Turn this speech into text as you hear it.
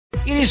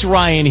It is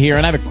Ryan here,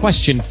 and I have a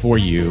question for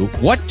you.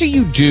 What do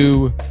you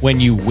do when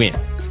you win?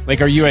 Like,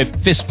 are you a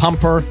fist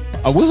pumper,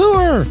 a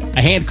woohooer,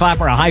 a hand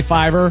clapper, a high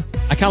fiver?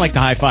 I kind of like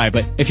the high five,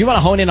 but if you want to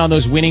hone in on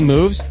those winning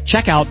moves,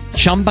 check out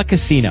Chumba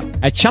Casino.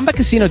 At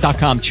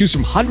ChumbaCasino.com, choose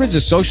from hundreds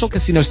of social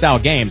casino-style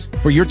games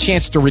for your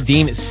chance to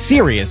redeem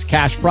serious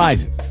cash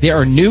prizes. There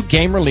are new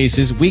game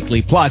releases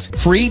weekly, plus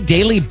free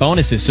daily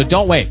bonuses, so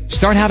don't wait.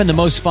 Start having the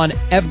most fun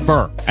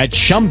ever at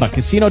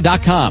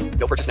ChumbaCasino.com.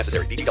 No purchase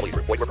necessary. VGW.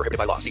 Void where prohibited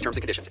by law. See terms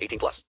and conditions. 18+.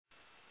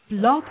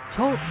 Blog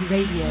Talk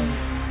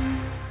Radio.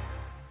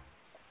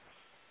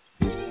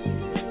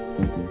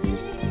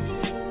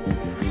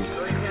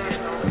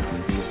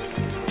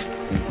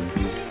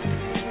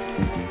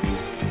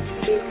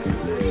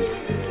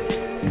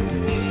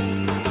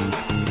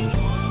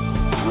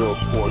 Real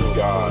sports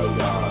guys.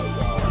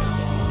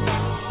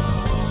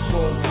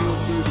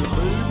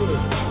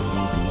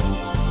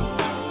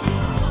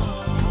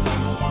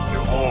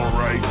 You're on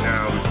right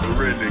now. It's the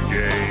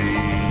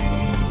Renegade.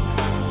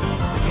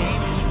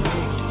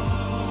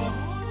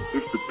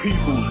 It's the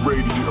People's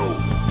Radio.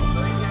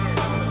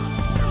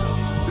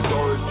 It's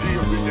RSG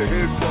up in your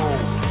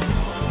headphones.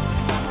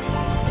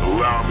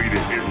 Allow me to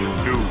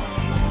introduce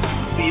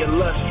the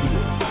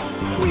illustrious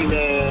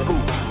Three-Man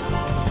Booth.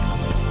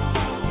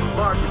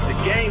 Marcus, the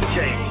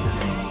Gamechanger.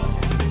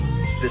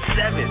 The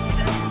Seventh,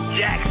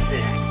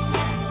 Jackson.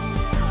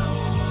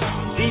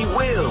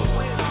 Wils,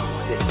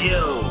 the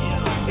ill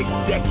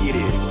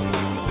executive.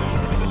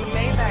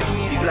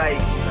 He's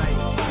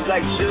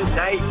like Suge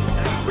Knight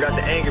without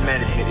the anger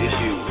management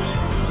issues.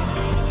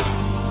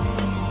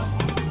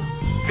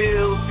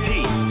 Phil T,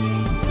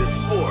 the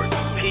sports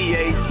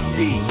PhD.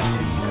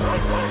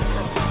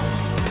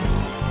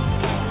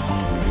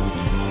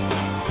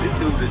 This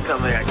dude is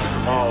coming at you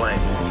from all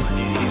angles.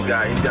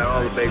 He's got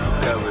all the bases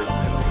covered.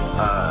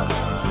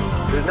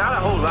 There's not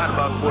a whole lot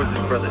about sports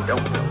this brother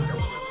don't know.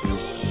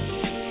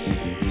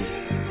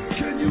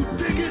 Can you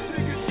dig it,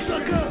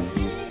 sucker?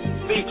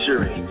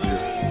 Featuring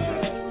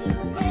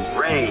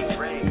Ray,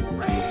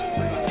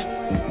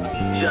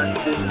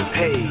 Justin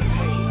Page,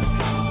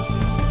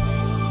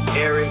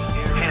 Eric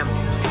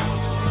Hampton.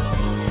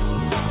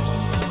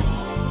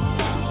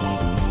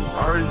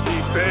 RSG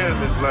fam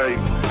is like,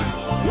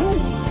 woo.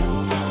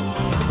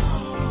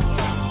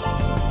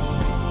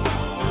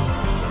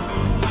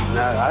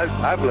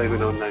 I blame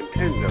it on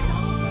Nintendo.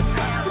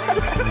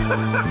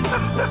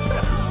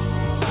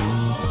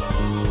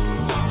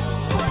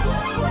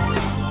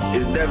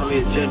 It's definitely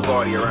a gin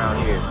party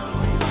around here.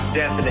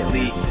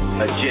 Definitely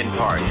a gin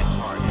party.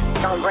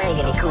 Don't bring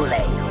any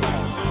Kool-Aid.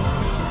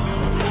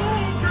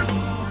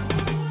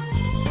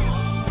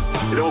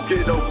 It don't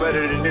get no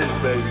better than this,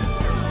 baby.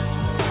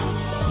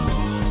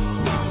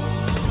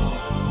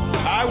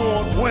 I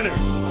want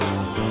winners.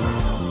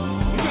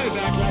 You guys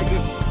act like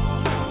this.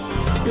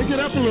 Pick it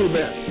up a little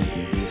bit.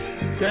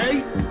 Okay?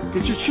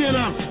 Get your chin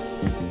up.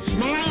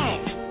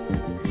 Smile.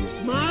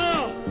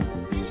 Smile.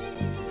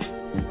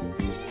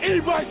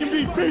 Anybody can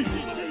be beat.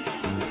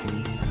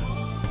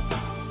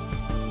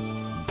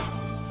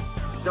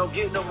 Don't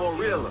get no more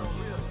realer.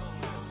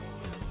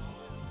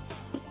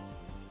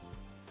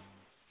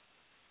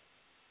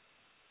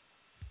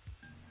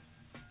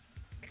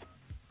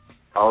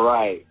 All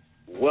right.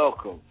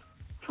 Welcome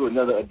to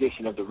another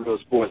edition of the Real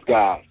Sports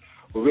Guys,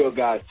 where real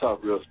guys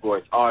talk real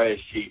sports,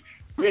 RSG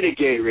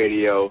Renegade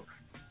Radio.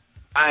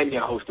 I'm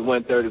your host, the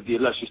one-third of the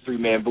illustrious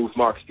three-man booth,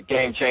 Marcus, the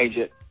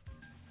Gamechanger.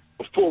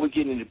 Before we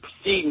get into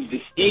proceedings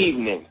this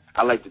evening,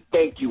 I'd like to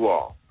thank you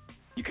all.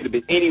 You could have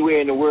been anywhere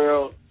in the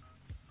world,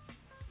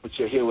 but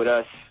you're here with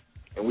us,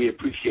 and we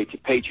appreciate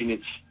your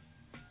patronage.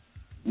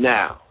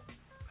 Now,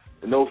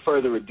 with no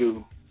further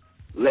ado,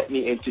 let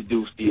me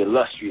introduce the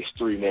illustrious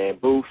three-man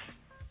booth.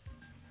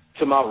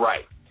 To my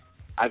right,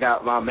 I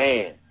got my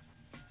man,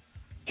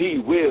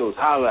 Wils,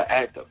 holla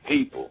at the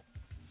people.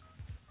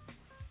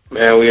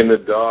 Man, we in the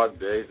dog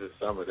days of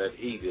summer. That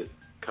heat is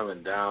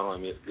coming down. I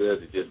mean, it's good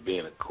to just be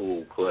in a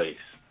cool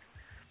place.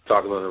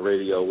 Talking on the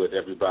radio with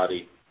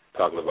everybody,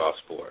 talking about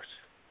sports.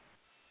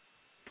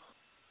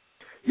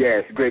 Yeah,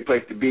 it's a great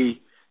place to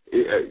be.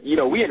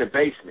 We in the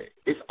basement.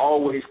 It's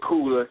always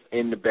cooler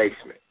in the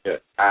basement. Yeah.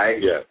 All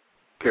right? Yeah.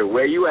 Okay,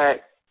 where you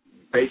at,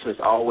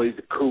 basement's always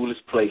the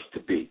coolest place to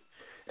be.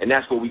 And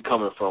that's where we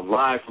coming from,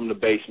 live from the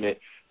basement,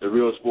 the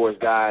Real Sports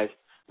Guys,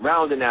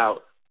 rounding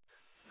out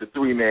the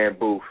three-man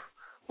booth.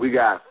 We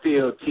got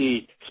Phil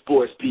T,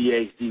 Sports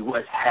PhD,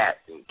 what's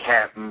happening,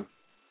 Captain?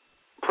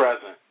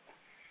 Present.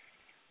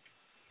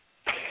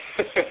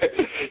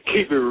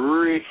 Keep it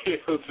real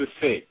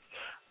succinct.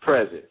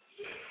 Present.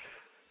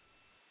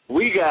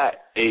 We got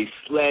a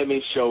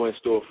slamming show in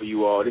store for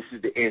you all. This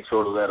is the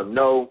intro to let them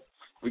know.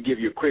 We give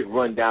you a quick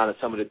rundown of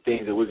some of the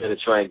things that we're going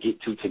to try and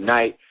get to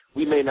tonight.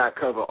 We may not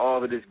cover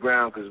all of this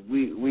ground because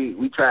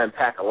we try and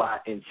pack a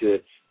lot into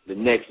the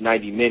next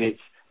 90 minutes,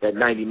 that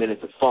 90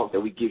 minutes of funk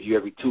that we give you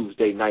every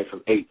Tuesday night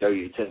from 8:30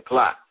 to 10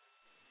 o'clock.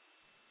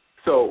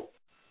 So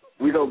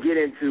we're going to get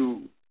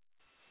into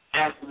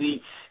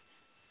athletes,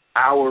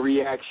 our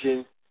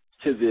reaction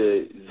to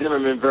the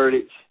Zimmerman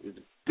verdict,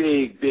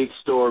 big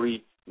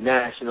story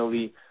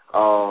nationally.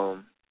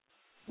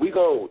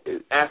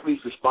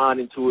 Athletes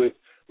responding to it.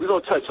 We're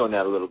going to touch on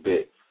that a little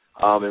bit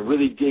and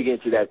really dig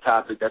into that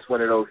topic. That's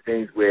one of those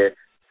things where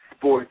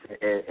sports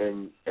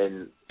and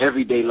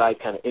everyday life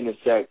kind of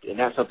intersect, and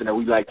that's something that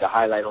we like to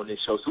highlight on this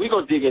show. So we're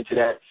going to dig into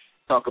that,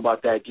 talk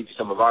about that, give you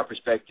some of our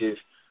perspectives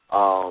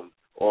on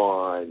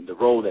the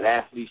role that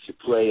athletes should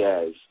play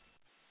as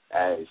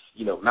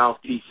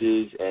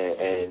mouthpieces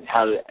and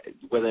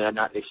whether or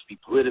not they should be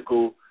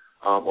political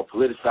or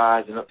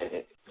politicized. And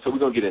so we're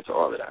going to get into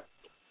all of that.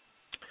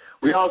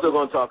 We're also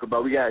going to talk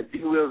about,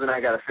 Wils and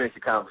I got to finish the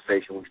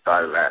conversation we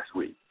started last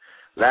week.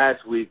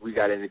 Last week we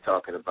got into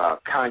talking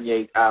about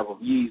Kanye's album,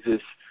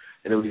 Yeezus,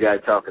 and then we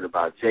got talking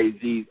about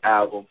Jay-Z's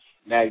album,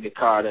 Magna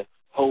Carta,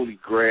 Holy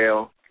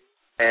Grail,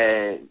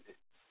 and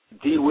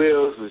D.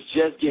 Wils was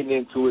just getting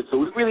into it, so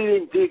we really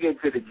didn't dig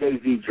into the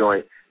Jay-Z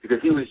joint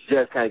because he was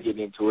just kind of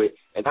getting into it,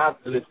 and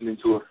I've been listening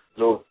to it,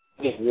 so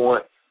I didn't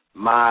want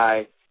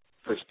my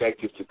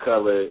perspective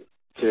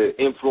to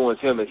influence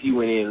him as he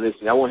went in and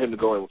listened. I want him to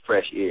go in with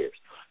fresh ears.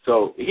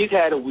 So he's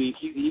had a week.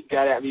 He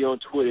got at me on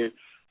Twitter,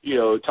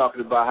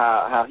 talking about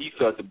how he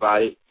felt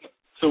about it.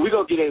 So we're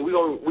gonna get in.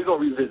 We're gonna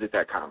revisit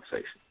that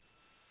conversation.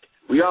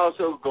 We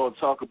also gonna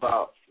talk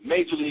about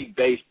Major League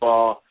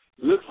Baseball.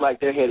 Looks like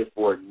they're headed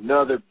for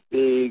another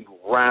big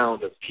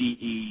round of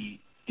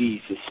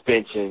PED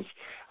suspensions.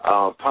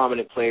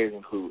 Prominent players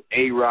include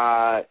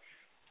A-Rod,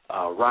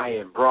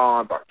 Ryan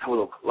Braun,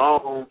 Bartolo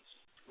Colon.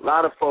 A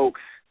lot of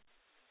folks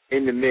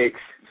in the mix.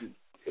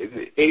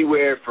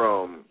 Anywhere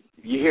from,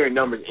 you hear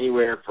numbers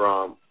anywhere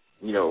from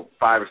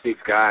 5 or 6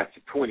 guys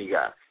to 20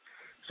 guys.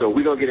 So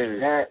we're going to get into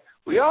that.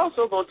 We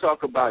also going to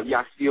talk about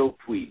Yasiel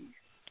Puig,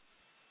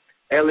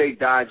 L.A.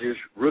 Dodgers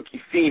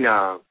rookie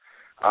phenom,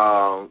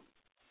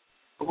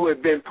 who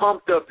had been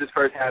pumped up this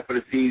first half of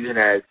the season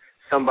as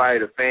somebody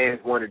the fans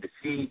wanted to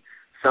see,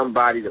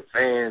 somebody the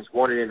fans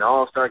wanted in the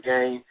All-Star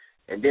game,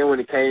 and then when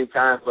it came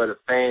time for the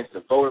fans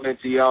to vote him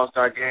into the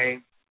All-Star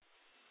game,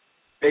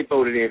 they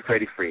voted in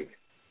Freddie Freeman.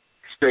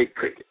 Straight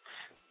crickets.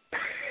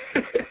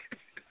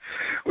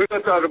 We're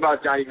going to talk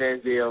about Johnny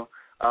Manziel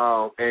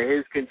and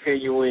his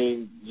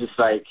continuing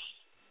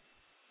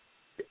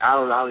I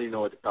don't even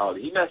know what to call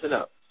it. He's messing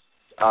up.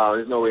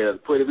 There's no way to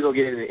put it. We're going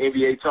to get into the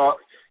NBA talk,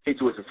 hit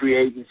you with some free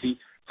agency,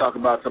 talk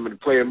about some of the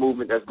player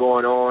movement that's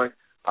going on.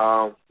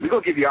 We're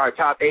going to give you our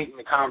top 8 in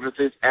the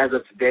conferences as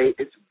of today.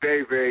 It's a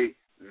very, very,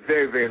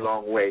 very, very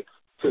long way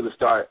to the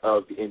start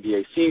of the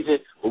NBA season,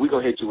 but we're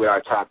going to hit you with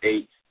our top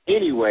 8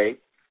 anyway,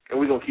 and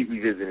we're going to keep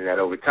revisiting that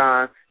over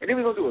time. And then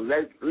we're going to do a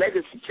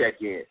legacy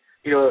check-in.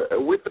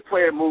 With the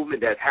player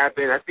movement that's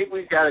happened, I think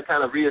we've got to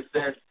kind of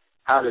reassess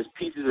how those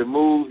pieces have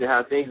moved and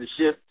how things have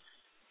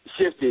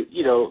shifted.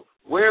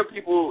 Where are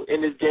people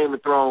in this Game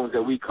of Thrones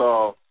that we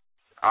call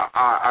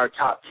our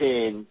top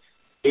 10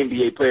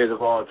 NBA players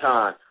of all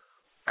time?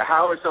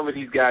 How are some of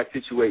these guys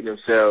situating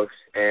themselves,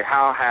 and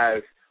how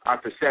have our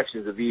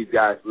perceptions of these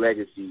guys'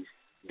 legacies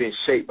been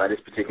shaped by this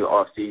particular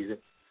offseason?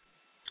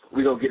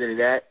 We're going to get into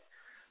that.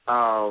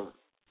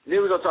 Then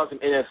we're going to talk some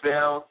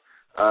NFL.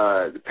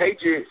 The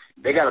Patriots,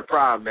 they got a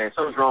problem, man.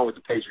 Something's wrong with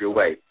the Patriot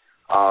way.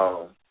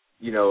 PhD,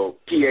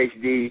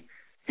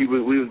 we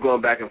was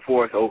going back and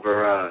forth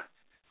over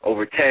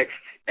text,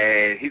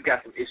 and he's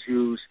got some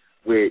issues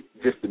with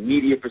just the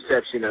media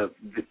perception of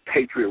the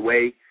Patriot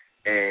way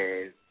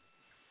and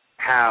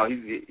how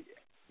he's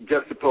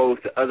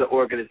juxtaposed to other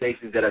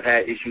organizations that have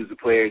had issues with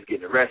players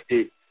getting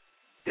arrested,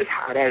 just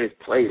how that is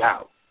played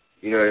out.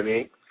 You know what I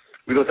mean?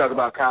 We're going to talk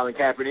about Colin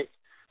Kaepernick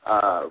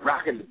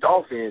rocking the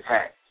Dolphins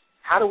hat.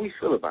 How do we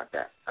feel about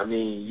that? I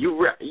mean,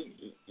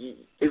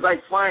 it's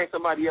like flying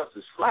somebody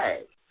else's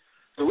flag.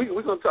 So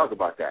we're going to talk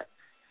about that.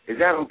 Is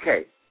that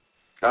okay?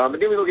 And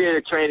then we're going to get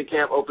into training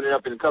camp opening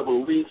up in a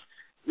couple of weeks.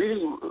 We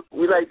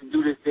like to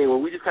do this thing where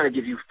we just kind of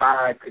give you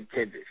 5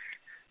 contenders.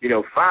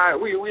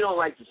 5. We don't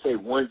like to say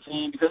one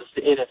team because it's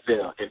the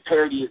NFL, and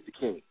parity is the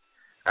king.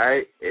 All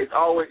right? It's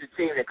always the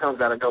team that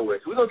comes out of nowhere.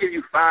 So we're going to give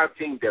you 5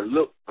 teams that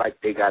look like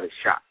they got a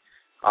shot.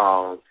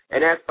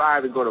 And that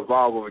 5 is going to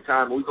evolve over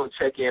time, and we're going to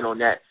check in on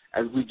that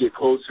as we get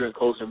closer and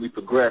closer and we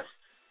progress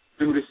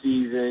through the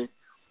season,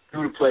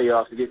 through the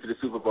playoffs, to get to the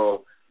Super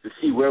Bowl, to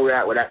see where we're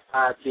at with that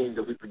 5 teams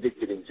that we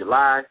predicted in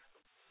July,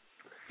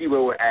 see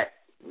where we're at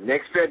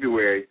next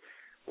February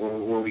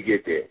when we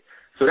get there.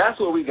 So that's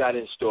what we got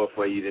in store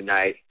for you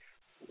tonight.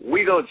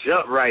 We're going to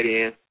jump right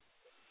in.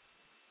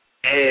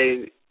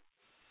 And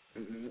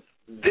in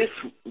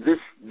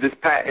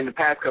the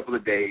past couple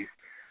of days,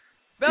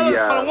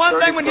 Fellas, one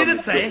thing we need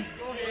to say.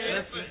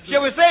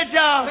 Shall we say it,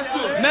 y'all?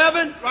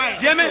 Melvin,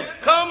 Jimmy,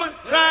 Coleman,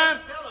 Klein,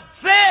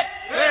 say it.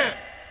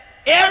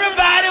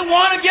 Everybody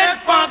want to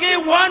get funky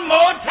one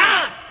more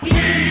time.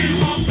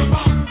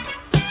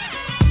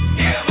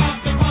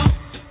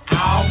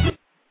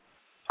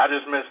 I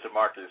just missed it,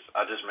 Marcus.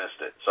 I just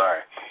missed it.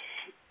 Sorry.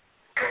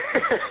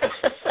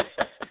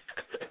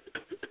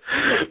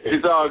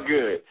 It's all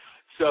good.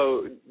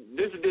 So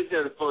this edition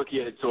of the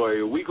Funky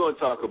Editorial, we're going to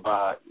talk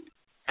about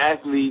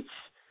athletes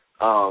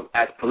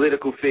as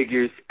political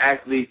figures,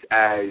 athletes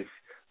as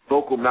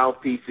vocal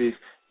mouthpieces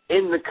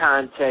in the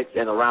context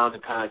and around the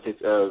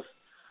context of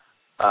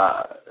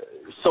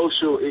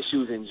social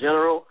issues in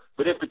general,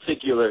 but in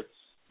particular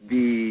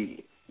the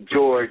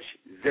George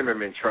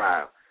Zimmerman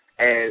trial.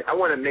 And I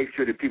want to make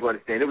sure that people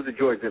understand it was the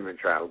George Zimmerman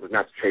trial. It was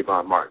not the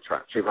Trayvon Martin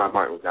trial. Trayvon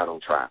Martin was not on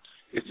trial.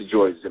 It's the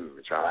George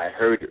Zimmerman trial. I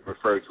heard it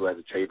referred to as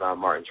a Trayvon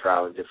Martin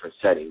trial in different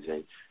settings,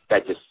 and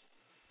that just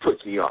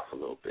puts me off a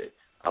little bit.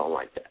 I don't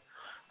like that.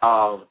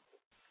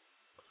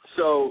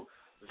 So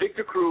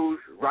Victor Cruz,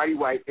 Roddy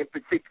White in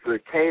particular,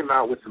 came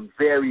out with some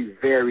very,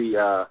 very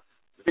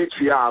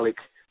vitriolic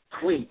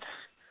tweets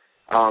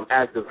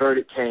as the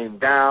verdict came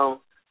down.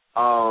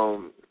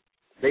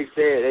 They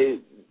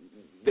said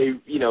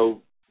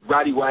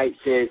Roddy White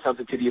said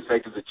something to the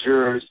effect of the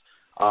jurors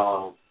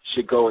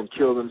should go and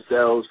kill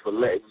themselves for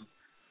letting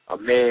a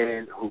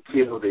man who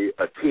killed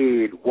a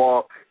kid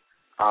walk.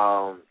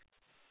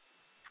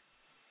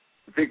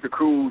 Victor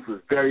Cruz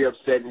was very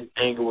upset, and his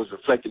anger was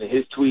reflected in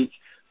his tweets.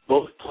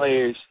 Both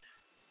players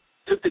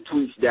took the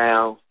tweets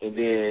down and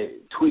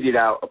then tweeted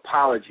out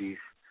apologies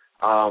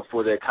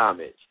for their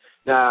comments.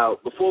 Now,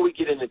 before we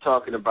get into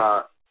talking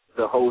about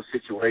the whole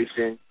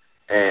situation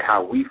and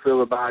how we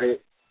feel about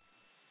it,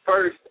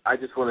 first, I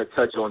just want to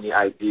touch on the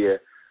idea.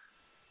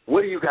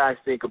 What do you guys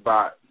think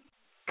about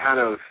kind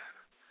of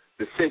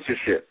the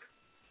censorship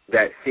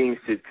that seems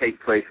to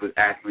take place with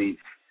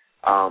athletes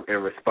in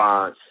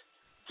response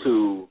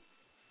to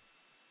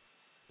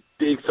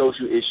big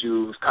social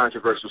issues,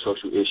 controversial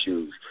social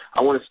issues?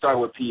 I want to start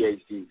with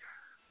PhD.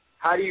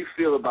 How do you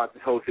feel about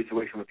this whole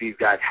situation with these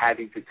guys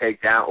having to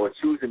take down or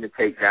choosing to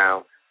take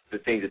down the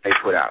things that they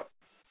put out?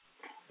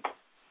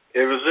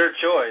 If it was their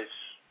choice,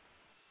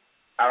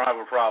 I don't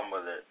have a problem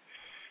with it.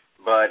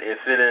 But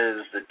if it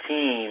is the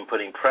team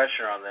putting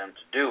pressure on them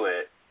to do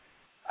it,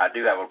 I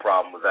do have a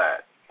problem with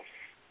that.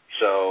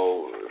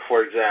 So,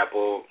 for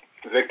example,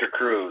 Victor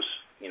Cruz,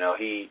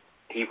 he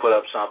put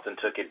up something,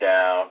 took it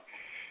down.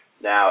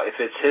 Now, if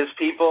it's his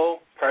people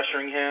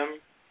pressuring him,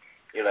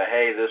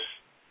 hey, this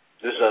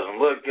doesn't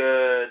look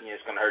good,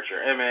 it's going to hurt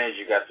your image,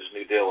 you got this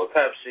new deal with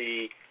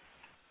Pepsi,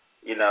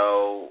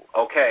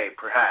 okay,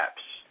 perhaps.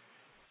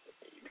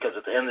 Because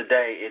at the end of the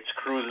day, it's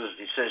Cruz's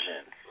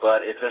decision.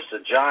 But if it's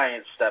the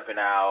Giants stepping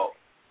out,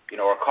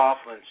 or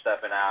Coughlin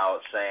stepping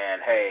out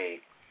saying, hey,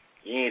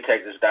 you need to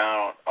take this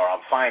down or I'm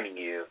fining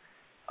you,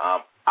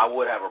 I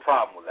would have a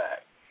problem with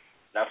that.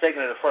 Now,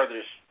 taking it a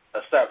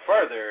step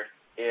further,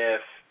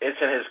 if it's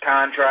in his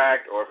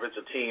contract or if it's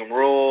a team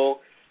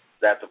rule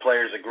that the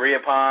players agree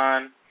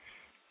upon,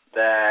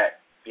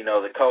 that,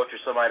 the coach or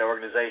somebody in the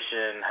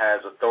organization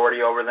has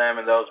authority over them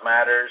in those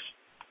matters,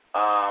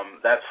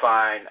 that's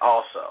fine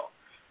also.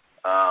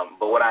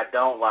 But what I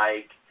don't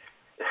like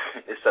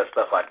is that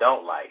stuff I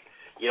don't like.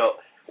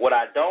 What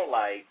I don't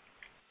like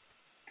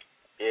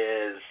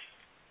is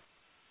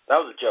that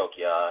was a joke,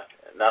 y'all.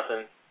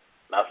 Nothing.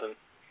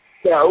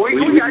 Yeah,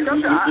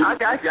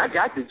 I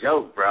got the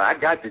joke, bro. I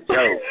got the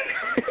joke.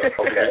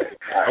 Okay.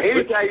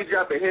 Anytime you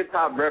drop a hip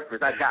hop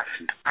reference, I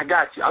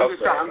got you.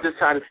 I'm just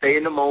trying to stay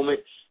in the moment,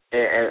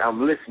 and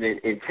I'm listening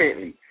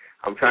intently.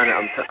 I'm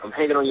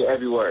hanging on your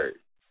every word.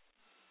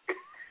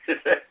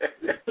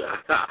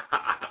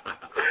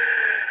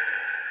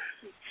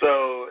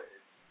 So,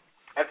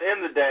 at the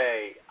end of the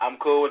day, I'm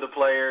cool with the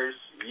players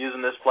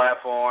using this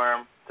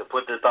platform to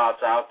put their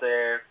thoughts out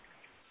there.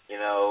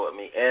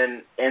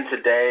 In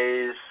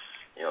today's,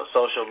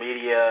 social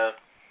media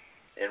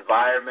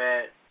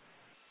environment,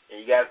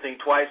 you got to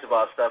think twice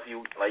about stuff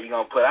you're going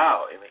to put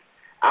out.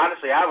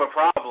 Honestly, I have a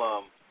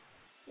problem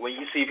when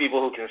you see people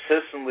who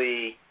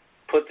consistently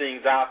put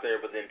things out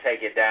there but then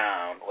take it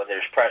down when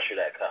there's pressure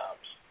that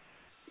comes.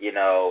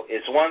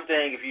 It's one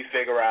thing if you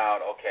figure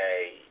out,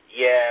 okay,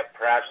 yeah,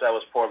 perhaps that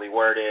was poorly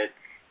worded,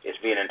 it's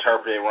being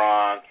interpreted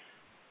wrong,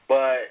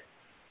 but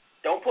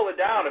don't pull it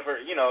down if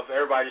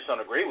everybody just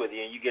don't agree with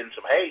you and you getting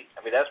some hate.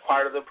 That's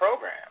part of the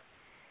program.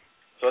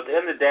 So at the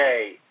end of the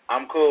day,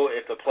 I'm cool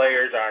if the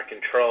players are in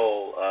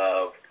control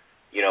of,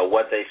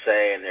 what they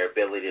say and their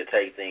ability to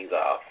take things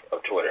off of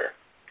Twitter.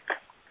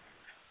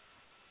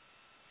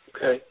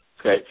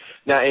 Okay.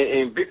 Now,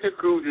 in Victor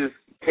Cruz's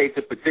case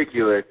in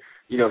particular,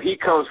 he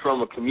comes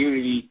from a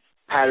community,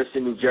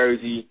 Patterson, New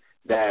Jersey,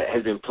 that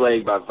has been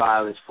plagued by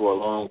violence for a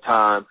long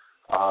time.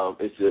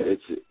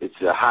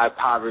 It's a high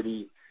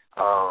poverty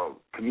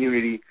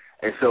community,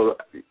 and so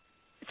it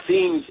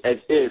seems as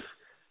if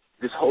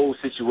this whole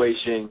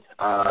situation,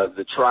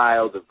 the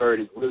trial, the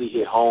verdict, really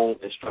hit home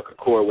and struck a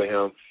chord with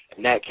him,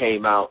 and that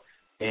came out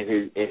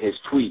in his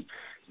tweet.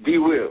 D.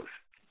 Wils,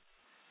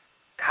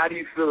 how do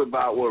you feel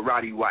about what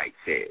Roddy White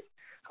said,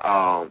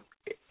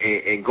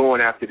 and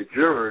going after the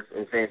jurors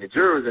and saying the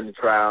jurors in the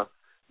trial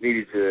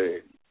needed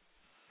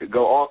to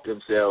go off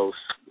themselves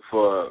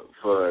for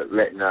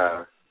letting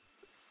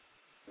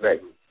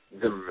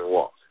Zimmerman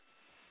walk?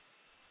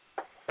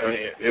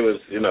 It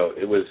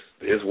was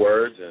his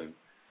words and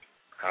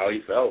how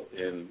he felt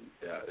and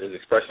his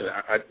expression.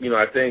 I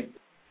think,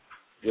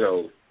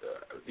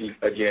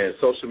 again,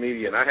 social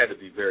media, and I had to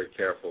be very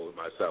careful with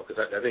myself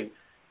because I think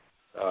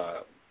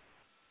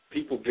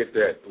people get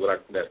that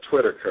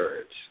Twitter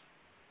courage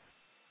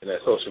and that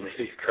social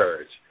media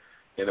courage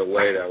in a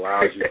way that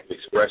allows you to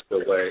express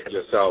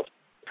yourself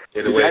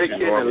in a way that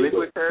you normally would.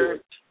 Liquid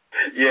courage?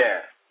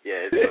 Yeah,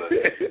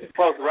 it's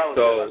close relative.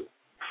 So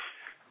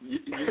you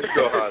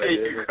know how that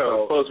is.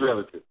 So, close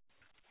relative.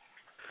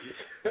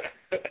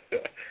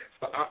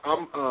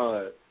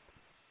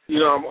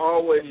 I'm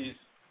always,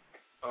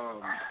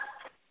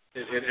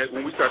 and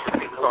when we start to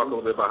talk a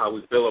little bit about how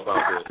we feel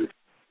about this,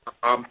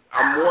 I'm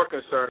more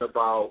concerned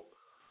about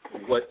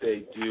what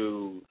they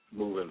do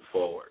moving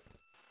forward.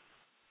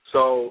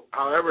 So,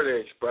 however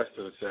they express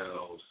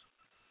themselves,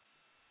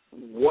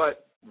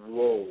 what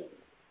role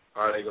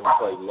are they going to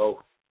play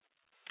local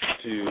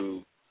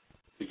to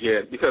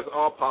begin? Because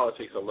all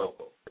politics are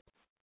local,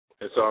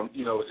 and so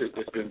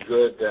it's been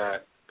good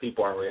that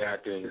people are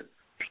reacting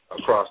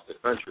across the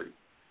country,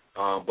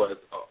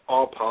 but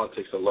all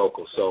politics are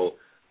local. So,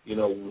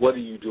 what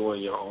do you do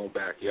in your own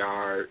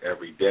backyard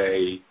every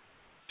day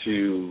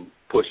to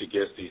push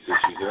against these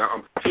issues?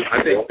 And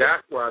I think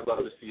that's where I'd love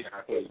to see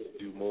athletes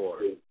do more.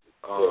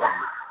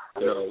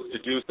 To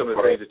do some of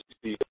the things that you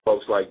see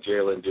folks like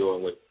Jalen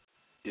doing with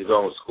his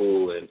own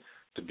school, and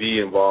to be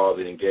involved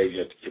and engaged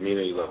at the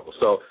community level.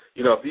 So,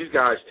 if these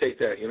guys take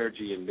that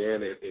energy and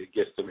then it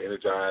gets them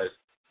energized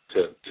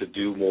to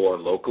do more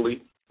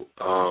locally,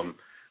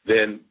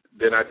 then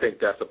I think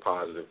that's a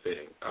positive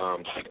thing.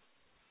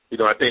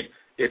 I think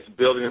it's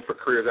building them for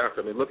careers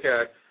after. I mean, look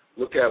at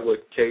what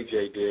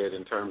KJ did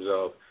in terms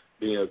of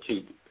being able to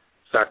keep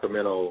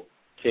Sacramento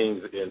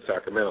Kings in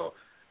Sacramento.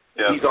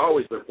 Yeah. He's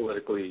always been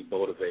politically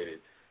motivated.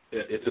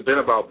 It's been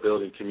about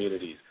building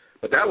communities.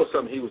 But that was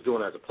something he was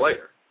doing as a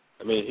player.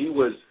 I mean, he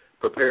was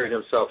preparing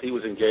himself. He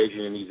was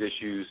engaging in these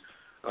issues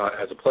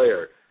as a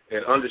player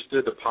and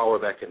understood the power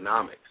of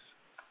economics.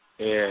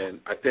 And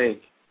I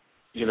think,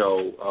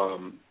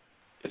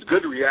 it's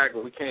good to react,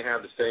 but we can't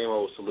have the same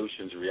old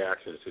solutions and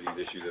reactions to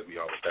these issues that we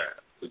always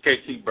have. We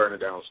can't keep burning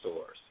down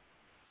stores.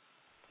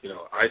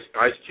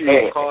 Ice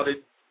Cube called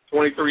it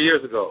 23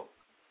 years ago.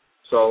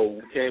 So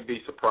we can't be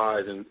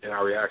surprised, and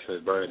our reaction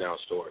is burning down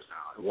stores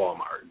now, and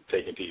Walmart, and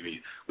taking TVs.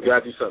 We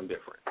got to do something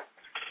different.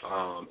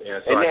 I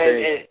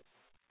think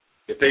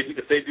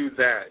if they do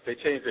that, if they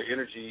change their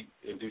energy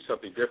and do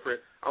something different,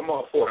 I'm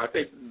all for it. I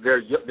think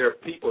they're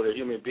people, they're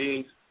human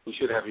beings who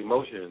should have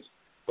emotions,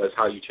 but it's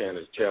how you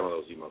channel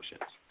those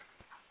emotions.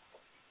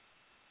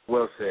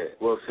 Well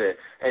said.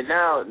 And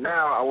now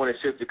I want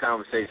to shift the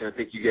conversation. I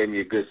think you gave me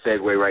a good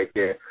segue right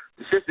there.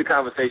 To shift the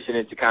conversation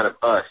into kind of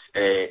us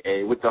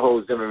and with the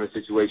whole Zimmerman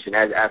situation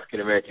as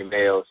African-American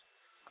males,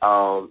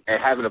 and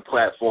having a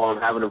platform,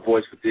 having a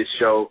voice with this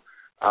show.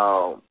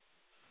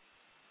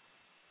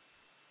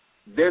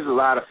 There's a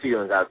lot of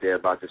feelings out there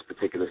about this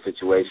particular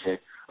situation,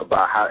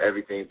 about how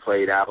everything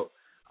played out.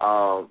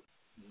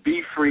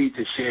 Be free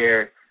to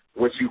share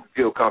what you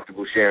feel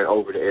comfortable sharing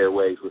over the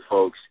airwaves with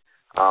folks.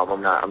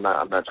 I'm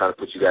not trying to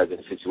put you guys in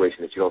a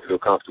situation that you don't feel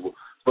comfortable.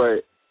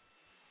 But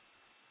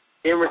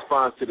in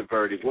response to the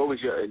verdict, what was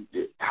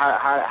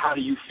how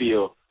do you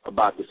feel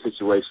about the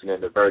situation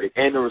and the verdict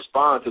and the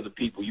response of the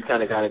people? You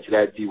kind of got into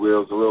that, D.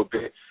 Wils, a little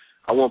bit.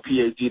 I want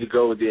PhD to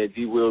go, and then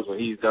D. Wils, when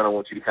he's done, I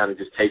want you to kind of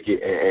just take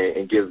it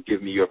and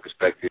give me your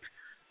perspective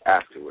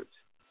afterwards.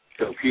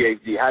 So,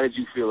 PhD, how did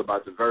you feel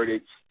about the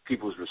verdict,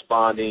 people's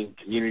responding,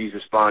 communities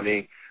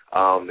responding,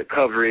 the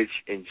coverage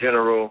in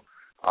general?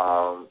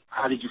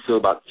 How did you feel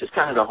about just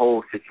kind of the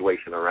whole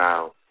situation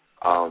around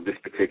this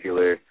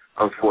particular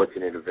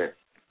unfortunate event?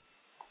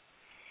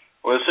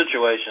 Well, the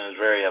situation is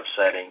very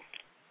upsetting,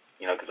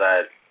 because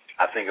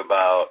I think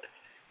about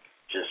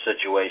just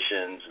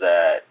situations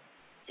that,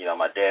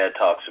 my dad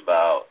talks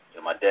about.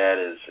 My dad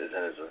is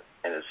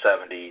in his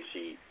 70s.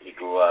 He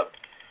grew up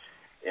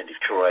in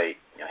Detroit.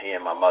 He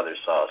and my mother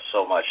saw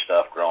so much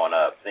stuff growing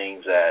up,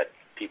 things that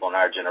people in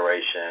our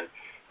generation,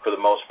 for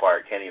the most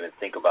part, can't even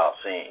think about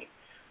seeing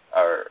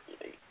or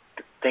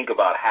think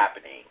about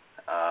happening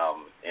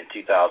in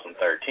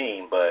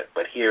 2013.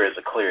 But here is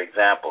a clear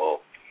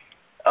example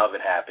of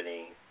it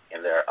happening,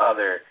 and there are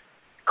other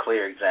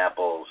clear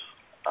examples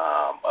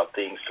of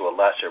things to a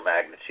lesser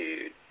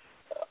magnitude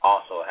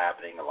also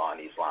happening along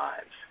these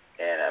lines.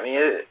 And I mean,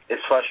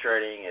 it's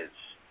frustrating.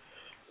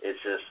 It's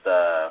just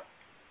the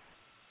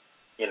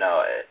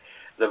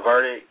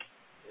verdict.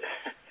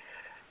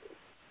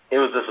 It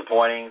was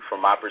disappointing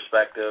from my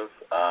perspective.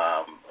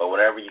 But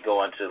whenever you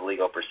go into the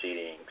legal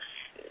proceedings,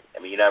 I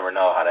mean, you never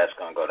know how that's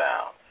going to go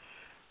down.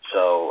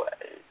 So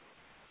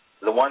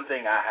the one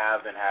thing I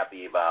have been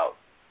happy about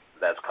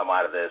that's come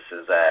out of this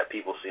is that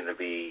people seem to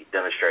be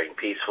demonstrating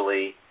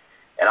peacefully,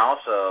 and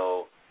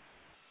also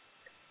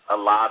a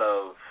lot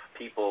of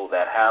people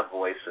that have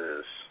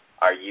voices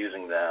are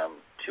using them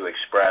to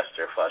express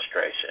their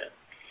frustration.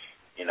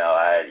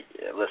 I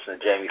listened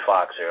to Jamie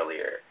Foxx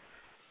earlier.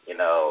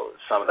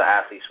 Some of the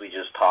athletes we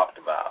just talked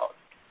about.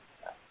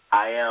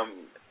 I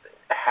am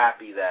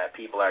happy that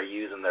people are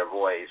using their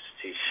voice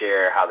to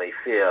share how they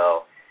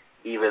feel,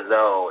 even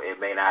though it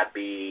may not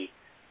be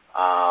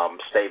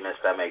statements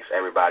that makes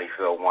everybody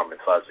feel warm and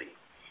fuzzy.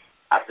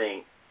 I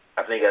think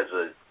as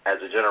as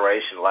a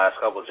generation, the last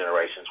couple of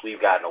generations,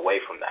 we've gotten away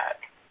from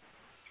that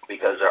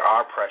because there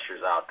are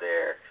pressures out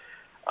there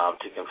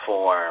to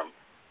conform,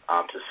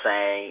 to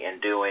saying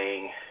and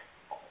doing,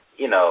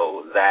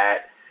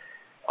 that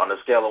on a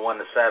scale of 1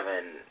 to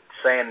 7,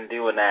 saying and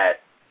doing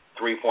that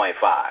 3.5,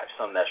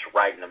 something that's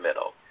right in the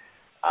middle.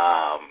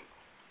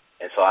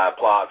 And so I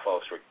applaud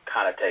folks for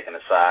kind of taking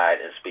a side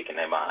and speaking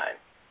their mind.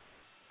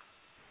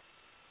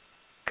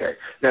 Okay.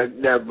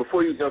 Now,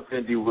 before you jump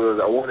in, D.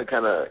 Wils, I want to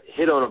kind of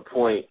hit on a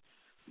point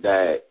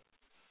that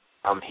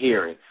I'm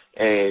hearing.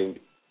 And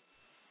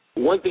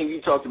one thing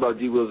you talked about,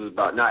 D. Wils, is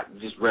about not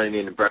just running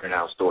in and burning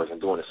out stores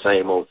and doing the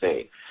same old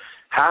thing.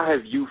 How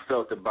have you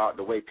felt about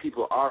the way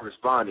people are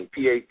responding?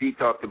 PhD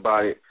talked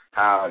about it,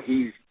 how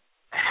he's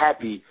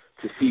happy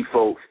to see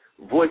folks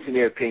voicing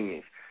their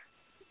opinions,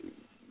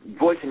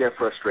 voicing their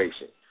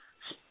frustration,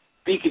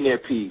 speaking their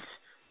piece,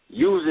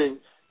 using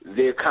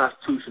their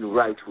constitutional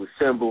right to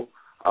assemble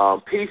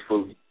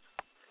peacefully,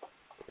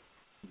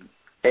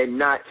 and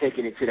not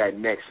taking it to that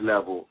next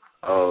level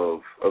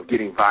of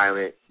getting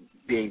violent,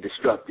 being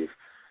destructive.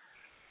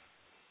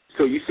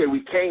 So you say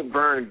we can't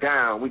burn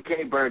down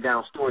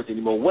stores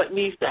anymore. What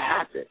needs to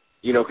happen?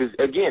 Because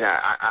again,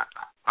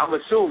 I'm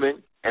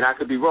assuming, and I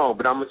could be wrong,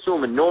 but I'm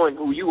assuming, knowing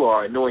who you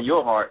are and knowing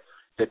your heart,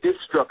 that this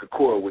struck a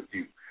chord with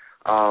you.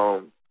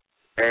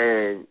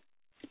 And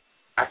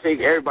I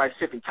think everybody's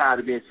sick and tired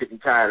of being sick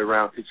and tired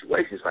around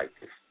situations like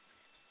this.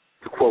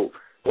 To quote,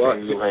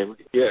 on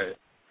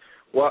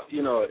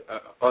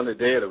the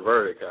day of the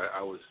verdict,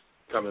 I was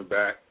coming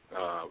back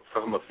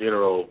from a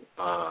funeral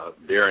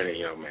burying a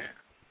young man.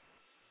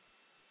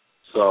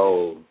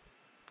 So,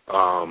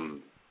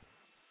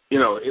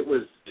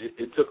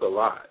 it took a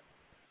lot.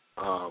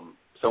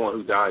 Someone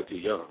who died too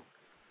young.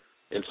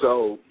 And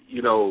so,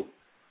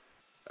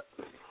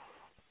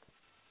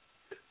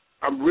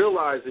 I'm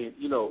realizing,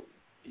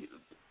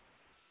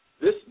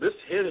 this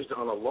hinged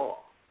on a law.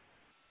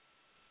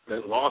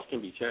 That laws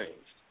can be changed.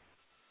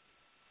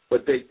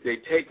 But they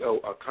take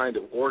a kind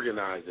of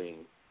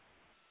organizing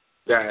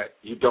that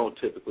you don't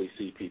typically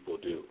see people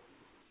do.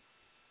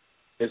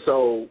 And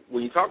so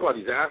when you talk about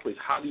these athletes,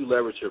 how do you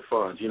leverage your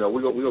funds? We're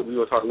going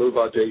to talk a little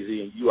about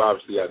Jay-Z, and you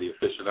obviously are the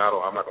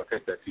aficionado. I'm not going to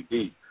take that too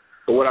deep.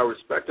 But what I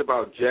respect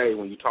about Jay,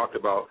 when you talked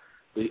about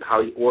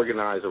how he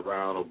organized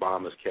around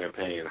Obama's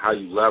campaign, how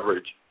you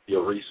leverage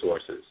your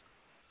resources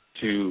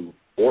to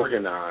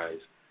organize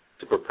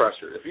to put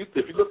pressure. If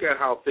you look at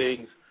how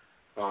things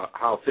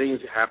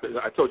happen,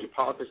 I told you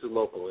politics is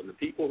local, and the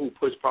people who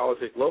push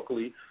politics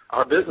locally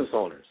are business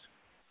owners.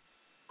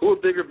 Who are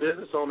bigger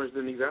business owners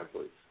than these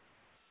athletes?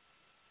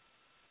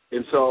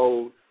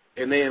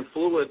 And they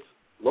influence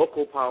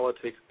local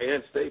politics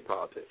and state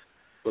politics,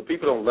 but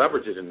people don't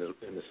leverage it in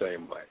the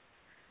same way.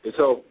 And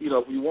so,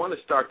 if we want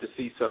to start to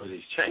see some of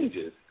these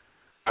changes,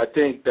 I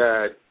think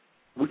that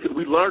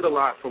we learned a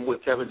lot from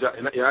what Kevin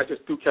Johnson, and I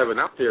just threw Kevin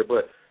out there,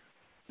 but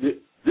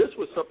this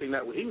was something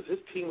that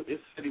his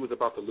city was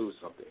about to lose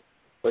something,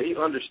 but he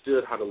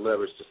understood how to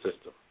leverage the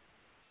system.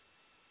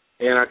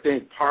 And I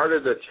think part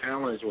of the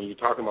challenge when you're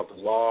talking about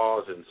the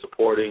laws and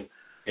supporting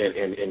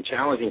and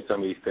challenging some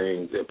of these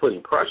things and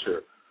putting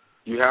pressure,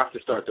 you have to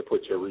start to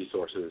put your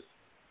resources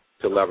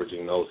to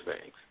leveraging those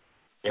things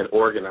and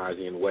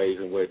organizing in ways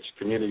in which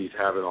communities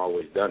haven't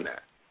always done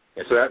that.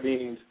 And so that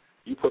means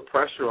you put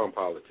pressure on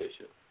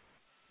politicians.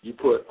 You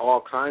put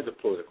all kinds of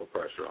political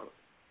pressure on them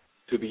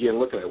to begin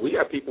looking at it. We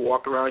have people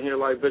walking around here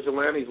like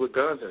vigilantes with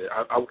guns in it.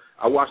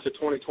 I watched the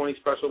 2020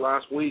 special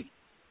last week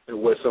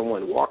where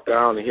someone walked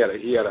down and he had a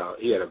video.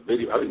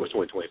 I think it was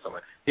 2020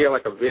 something. He had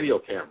like a video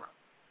camera,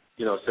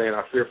 saying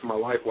I fear for my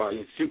life while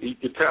he shoot. You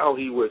could tell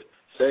he was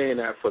saying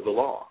that for the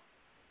law,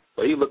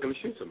 but he's looking to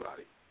shoot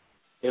somebody.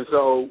 And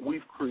so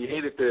we've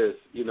created this,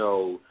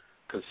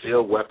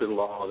 concealed weapon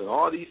laws and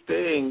all these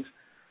things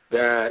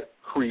that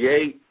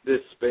create this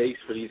space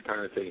for these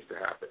kind of things to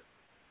happen.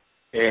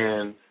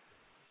 And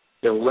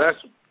unless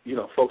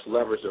folks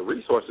leverage their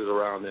resources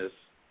around this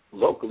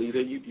locally,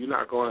 then you're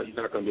not going to be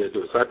able to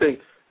do it. So I think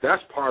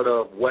that's part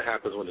of what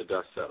happens when the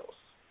dust settles.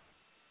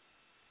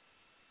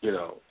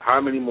 How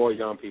many more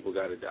young people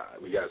got to die?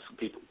 We got some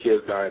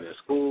kids dying in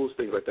schools,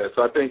 things like that.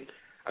 So I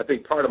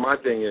think part of my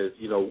thing is,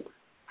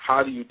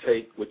 how do you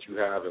take what you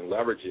have and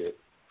leverage it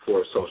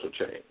for social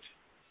change?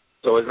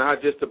 So it's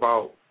not just the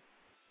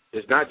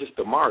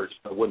march,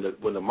 but when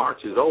the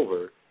march is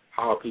over,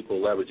 how are people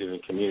leveraging in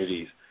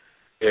communities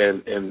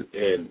and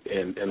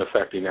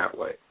affecting that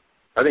way?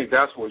 I think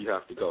that's where you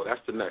have to go.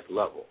 That's the next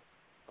level.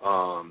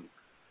 I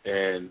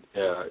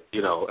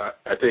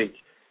think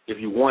if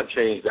you want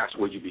change, that's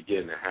where you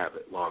begin to have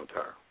it long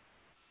term.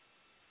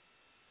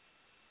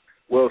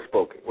 Well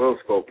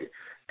spoken.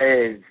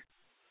 And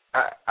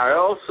I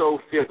also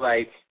feel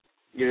like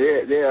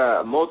there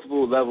are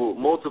multiple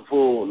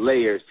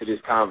layers to this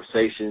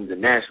conversation, the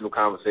national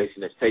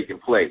conversation that's taking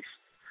place.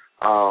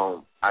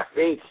 I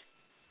think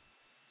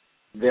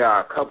there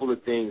are a couple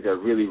of things that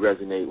really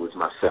resonate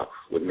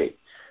with me.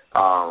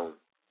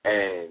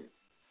 And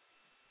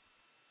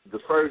the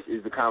first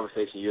is the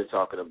conversation you're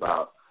talking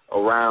about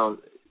around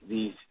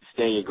these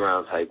stand your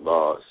ground type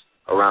laws,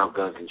 around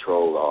gun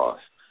control laws,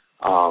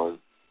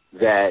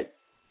 that,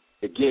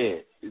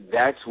 again,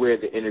 that's where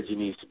the energy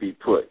needs to be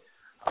put.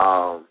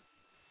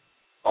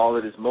 All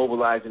of this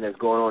mobilizing that's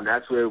going on,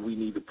 that's where we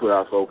need to put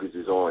our focus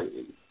is on,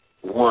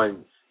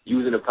 one,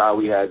 using the power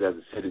we have as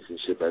a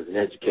citizenship, as an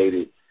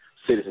educated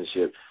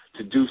citizenship,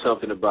 to do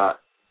something about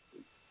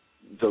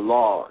the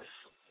laws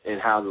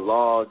and how the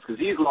laws, because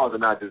these laws are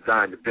not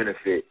designed to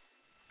benefit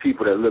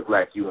people that look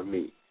like you and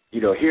me.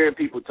 You know, hearing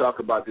people talk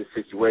about this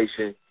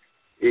situation,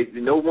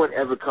 no one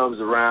ever comes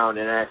around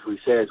and actually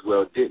says,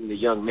 well, didn't the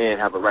young man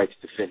have a right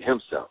to defend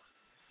himself?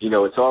 You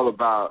know, it's all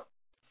about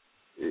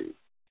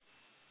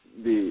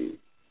the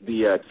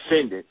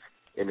defendant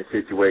in the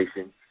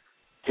situation,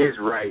 his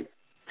right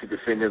to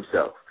defend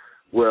himself.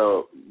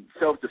 Well,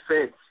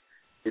 self-defense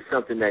is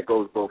something that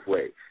goes both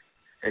ways.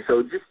 And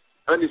so just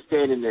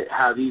understanding that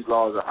how these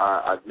laws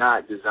are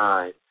not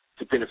designed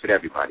to benefit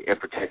everybody and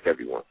protect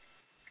everyone.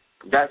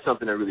 That's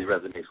something that really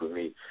resonates with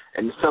me,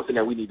 and it's something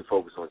that we need to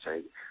focus on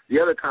changing. The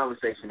other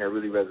conversation that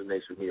really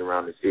resonates with me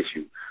around this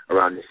issue,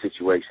 around this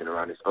situation,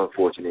 around this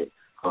unfortunate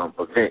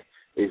event,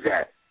 is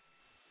that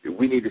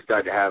we need to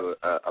start to have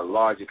a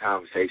larger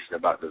conversation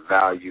about the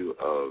value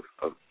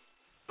of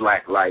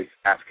black life,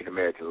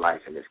 African-American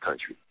life in this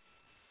country,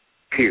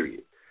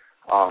 period.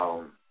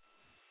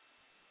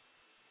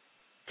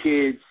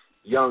 Kids,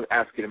 young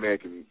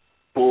African-American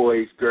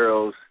boys,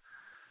 girls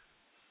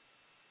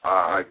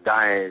are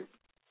dying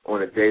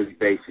on a daily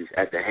basis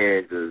at the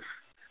hands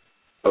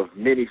of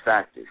many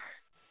factors.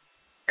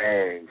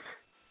 And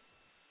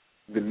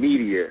the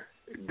media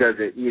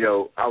doesn't, you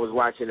know, I was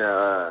watching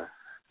a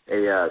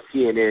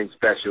CNN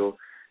special,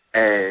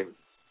 and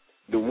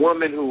the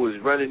woman who was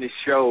running the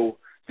show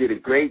did a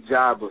great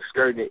job of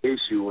skirting the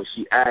issue when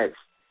she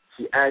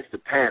asked the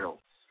panel,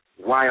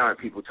 why aren't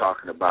people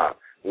talking about,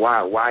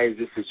 why is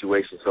this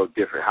situation so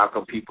different? How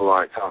come people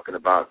aren't talking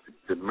about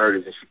the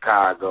murders in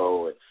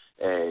Chicago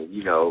and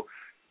you know,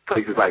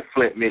 places like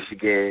Flint,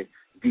 Michigan,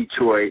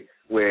 Detroit,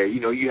 where,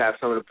 you know, you have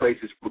some of the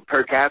places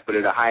per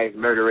capita the highest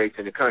murder rates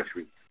in the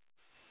country,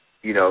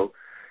 you know.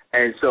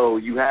 And so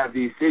you have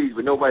these cities,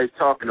 but nobody's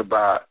talking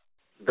about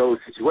those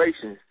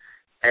situations.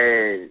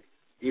 And,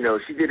 you know,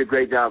 she did a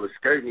great job of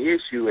skirting the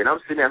issue, and I'm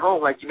sitting at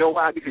home like, you know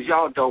why? Because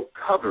y'all don't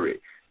cover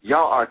it.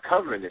 Y'all are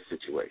covering this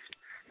situation.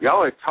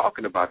 Y'all are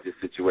talking about this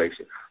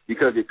situation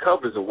because it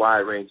covers a wide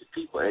range of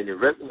people, and it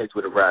resonates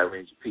with a wide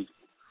range of people.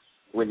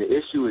 When the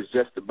issue is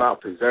just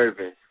about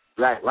preserving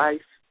black life,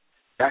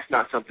 that's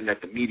not something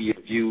that the media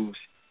views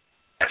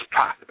as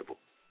profitable.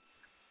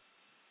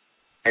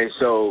 And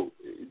so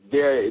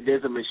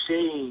there's a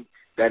machine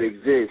that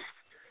exists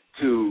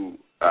to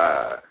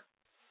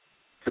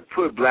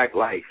put black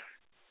life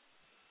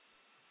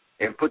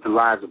and put the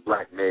lives of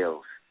black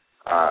males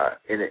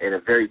in a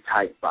very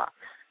tight box.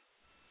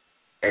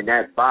 And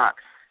that box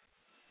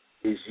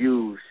is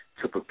used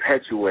to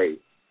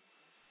perpetuate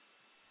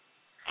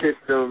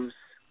systems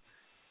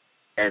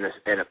and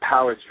a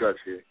power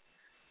structure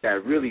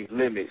that really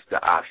limits the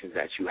options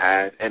that you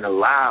have and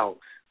allows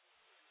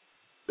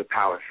the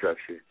power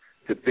structure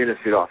to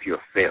benefit off your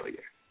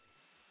failure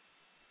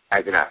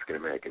as an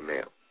African-American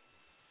male,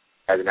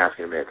 as an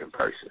African-American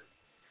person.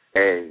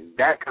 And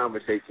that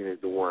conversation is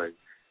the one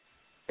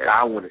that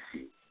I want to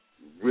see.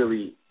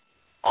 Really,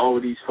 all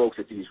of these folks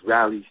at these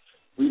rallies,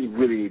 we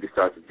really need to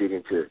start to dig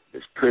into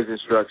this prison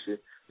structure,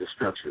 the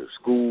structure of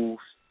schools,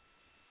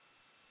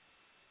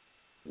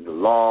 the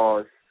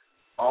laws,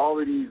 all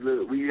of these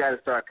we got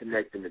to start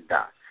connecting the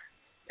dots.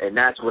 And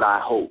that's what I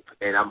hope.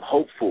 And I'm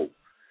hopeful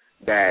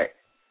that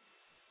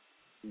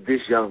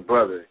this young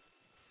brother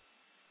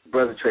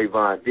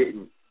Trayvon,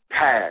 didn't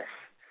pass.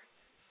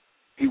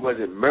 He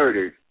wasn't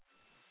murdered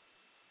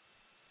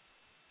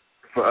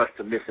for us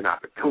to miss an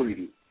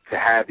opportunity to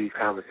have these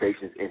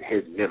conversations in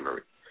his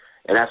memory.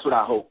 And that's what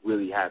I hope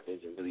really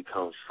happens and really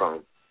comes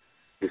from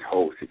this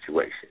whole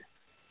situation.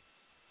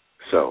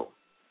 So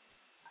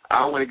I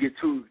don't want to get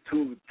too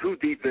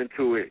deep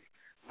into it,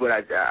 but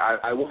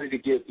I wanted to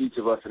give each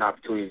of us an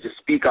opportunity to just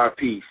speak our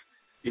piece.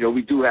 You know,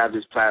 we do have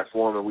this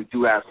platform, and we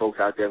do have folks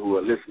out there who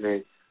are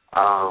listening.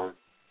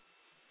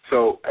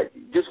 So I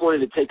just wanted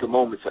to take a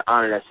moment to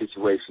honor that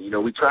situation. You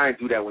know, we try and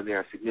do that when there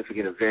are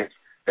significant events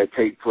that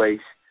take place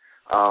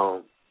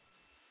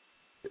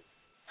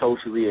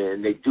socially,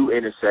 and they do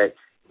intersect,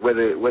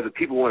 whether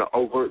people want to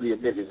overtly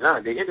admit it or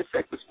not, they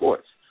intersect with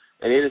sports,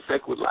 and they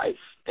intersect with life.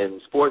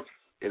 And sports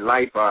and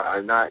life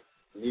are not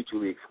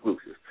mutually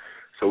exclusive.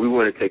 So we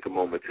want to take a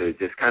moment to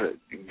just kind of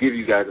give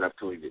you guys an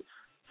opportunity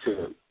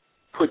to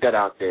put that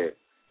out there,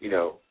 you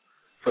know,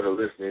 for the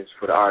listeners,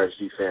 for the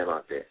RSG fam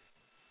out there.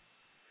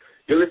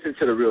 You're listening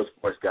to The Real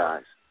Sports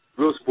Guys,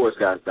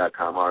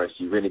 realsportsguys.com,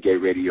 RSG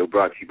Renegade Radio,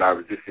 brought to you by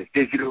Resistance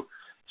Digital.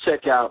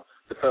 Check out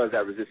the fellas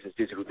at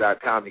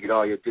resistancedigital.com to get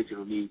all your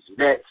digital needs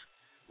met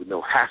with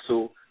no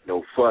hassle,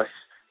 no fuss,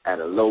 at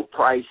a low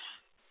price.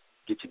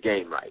 Get your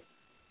game right.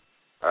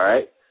 All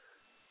right?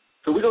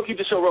 So we're going to keep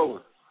the show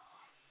rolling.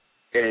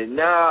 And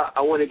now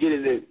I want to get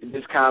into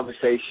this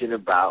conversation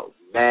about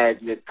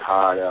Magna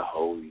Carta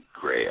Holy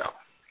Grail.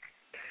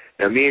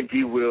 Now, me and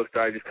D. Will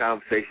started this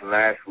conversation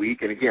last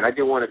week, and again, I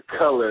didn't want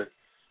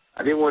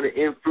to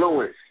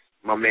influence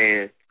my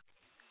man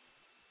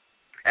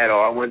at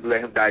all. I wanted to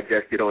let him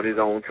digest it on his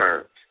own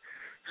terms.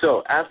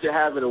 So, after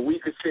having a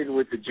week of sitting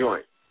with the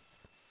joint,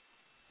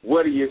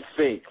 what do you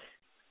think,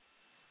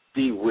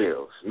 D.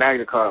 Wils,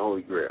 Magna Carta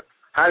Holy Grail?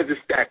 How does it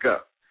stack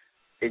up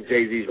in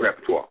Jay-Z's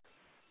repertoire?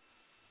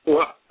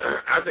 Well,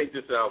 I think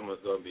this album is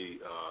going to be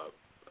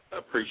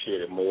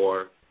appreciated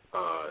more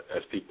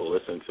as people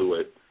listen to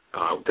it,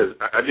 because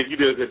I think you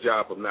did a good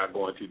job of not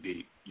going too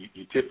deep.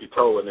 You tipped your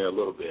toe in there a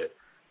little bit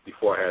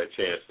before I had a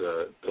chance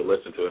to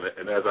listen to it.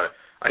 And as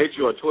I hit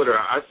you on Twitter,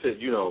 I said,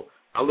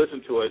 I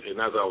listened to it, and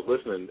as I was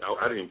listening,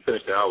 I didn't even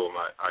finish the album.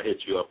 I hit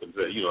you up and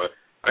said,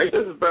 I think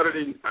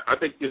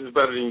this is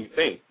better than you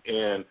think.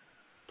 And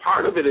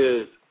part of it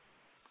is,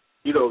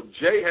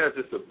 Jay has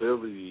this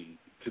ability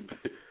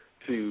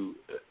to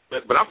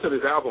but after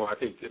this album, I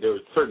think there were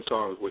certain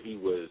songs where he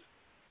was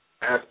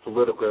as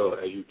political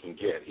as you can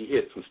get. He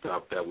hit some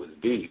stuff that was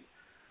deep,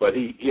 but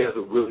he has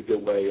a really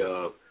good way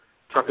of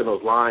tucking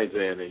those lines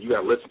in, and you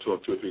got to listen to him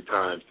 2 or 3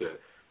 times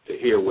to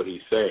hear what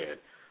he's saying.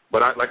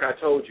 But like I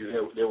told you,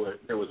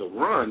 there was a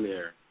run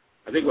there.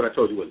 I think what I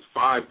told you was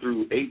 5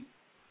 through 8.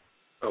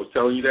 I was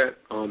telling you that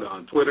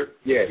on Twitter.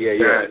 Yeah.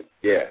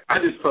 I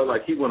just felt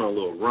like he went on a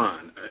little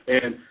run.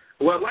 And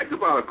what I like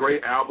about a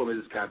great album is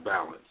it's got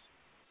balance.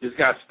 It's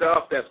got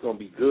stuff that's going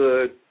to be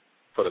good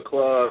for the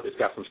club. It's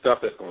got some stuff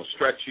that's going to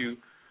stretch you.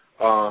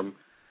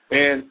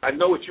 And I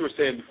know what you were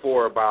saying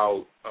before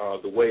about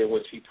the way in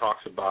which he talks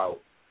about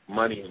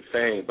money and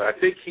fame, but I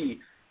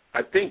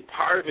think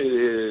part of it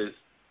is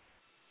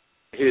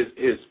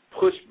his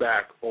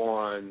pushback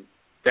on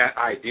that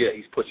idea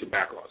he's pushing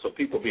back on. So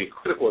people being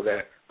critical of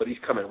that, but he's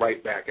coming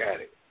right back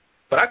at it.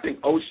 But I think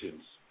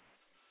Oceans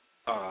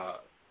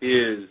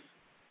is,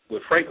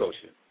 with Frank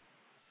Ocean,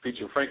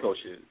 featuring Frank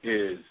Ocean,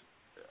 is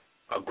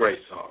a great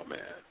song, man.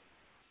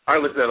 I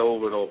listen to that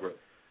over and over.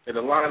 And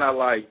the line I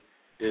like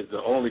is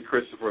the only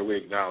Christopher we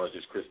acknowledge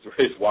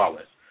is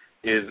Wallace.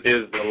 Is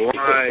the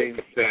line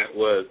that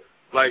was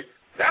like,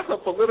 that's a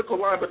political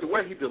line, but the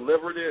way he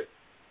delivered it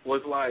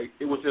was like,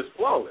 it was just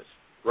flawless,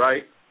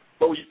 right?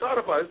 But when you thought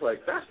about it, it's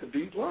like, that's the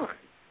deep line.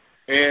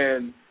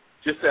 And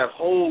just the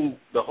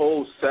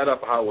whole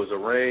setup, how it was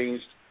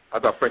arranged, I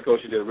thought Frank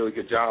Ocean did a really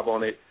good job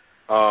on it.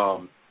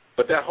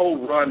 But that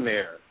whole run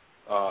there,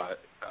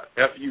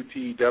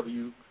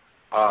 FUTW,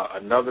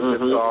 another good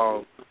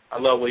song. I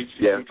love what he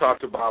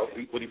talked about,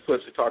 when he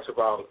flips it, talks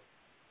about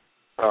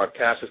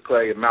Cassius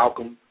Clay and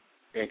Malcolm,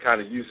 and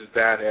kind of uses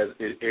that as,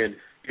 and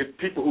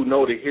people who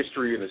know the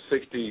history in the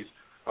 60s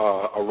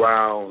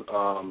around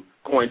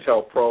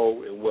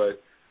COINTELPRO and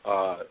what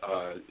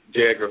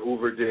J. Edgar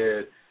Hoover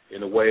did, in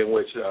the way in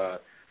which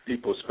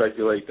people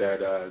speculate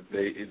that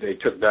they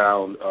took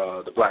down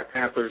the Black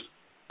Panthers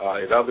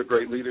and other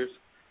great leaders.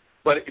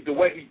 But the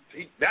way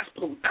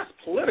that's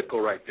political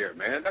right there,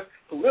 man. That's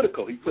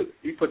political. He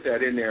put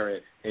that in there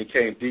and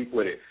came deep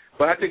with it.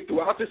 But I think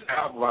throughout this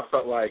album, I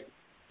felt like,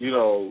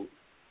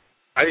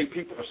 I think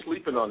people are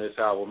sleeping on this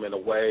album in a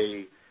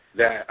way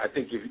that I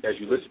think as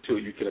you listen to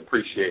it, you can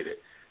appreciate it.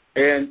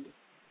 And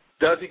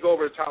does he go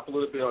over the top a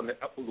little bit on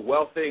the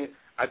wealth thing?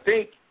 I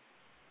think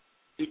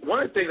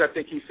one of the things I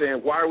think he's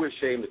saying, why are we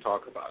ashamed to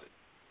talk about it?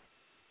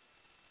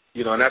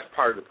 And that's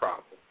part of the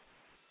problem.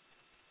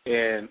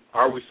 And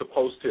are we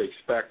supposed to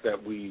expect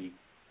that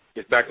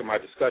get back to my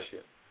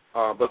discussion,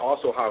 but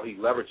also how he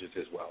leverages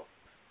his wealth.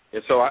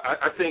 And so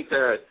I think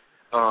that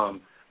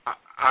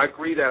I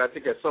agree that I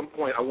think at some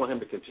point I want him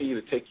to continue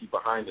to take you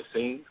behind the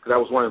scenes, because that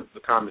was one of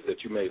the comments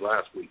that you made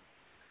last week.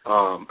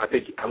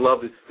 I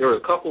love it. There were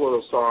a couple of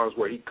those songs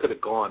where he could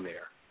have gone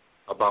there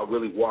about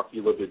really walking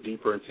a little bit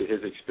deeper into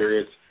his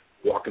experience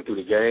walking through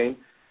the game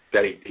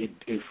that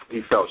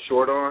he fell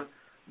short on.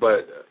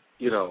 But,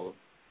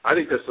 I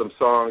think there's some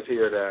songs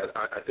here that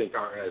I think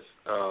are as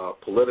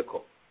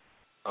political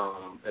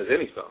as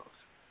any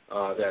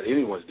songs that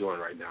anyone's doing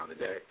right now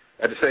today.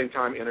 At the same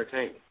time,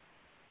 entertaining.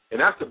 And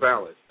that's the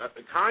balance.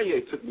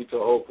 Kanye took me to a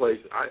whole place.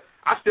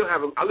 I still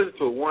haven't. I listened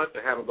to it once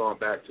and haven't gone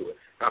back to it.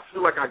 I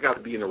feel like I got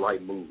to be in the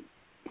right mood.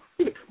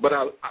 but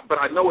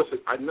I know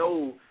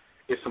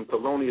it's some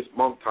Thelonious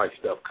Monk type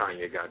stuff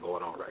Kanye got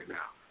going on right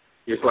now.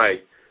 It's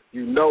like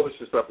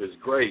this stuff is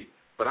great,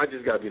 but I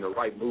just got to be in the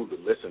right mood to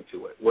listen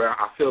to it. Where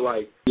I feel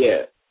like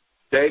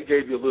they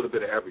gave you a little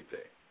bit of everything.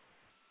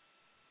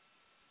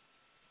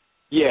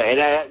 Yeah,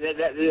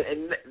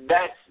 and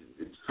that's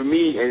for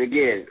me. And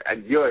again,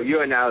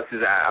 your analysis,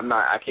 I'm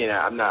not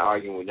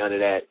arguing with none of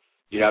that.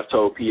 I've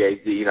told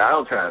PhD, I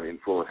don't try to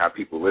influence how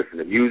people listen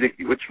to music.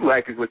 What you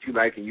like is what you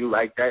like, and you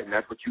like that, and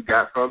that's what you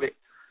got from it.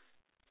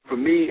 For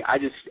me, I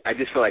just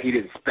feel like he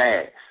didn't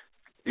spaz.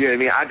 You know what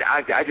I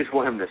mean? I just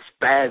want him to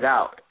spaz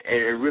out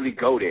and really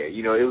go there.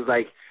 It was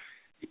like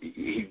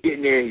he's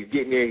getting there,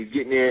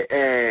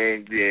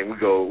 and then we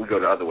go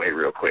the other way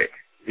real quick.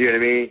 You know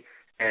what I mean?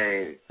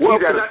 And he's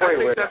at a point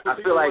where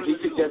I feel like he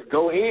should just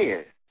go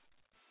in.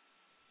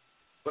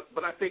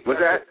 But I think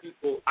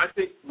I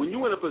think when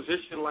you're in a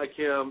position like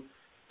him,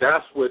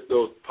 That's what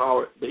those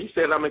power. He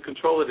said, "I'm in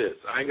control of this.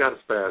 I ain't got to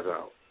spaz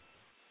out.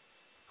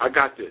 I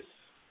got this."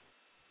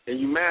 And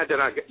you mad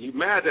that I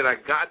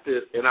got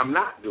this and I'm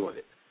not doing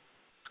it,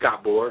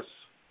 Scott Boras.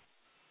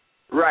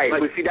 Right,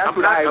 but see, that's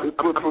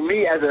for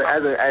me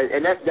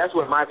and that's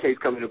where my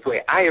taste comes into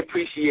play. I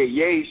appreciate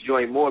Ye's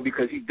joint more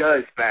because he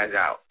does spaz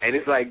out, and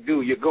it's like,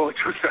 dude, you're going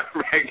through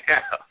something right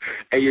now,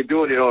 and you're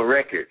doing it on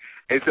record.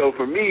 And so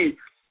for me,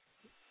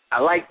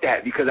 I like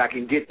that because I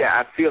can get that.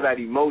 I feel that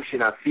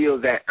emotion. I feel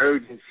that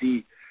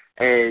urgency,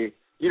 and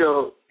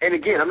and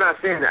again, I'm not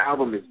saying the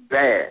album is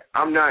bad.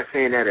 I'm not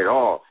saying that at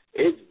all.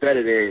 It's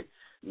better than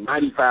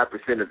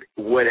 95% of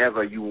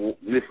whatever you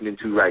listening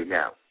to right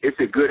now. It's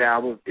a good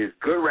album. It's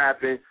good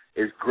rapping.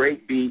 It's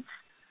great beats.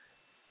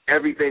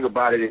 Everything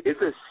about it.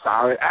 It's a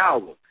solid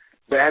album.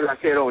 But as I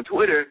said on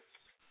Twitter,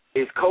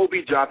 it's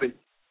Kobe dropping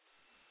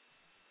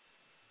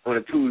on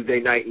a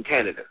Tuesday night in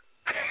Canada,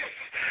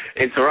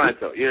 in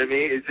Toronto. You know what I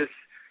mean?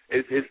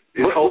 It's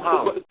whole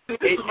album.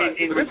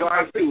 In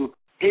regards to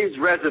his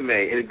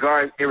resume, in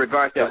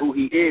regards to who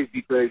he is,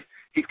 because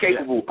he's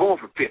capable of going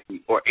for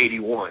 50 or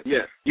 81. Yeah.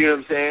 You know what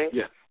I'm saying?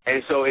 Yeah.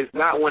 And so it's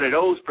not one of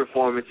those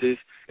performances.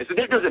 And so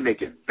that doesn't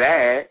make it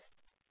bad.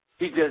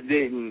 He just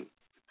didn't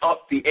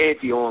up the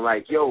ante on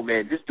like, yo,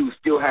 man, this dude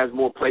still has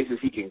more places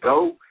he can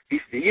go. He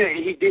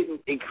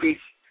didn't increase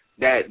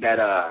that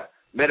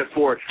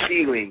metaphoric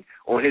ceiling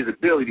on his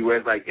ability where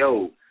it's like,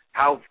 yo,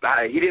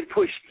 he didn't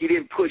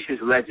push his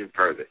legend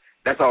further.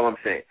 That's all I'm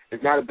saying.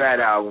 It's not a bad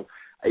album.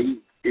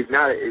 It's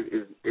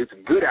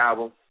a good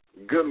album,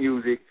 good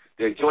music.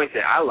 There are joints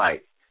that I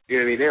like. You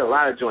know what I mean? There are a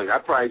lot of joints.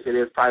 I'd probably say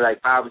there's probably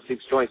like 5 or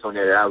 6 joints on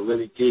there that I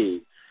really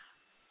dig.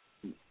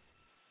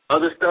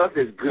 Other stuff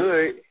is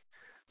good,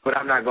 but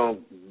I'm not going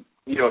to,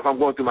 if I'm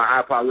going through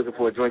my iPod looking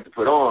for a joint to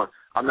put on,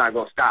 I'm not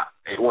going to stop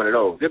at one of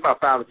those. There's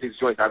about 5 or 6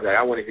 joints I'll be like,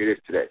 I want to hear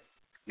this today.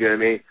 You know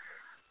what I mean?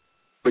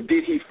 But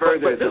did he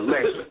further the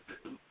legend?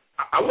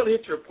 I want to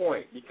hit your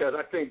point because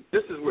I think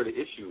this is where the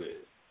issue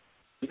is.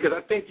 Because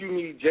I think you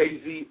need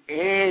Jay-Z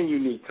and you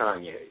need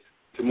Kanye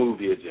to move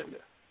the agenda.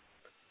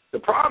 The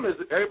problem is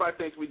that everybody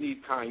thinks we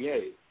need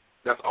Kanye.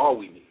 That's all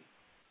we need.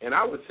 And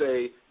I would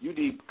say you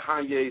need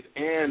Kanye's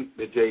and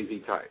the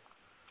Jay-Z type.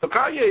 So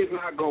Kanye is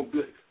not going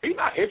to he's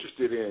not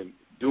interested in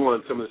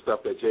doing some of the stuff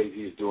that Jay-Z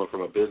is doing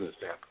from a business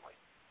standpoint.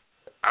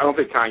 I don't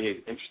think Kanye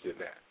is interested in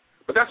that.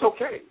 But that's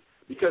okay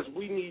because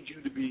we need,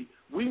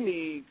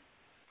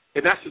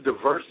 and that's the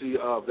diversity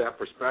of that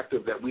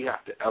perspective that we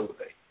have to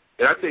elevate.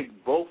 And I think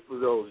both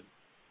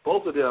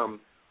of them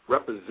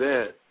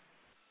represent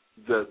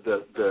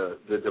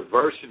the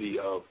diversity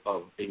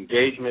of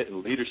engagement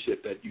and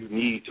leadership that you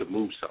need to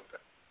move something.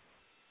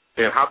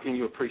 And how can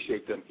you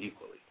appreciate them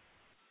equally?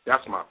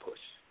 That's my push.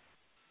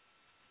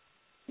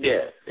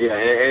 Yeah.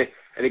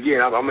 And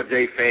again, I'm a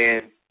Jay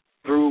fan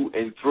through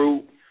and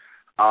through.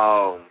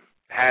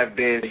 Have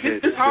been since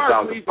it's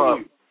hard to please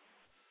you.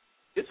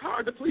 It's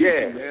hard to please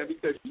you, man,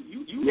 because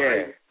you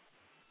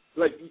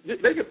like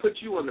they can put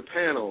you on the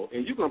panel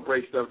and you're gonna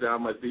break stuff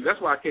down much deep.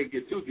 That's why I can't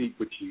get too deep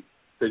with you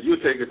because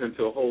you'll take us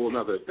into a whole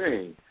other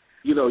thing.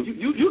 You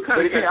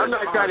kind of. I'm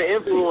not trying to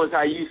influence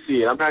how you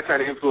see it. I'm not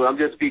trying to influence.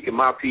 I'm just speaking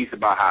my piece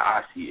about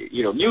how I see it.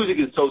 Music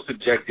is so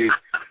subjective.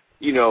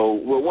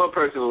 What one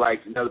person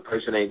likes, another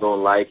person ain't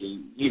gonna like.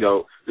 And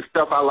the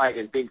stuff I like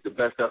and think the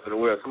best stuff in the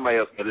world, somebody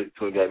else can listen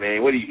to it. That,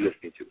 man, what are you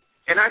listening to?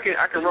 And I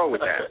can roll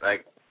with that.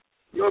 Like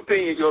your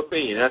opinion is your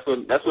opinion. That's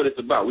what it's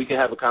about. We can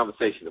have a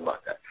conversation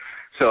about that.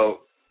 So,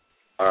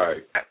 all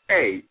right.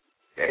 Hey,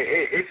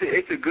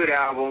 it's a good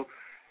album.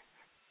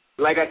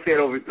 Like I said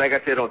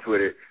on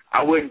Twitter,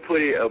 I wouldn't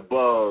put it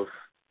above.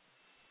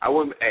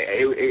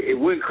 It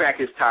wouldn't crack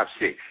his top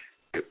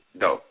 6,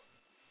 though.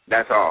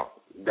 That's all.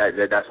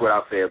 That's what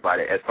I'll say about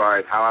it. As far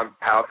as how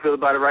I feel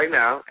about it right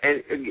now,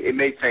 and it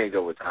may change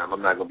over time.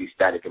 I'm not going to be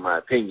static in my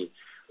opinion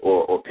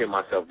or pin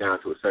myself down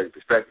to a certain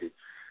perspective.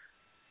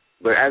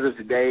 But as of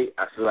today,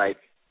 I feel like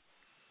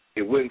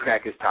it wouldn't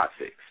crack his top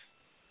 6,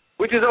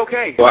 which is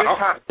okay. Well, his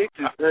top 6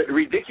 is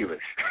ridiculous.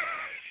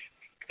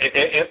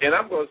 And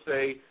I'm going to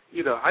say,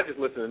 I just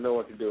listen to No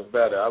One Can Do It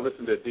Better. I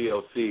listen to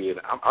DLC, and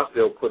I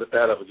still put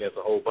that up against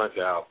a whole bunch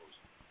of albums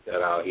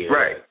that I'll hear.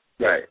 Right.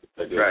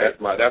 That's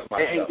my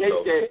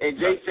and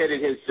Jay said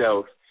it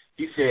himself.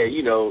 He said,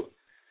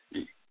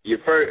 your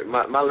first,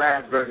 my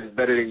last verse is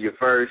better than your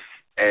first,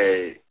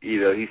 and he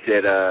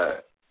said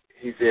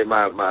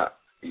my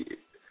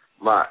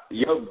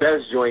your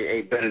best joint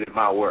ain't better than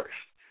my worst,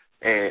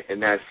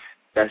 and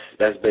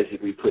that's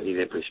basically putting it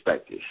in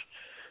perspective,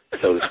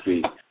 so to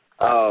speak.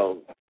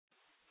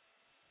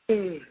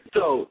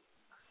 So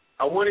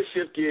I want to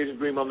shift gears and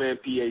bring my man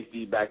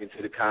PhD back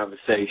into the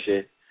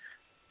conversation.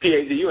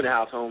 PhD, you in the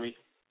house, homie?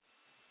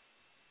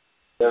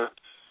 Yeah.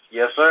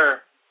 Yes, sir.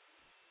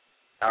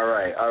 All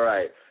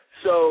right.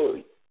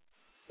 So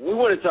we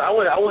want to talk. I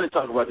want to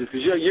talk about this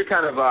because you're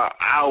kind of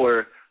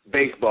our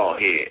baseball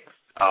head.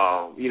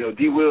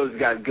 D. Wils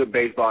got good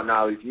baseball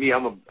knowledge. Me,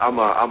 I'm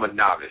a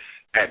novice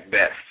at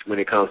best when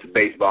it comes to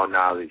baseball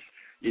knowledge.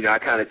 I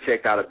kind of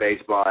checked out of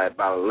baseball at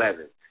about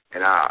 11,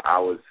 and I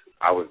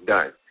was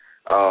done.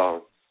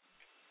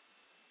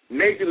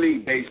 Major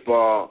League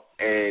Baseball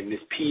and this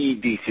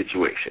PED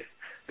situation.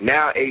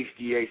 Now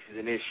HGH is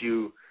an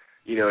issue.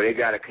 You know, they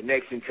got a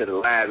connection to the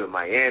lab in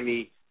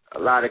Miami. A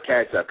lot of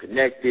cats are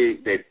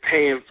connected. They're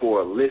paying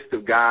for a list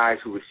of guys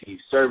who receive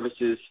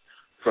services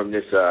from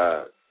this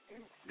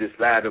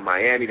lab in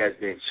Miami that's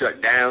been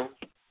shut down.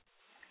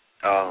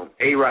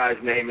 A-Rod's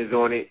name is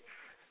on it.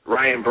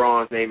 Ryan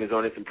Braun's name is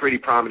on it. Some pretty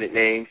prominent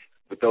names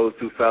with those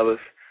two fellas.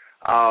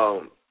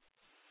 How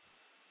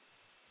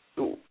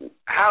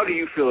do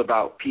you feel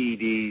about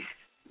PEDs,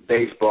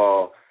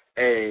 baseball,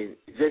 and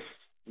just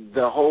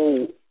the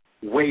whole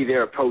way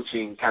they're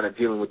approaching kind of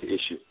dealing with the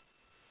issue?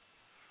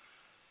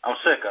 I'm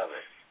sick of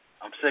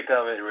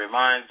it. It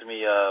reminds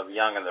me of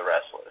Young and the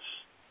Restless.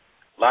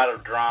 A lot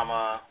of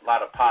drama, a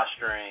lot of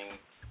posturing.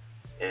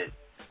 It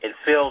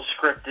feels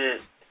scripted.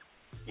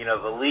 You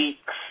know, the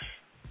leaks,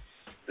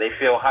 they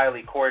feel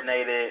highly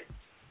coordinated.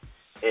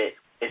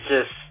 It's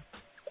just,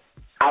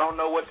 I don't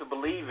know what to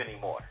believe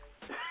anymore.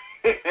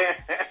 You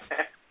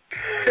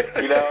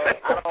know,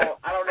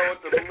 I don't know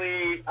what to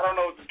believe. I don't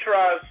know what to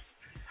trust.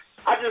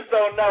 I just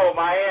don't know.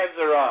 My hands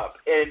are up.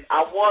 And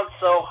I want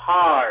so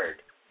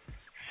hard,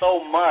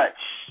 so much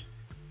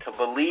to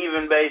believe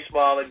in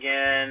baseball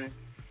again.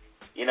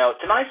 You know,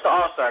 tonight's the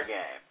All-Star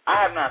game.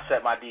 I have not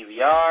set my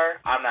DVR.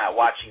 I'm not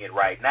watching it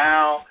right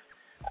now.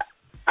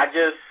 I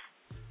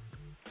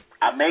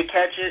may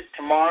catch it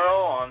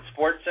tomorrow on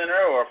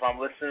SportsCenter, or if I'm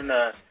listening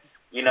to,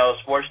 you know,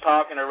 sports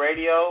talk on the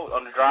radio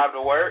on the drive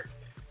to work.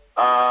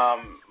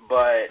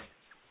 But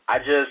I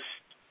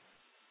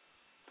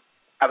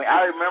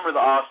remember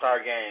the All-Star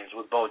games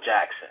with Bo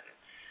Jackson.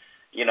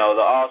 You know,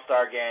 the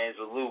All-Star games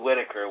with Lou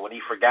Whitaker when he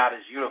forgot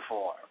his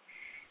uniform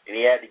and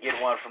he had to get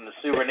one from the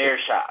souvenir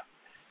shop.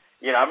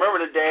 You know, I remember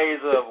the days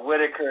of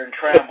Whitaker and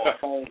Trammell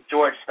playing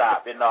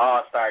shortstop in the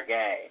All-Star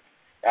game.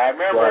 I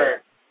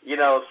remember, you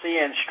know,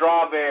 seeing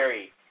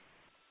Strawberry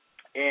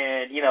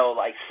and, you know,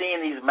 like seeing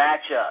these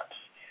matchups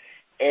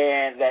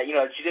and that, you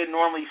know, that you didn't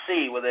normally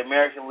see with the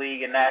American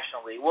League and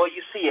National League. Well,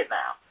 you see it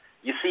now.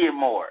 You see it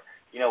more,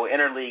 you know,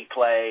 interleague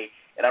play.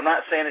 And I'm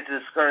not saying it to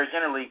discourage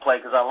interleague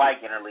play because I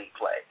like interleague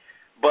play.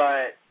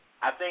 But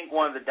I think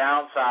one of the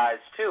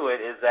downsides to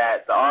it is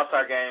that the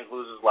All-Star game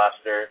loses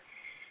luster.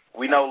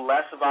 We know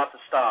less about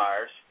the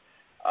stars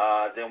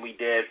than we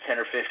did 10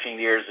 or 15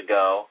 years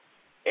ago.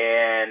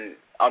 And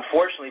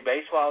unfortunately,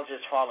 baseball is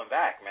just falling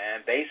back,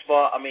 man.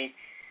 Basketball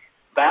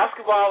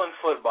and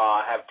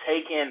football have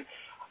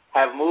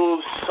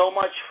moved so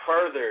much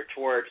further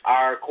towards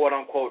our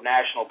quote-unquote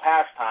national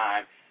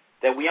pastime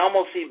that we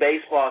almost see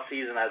baseball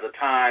season as a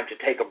time to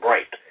take a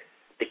break,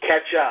 to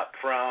catch up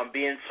from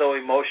being so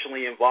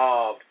emotionally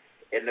involved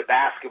in the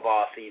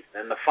basketball season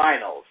and the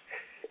finals.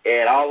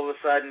 And all of a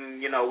sudden,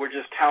 you know, we're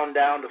just counting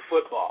down to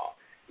football.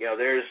 You know,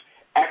 there's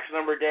X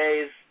number of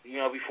days, you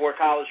know, before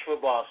college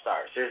football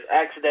starts. There's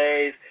X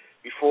days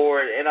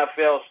before the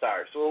NFL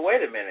starts. So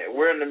wait a minute,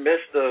 we're in the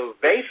midst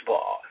of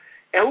baseball.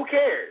 And who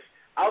cares?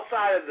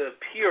 Outside of the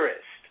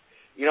purist,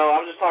 you know, I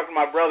was just talking to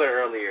my brother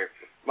earlier.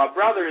 My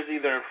brother is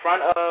either in front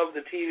of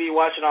the TV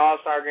watching the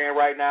All-Star game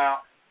right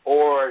now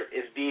or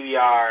is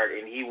DVR'd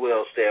and he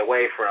will stay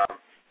away from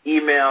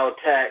email,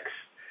 text,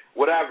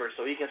 whatever,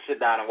 so he can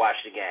sit down and watch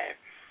the game.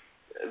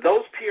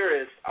 Those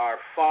purists are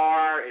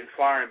far and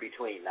far in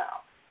between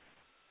now.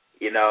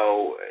 You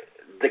know,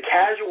 the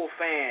casual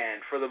fan,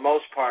 for the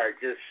most part,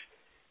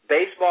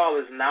 baseball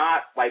is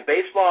not, like,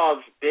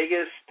 baseball's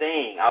biggest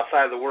thing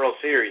outside of the World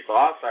Series, the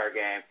All-Star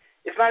game,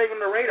 it's not even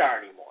on the radar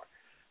anymore.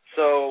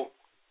 So,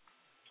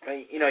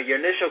 you know, your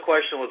initial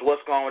question was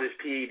what's going on with his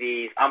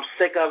PEDs. I'm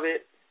sick of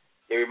it.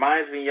 It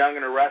reminds me of Young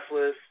and the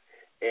Restless,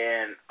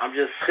 and I'm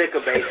just sick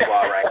of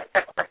baseball right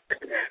now.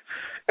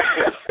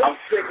 I'm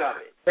sick of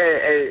it.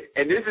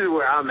 And this is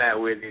where I'm at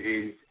with it.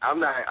 Is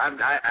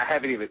I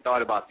haven't even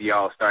thought about the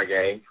All-Star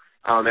game,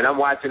 and I'm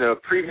watching a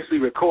previously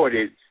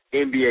recorded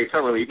NBA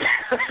Summer League.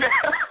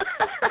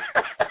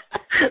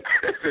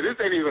 So this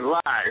ain't even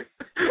live.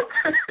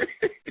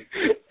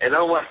 And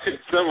I'm watching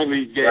Summer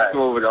League game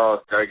over the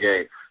All-Star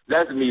game.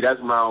 That's me.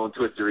 That's my own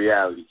twisted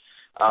reality.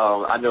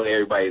 I know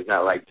everybody's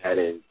not like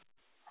that.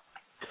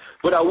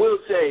 But I will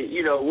say,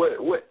 you know,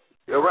 what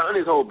around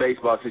this whole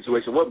baseball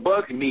situation, what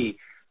bugs me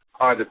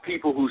are the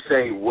people who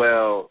say,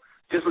 well,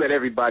 just let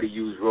everybody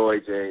use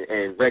roids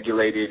and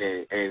regulate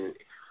it. And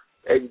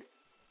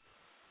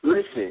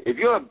listen, if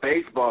you're a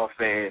baseball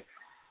fan,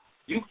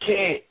 you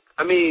can't,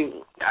 I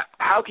mean,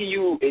 how can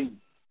you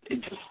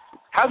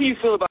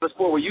feel about a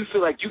sport where you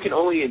feel like you can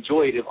only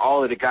enjoy it if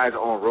all of the guys are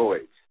on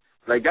roids?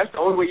 Like, that's the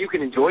only way you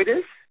can enjoy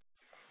this?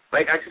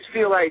 Like, I just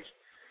feel like,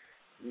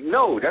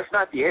 no, that's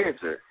not the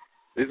answer.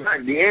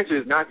 The answer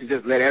is not to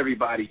just let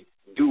everybody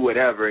do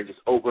whatever and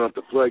just open up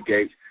the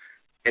floodgates,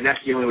 and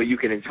that's the only way you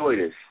can enjoy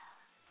this.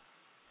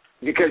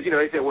 Because, you know,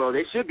 they said, well,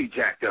 they should be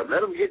jacked up.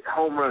 Let them hit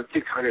home run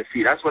 600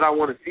 feet. That's what I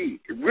want to see.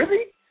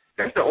 Really?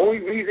 That's the only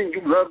reason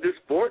you love this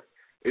sport?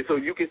 Is so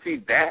you can see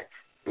that?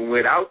 And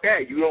without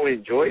that, you don't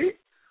enjoy it?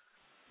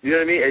 You know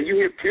what I mean? And you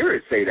hear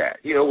purists say that.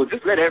 You know, well,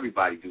 just let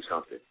everybody do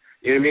something.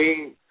 You know what I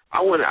mean?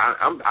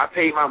 I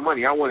paid my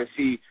money. I want to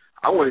see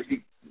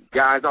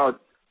guys all,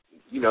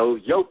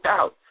 yoked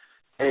out.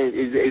 And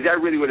is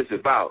that really what it's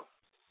about?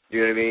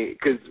 You know what I mean?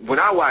 Because when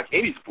I watch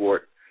any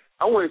sport,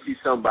 I want to see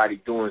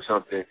somebody doing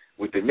something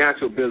with the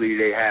natural ability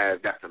they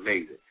have that's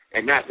amazing.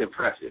 And that's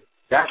impressive.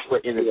 That's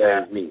what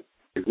entertains me,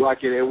 is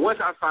watching. And once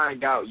I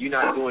find out you're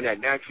not doing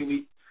that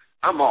naturally,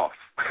 I'm off.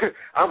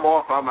 I'm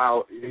off. I'm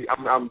out.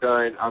 I'm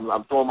done.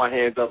 I'm throwing my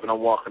hands up and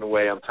I'm walking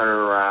away. I'm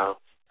turning around.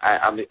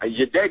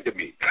 You're dead to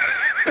me.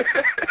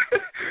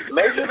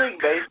 Major League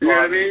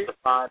Baseball needs to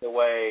find a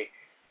way.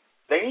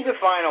 They need to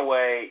find a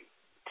way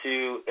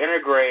to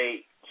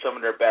integrate some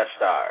of their best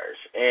stars.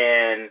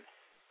 And,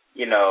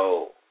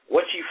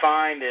 what you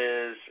find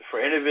is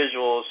for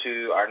individuals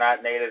who are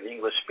not native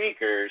English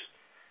speakers,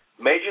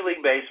 Major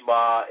League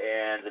Baseball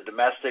and the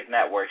domestic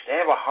networks, they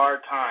have a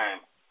hard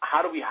time.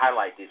 How do we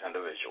highlight these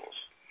individuals?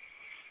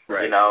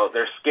 Right.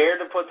 They're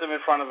scared to put them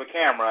in front of a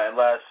camera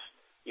unless,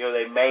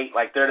 they make,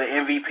 like they're the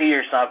MVP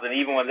or something.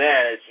 Even when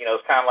then, it's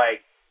kind of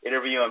like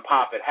interviewing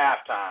Pop at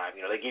halftime.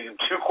 They give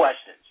him 2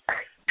 questions.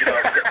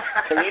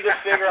 They need to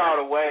figure out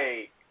a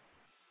way,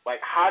 like,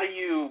 how do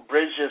you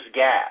bridge this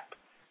gap?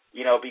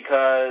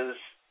 Because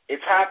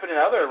it's happened in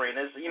other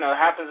arenas. It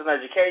happens in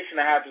education.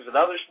 It happens in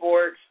other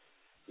sports.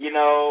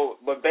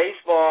 But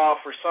baseball,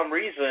 for some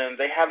reason,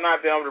 they have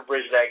not been able to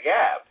bridge that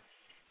gap.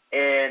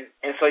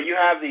 And so you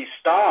have these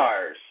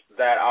stars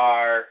that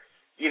are,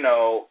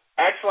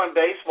 excellent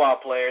baseball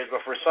players,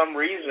 but for some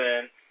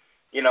reason,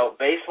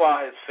 baseball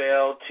has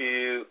failed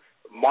to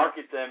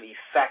market them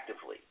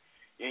effectively.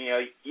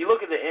 You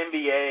look at the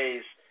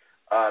NBA's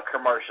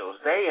commercials,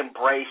 they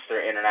embrace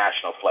their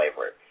international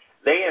flavor.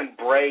 They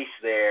embrace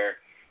their,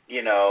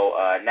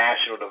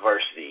 national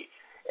diversity.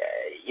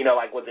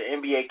 Like with the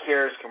NBA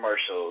Cares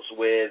commercials,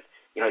 with,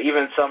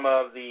 even some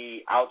of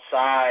the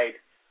outside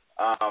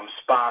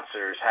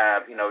sponsors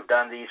have,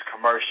 done these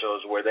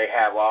commercials where they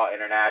have all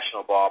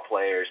international ball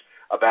players,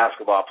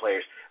 basketball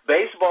players.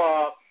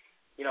 Baseball,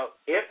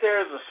 if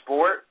there's a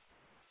sport,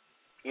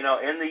 in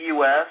the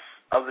U.S.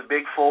 of the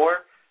Big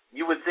Four,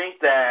 you would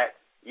think that,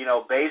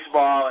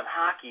 baseball and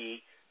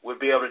hockey would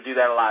be able to do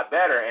that a lot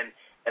better.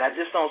 And I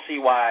just don't see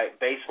why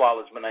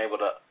baseball has been able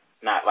to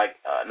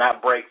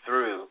not break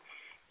through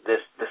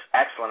this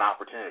excellent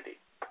opportunity.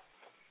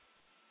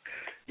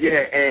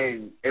 Yeah,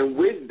 and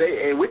with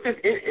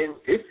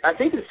this, I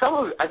think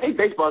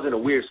baseball's in a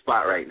weird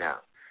spot right now.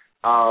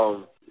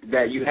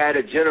 That you had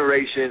a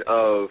generation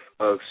of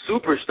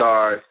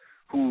superstars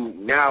who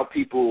now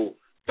people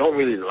don't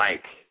really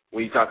like.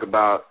 When you talk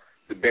about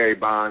the Barry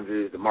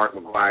Bondses, the Mark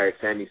McGuire,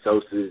 Sammy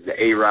Sosas, the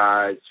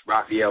A-Rods,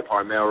 Rafael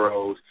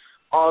Palmeiros,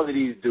 all of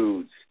these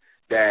dudes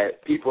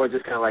that people are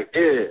just kind of like,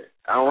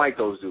 I don't like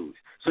those dudes.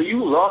 So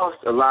you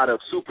lost a lot of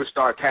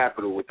superstar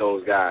capital with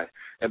those guys.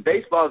 And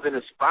baseball's in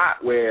a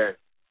spot where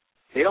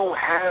they don't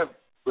have,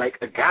 like,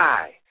 a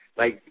guy.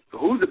 Like,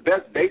 who's the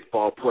best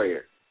baseball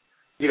player?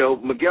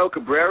 Miguel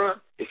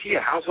Cabrera, is he a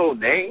household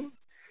name?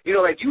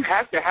 You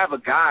have to have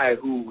a guy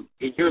who,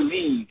 in your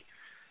league,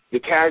 the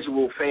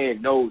casual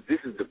fan knows this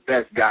is the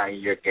best guy in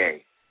your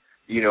game.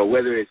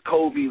 Whether it's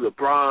Kobe,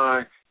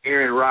 LeBron,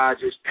 Aaron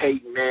Rodgers,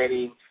 Peyton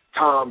Manning,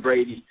 Tom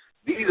Brady,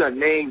 these are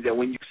names that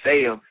when you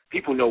say them,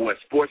 people know what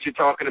sports you're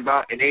talking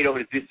about, and they know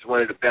that this is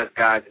one of the best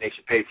guys and they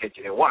should pay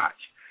attention and watch.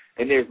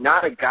 And there's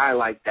not a guy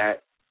like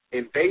that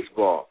in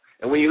baseball.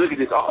 And when you look at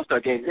this All-Star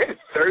game, there's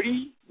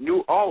 30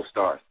 new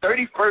All-Stars,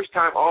 30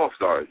 first-time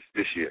All-Stars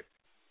this year.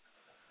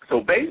 So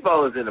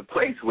baseball is in a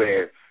place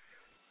where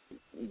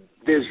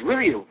there's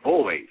really a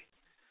void,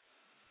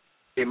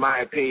 in my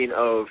opinion,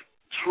 of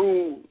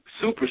true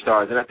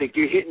superstars. And I think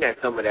you're hitting at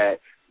some of that,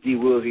 D.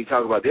 Wils, you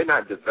talk about. They're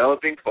not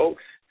developing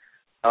folks,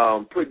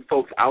 putting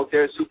folks out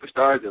there,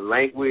 superstars, and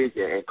language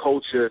and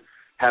culture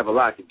have a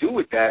lot to do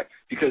with that.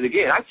 Because,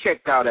 again, I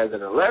checked out as an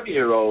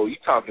 11-year-old. You're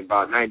talking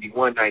about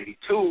 91,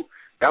 92.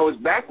 That was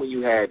back when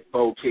you had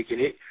Bo kicking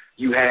it.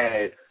 You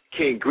had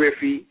Ken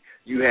Griffey.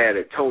 You had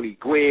a Tony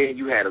Gwynn.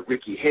 You had a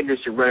Ricky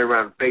Henderson running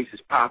around the bases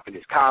popping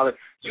his collar.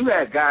 You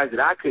had guys that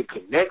I could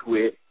connect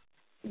with.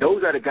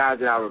 Those are the guys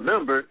that I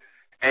remember.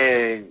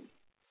 And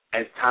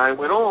as time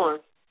went on,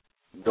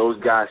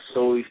 those guys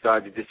slowly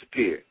started to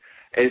disappear.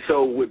 And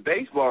so with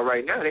baseball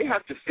right now, they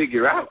have to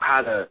figure out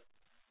how to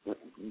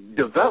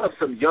develop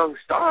some young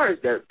stars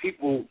that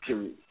people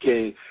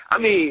can. I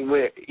mean,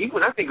 even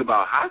when I think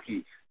about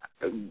hockey,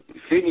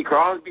 Sidney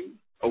Crosby,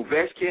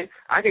 Ovechkin,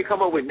 I can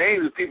come up with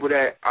names of people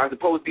that are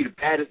supposed to be the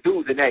baddest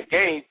dudes in that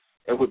game.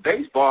 And with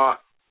baseball,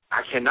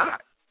 I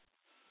cannot.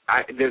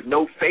 There's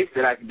no face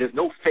there's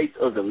no face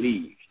of the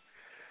league.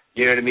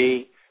 You know what I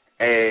mean?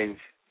 And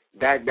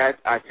that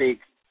I think,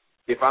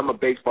 if I'm a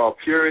baseball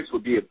purist,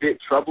 would be a bit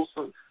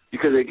troublesome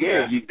because,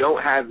 again, you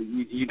don't have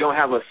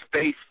a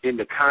space in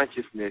the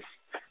consciousness.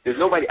 There's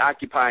nobody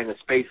occupying a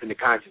space in the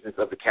consciousness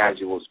of the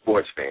casual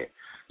sports fan.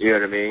 You know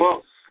what I mean?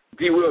 Well,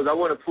 D. Wils, I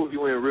want to pull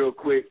you in real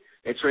quick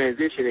and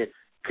transition it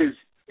because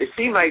it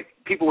seemed like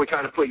people were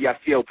trying to put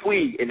Yasiel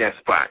Puig in that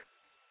spot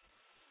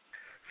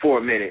for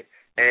a minute,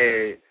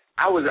 and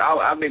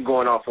I've been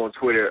going off on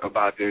Twitter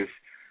about this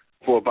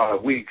for about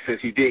a week since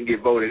he didn't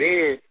get voted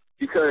in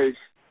because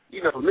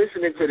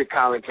listening to the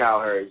Colin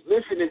Cowherds,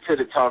 listening to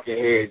the Talking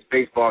Heads,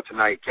 Baseball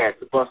Tonight cats,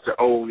 the Buster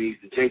Olneys,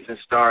 the Jason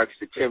Starks,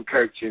 the Tim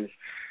Kirchens,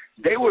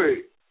 they were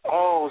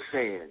all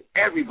saying,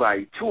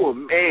 everybody to a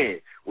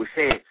man was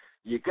saying,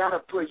 you got to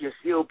put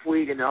Yasiel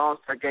Puig in the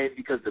All-Star game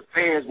because the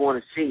fans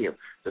want to see him.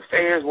 The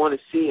fans want to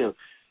see him.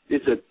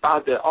 It's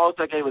about the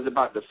All-Star game is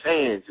about the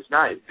fans.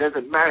 It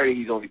doesn't matter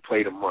he's only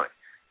played a month.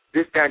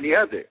 This, that, and the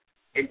other.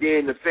 And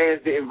then the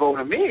fans didn't vote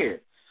him in.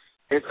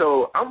 And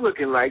so I'm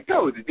looking like,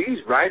 yo, did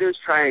these writers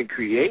try and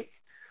create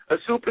a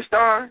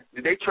superstar?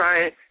 Did they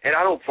try and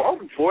I don't fault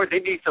them for it. They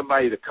need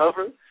somebody to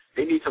cover.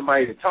 They need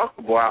somebody to talk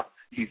about.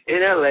 He's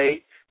in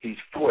L.A.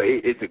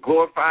 It's a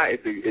glorified.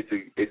 It's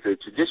a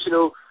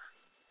traditional.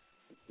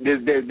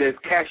 There's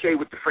cachet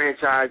with the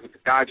franchise, with the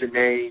Dodger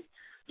name.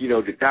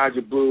 The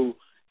Dodger blue.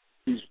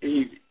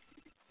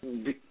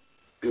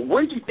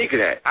 What did you think of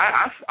that?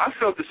 I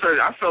felt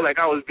I felt like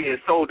I was being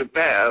sold a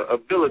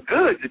bill of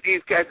goods. That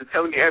these cats are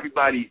telling me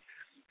everybody.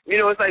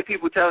 It's like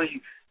people telling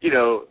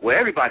you, well,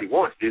 everybody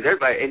wants this,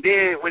 everybody, and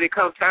then when it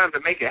comes time to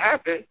make it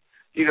happen,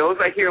 it's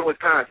like here in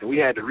Wisconsin, we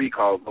had the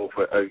recall vote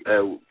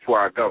for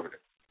our governor.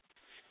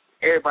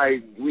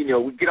 Everybody, we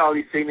get all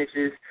these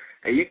signatures,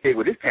 and you think,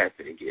 well, this cat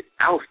didn't get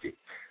ousted.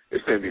 This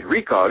is going to be a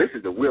recall. This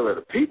is the will of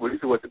the people. This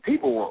is what the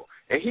people want.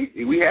 And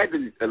we had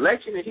the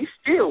election, and he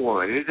still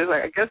won. And it's just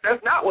like, I guess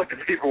that's not what the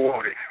people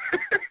wanted.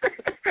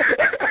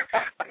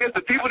 I guess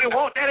the people didn't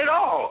want that at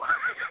all.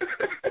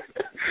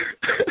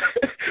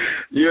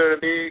 You know what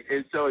I mean?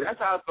 And so that's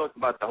how I felt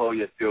about the whole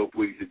Yasiel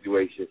Puig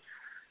situation.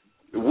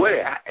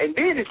 And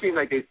then it seemed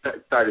like they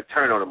started to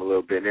turn on him a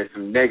little bit, and there's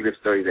some negative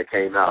stories that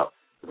came out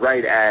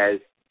right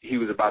as he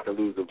was about to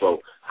lose the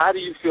vote. How do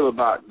you feel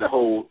about the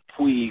whole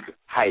Puig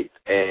hype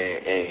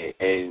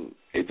and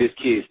this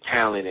kid's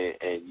talent?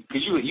 And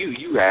because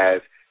you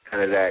have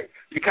kind of that,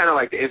 you're kind of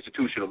like the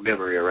institutional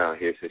memory around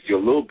here since you're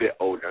a little bit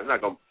older. I'm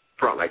not going to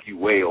front like you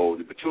way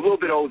older, but you're a little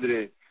bit older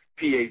than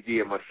PhD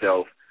and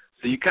myself.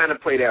 So you kind of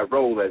play that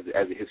role as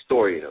a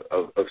historian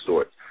of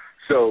sorts.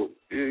 So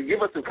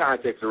give us some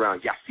context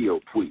around Yasiel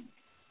Puig.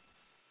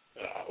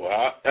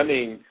 Well, I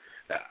mean,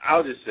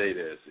 I'll just say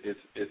this: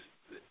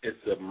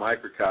 it's a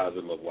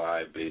microcosm of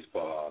why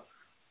baseball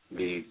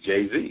needs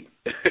Jay-Z.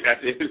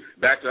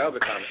 Back to the other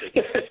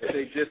conversation,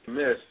 they just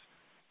miss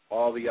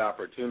all the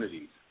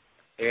opportunities,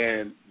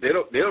 and they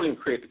don't even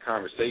create the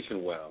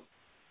conversation well,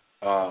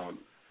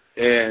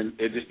 and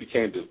it just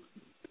became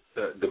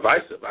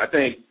divisive. I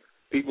think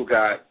people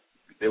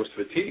they was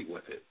fatigued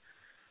with it,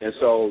 and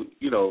so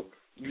you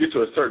get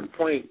to a certain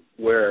point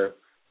where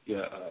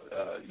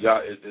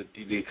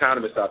the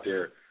economists out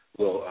there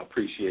will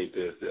appreciate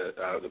this.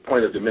 The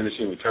point of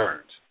diminishing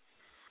returns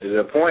is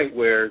a point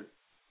where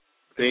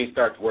things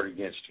start to work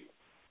against you,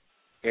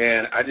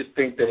 and I just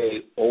think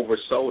they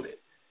oversold it.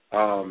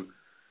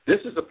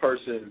 This is a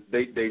person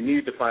they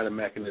need to find a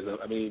mechanism.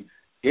 I mean,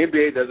 the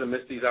NBA doesn't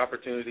miss these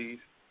opportunities.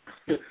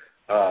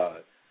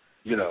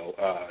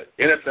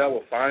 NFL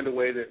will find a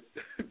way to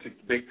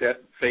make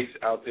that face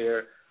out there.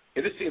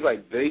 It just seems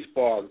like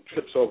baseball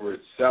trips over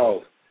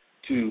itself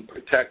to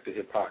protect the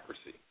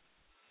hypocrisy.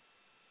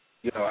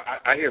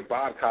 I hear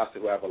Bob Costa,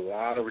 who I have a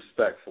lot of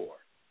respect for,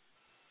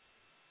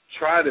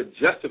 try to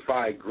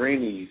justify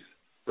greenies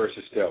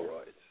versus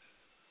steroids.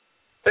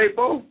 They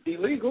both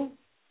illegal.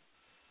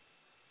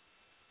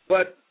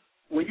 But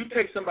when you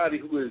take somebody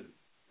who is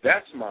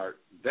that smart,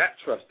 that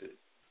trusted,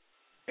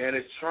 and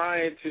is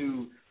trying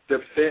to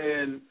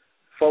defend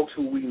folks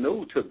who we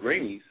knew took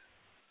greenies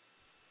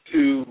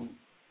to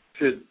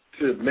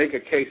make a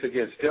case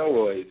against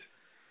steroids,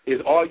 is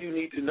all you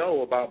need to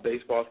know about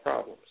baseball's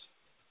problems.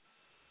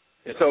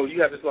 And so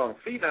you have this long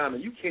phenom,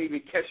 and you can't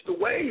even catch the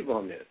wave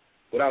on this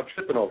without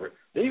tripping over it.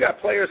 Then you got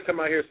players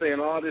come out here saying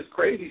all this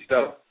crazy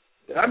stuff.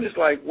 And I'm just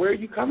like, where are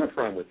you coming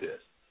from with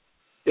this?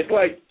 It's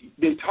like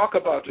they talk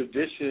about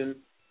tradition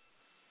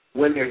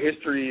when their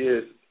history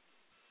is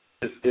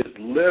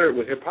littered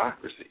with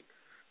hypocrisy.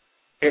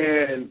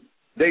 And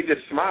they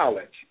just smile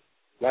at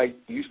you like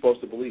you're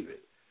supposed to believe it.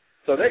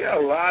 So they got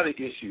a lot of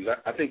issues.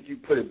 I think you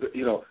put it,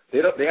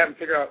 they haven't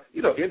figured out,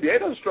 NBA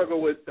doesn't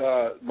struggle with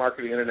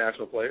marketing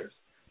international players.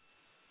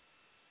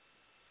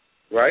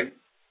 Right?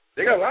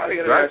 They got a lot of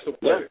international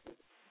players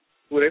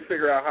where they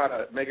figure out how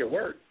to make it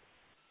work.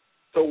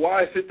 So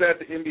why is it that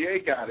the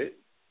NBA got it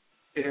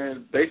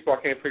and baseball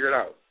can't figure it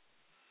out?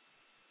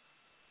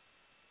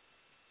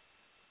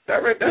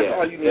 That's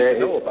all you need to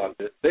know about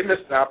this. They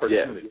missed the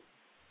opportunity.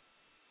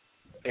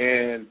 Yeah.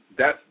 And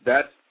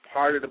that's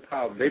part of the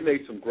problem. They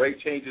made some great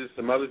changes,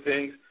 some other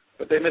things,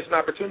 but they missed an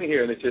opportunity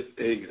here, and it's just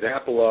an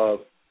example of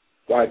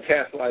why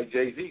cats like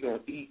Jay-Z going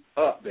to eat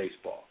up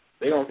baseball.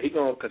 Because he's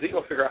going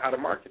to figure out how to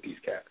market these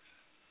cats.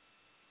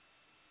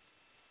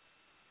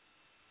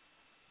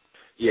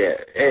 Yeah,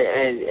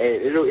 and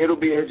it'll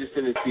be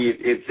interesting to see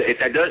if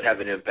that does have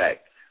an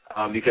impact,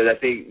 because I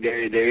think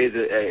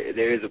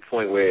there is a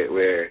point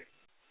where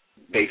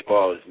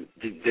baseball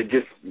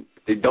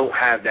they don't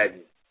have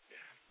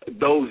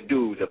those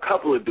dudes, a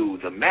couple of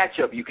dudes, a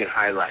matchup you can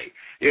highlight.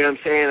 You know what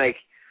I'm saying? Like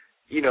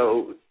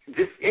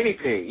just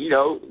anything.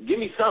 Give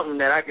me something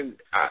that I can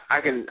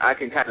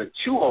kind of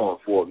chew on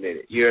for a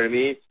minute. You know what I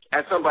mean?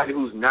 As somebody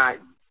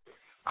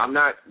I'm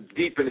not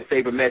deep in the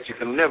sabermetrics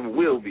and never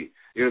will be.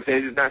 You know what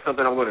I'm saying? It's not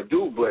something I'm going to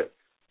do. But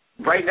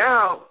right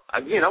now,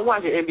 again, I'm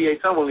watching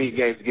NBA Summer League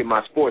games to get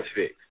my sports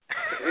fix.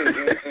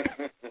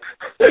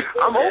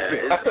 I'm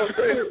open.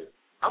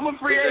 I'm a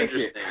free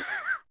agent.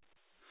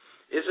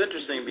 It's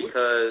interesting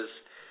because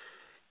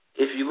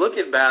if you look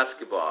at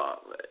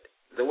basketball,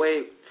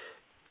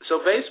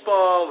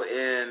 baseball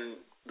in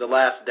the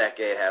last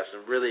decade has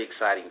some really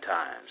exciting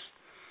times.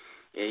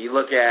 And you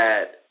look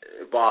at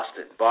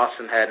Boston.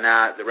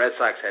 The Red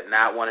Sox had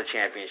not won a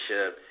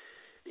championship.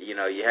 You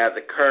had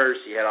the curse.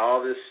 You had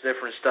all this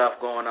different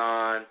stuff going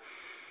on.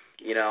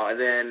 And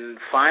then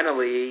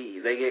finally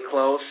they get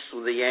close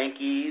with the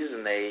Yankees,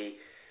 and they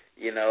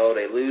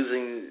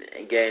losing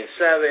in Game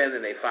 7,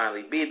 and they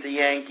finally beat the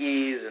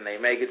Yankees, and they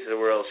make it to the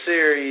World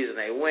Series, and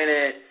they win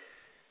it.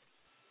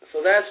 So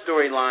that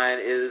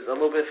storyline is a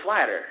little bit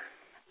flatter.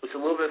 It's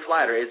a little bit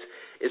flatter.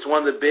 It's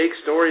one of the big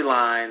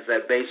storylines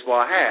that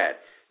baseball had.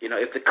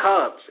 If the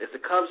Cubs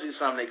do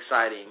something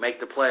exciting, make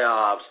the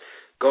playoffs,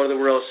 go to the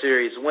World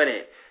Series, win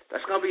it,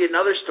 that's going to be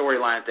another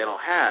storyline that they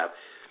don't have.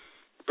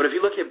 But if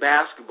you look at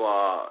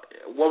basketball,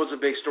 what was the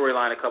big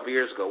storyline a couple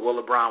years ago? Will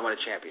LeBron win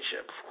a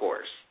championship? Of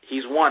course.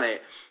 He's won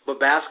it,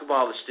 but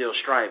basketball is still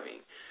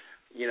striving,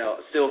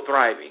 still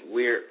thriving.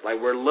 We're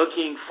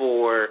looking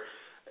for,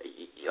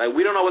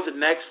 we don't know what the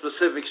next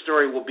specific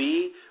story will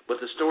be, but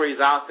the stories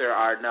out there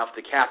are enough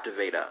to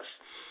captivate us.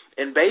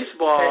 In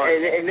baseball,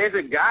 and there's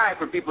a guy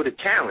for people to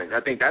challenge.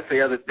 I think that's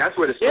where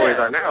the stories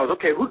are now.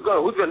 Okay, who's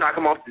going to knock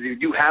him off?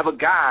 You have a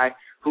guy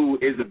who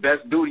is the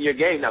best dude in your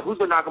game. Now,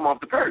 who's going to knock him off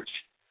the perch?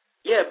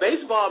 Yeah,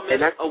 baseball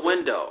missed a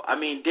window. I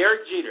mean,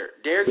 Derek Jeter.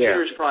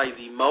 Jeter is probably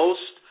the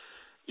most,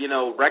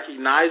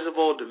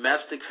 recognizable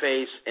domestic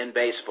face in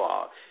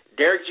baseball.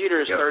 Derek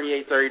Jeter is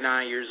 38,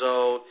 39 years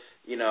old.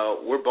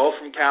 We're both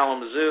from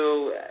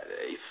Kalamazoo.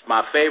 He's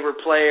my favorite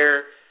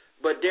player.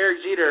 But Derek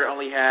Jeter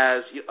only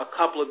has a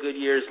couple of good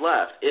years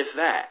left, if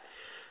that.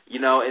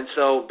 And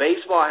so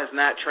baseball has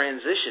not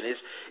transitioned.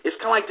 It's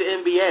kind of like the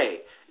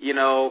NBA.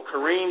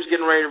 Kareem's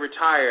getting ready to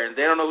retire, and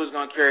they don't know who's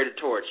going to carry the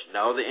torch.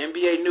 No, the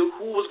NBA knew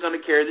who was going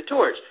to carry the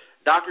torch.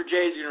 Dr.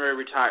 J's getting ready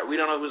to retire. We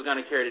don't know who's going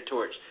to carry the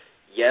torch.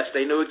 Yes,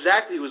 they knew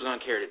exactly who was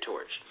going to carry the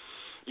torch.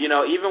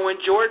 Even when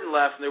Jordan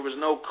left, there was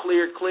no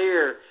clear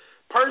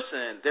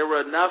person. There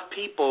were enough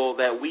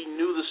people that we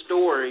knew the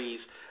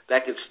stories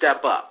that could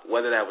step up,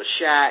 whether that was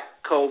Shaq,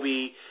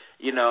 Kobe,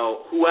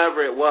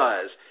 whoever it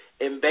was.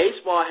 And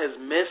baseball has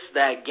missed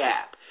that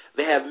gap.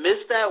 They have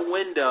missed that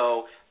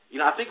window.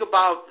 I think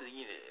about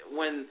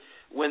when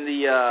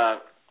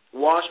the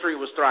Wall Street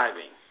was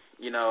thriving.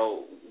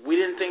 We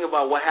didn't think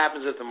about what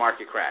happens if the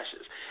market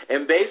crashes.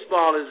 And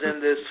baseball is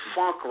in this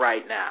funk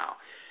right now.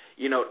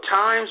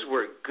 Times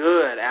were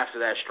good after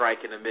that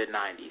strike in the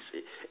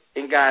mid-'90s.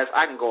 And, guys,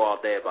 I can go all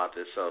day about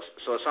this, so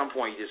at some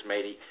point you just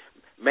may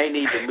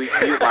need to mute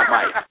my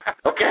mic.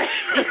 Okay?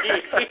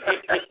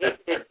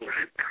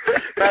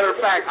 Matter of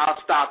fact,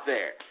 I'll stop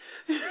there.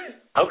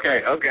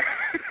 Okay.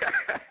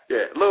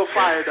 Yeah, a little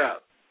fired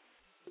up.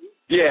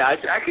 Yeah, I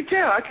can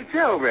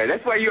tell, man.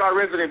 That's why you are a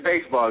resident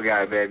baseball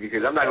guy, man,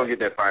 because I'm not going to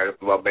get that fired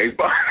up about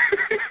baseball.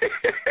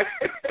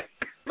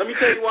 Let me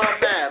tell you why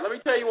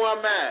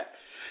I'm mad.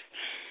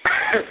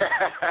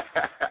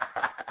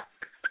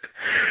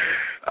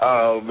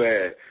 Oh,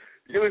 man.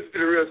 You listen to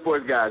the Real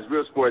Sports Guys,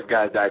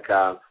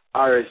 realsportsguys.com,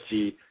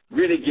 RSG,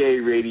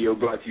 Renegade Radio,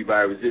 brought to you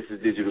by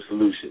Resistance Digital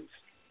Solutions.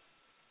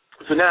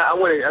 So now I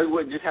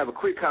want to just have a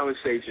quick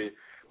conversation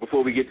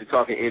before we get to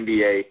talking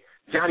NBA.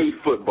 Johnny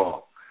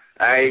Football.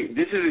 All right,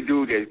 this is a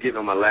dude that's getting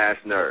on my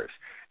last nerves.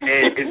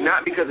 And it's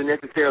not because of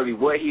necessarily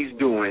what he's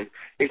doing.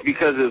 It's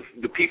because of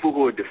the people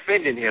who are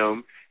defending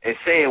him and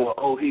saying,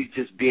 well, he's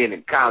just being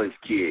a college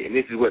kid, and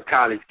this is what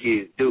college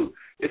kids do.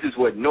 This is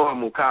what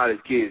normal college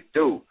kids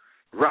do.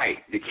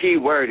 Right. The key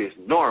word is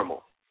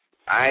normal.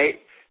 All right?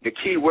 The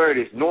key word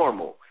is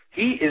normal.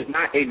 He is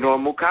not a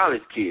normal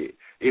college kid.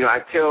 I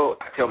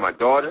tell my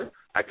daughter,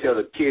 I tell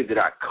the kids that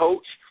I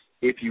coach,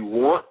 if you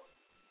want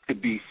to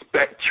be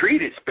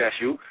treated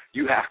special,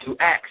 you have to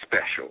act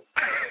special.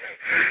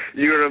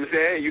 You know what I'm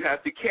saying? You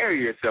have to carry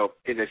yourself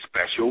in a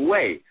special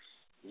way.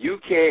 You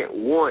can't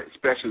want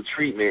special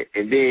treatment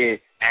and then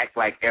act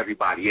like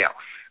everybody else.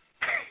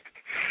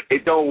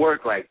 It don't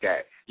work like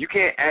that. You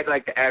can't act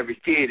like the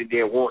average kid and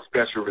then want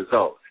special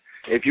results.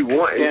 If you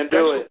want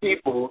special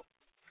people,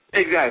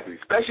 exactly.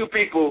 Special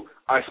people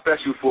are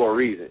special for a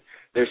reason.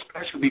 They're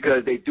special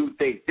because they do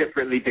things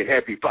differently than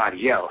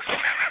everybody else.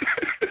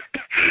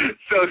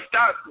 So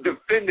stop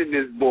defending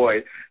this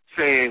boy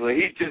saying, well,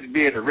 he's just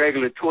being a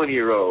regular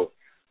 20-year-old.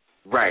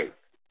 Right.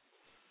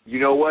 You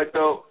know what,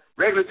 though?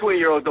 Regular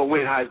 20-year-olds don't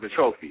win Heisman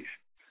trophies.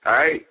 All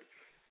right?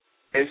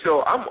 And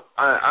so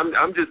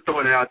I'm just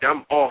throwing it out there.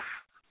 I'm off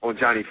on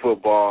Johnny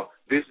Football.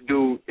 This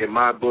dude, in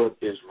my book,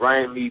 is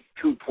Ryan Leaf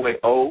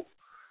 2.0.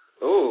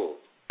 Ooh.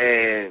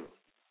 And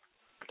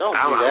don't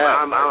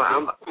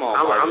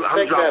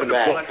dropping the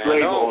bus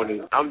label on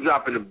him. I'm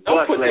dropping the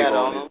bus label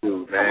on this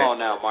dude, man. Come on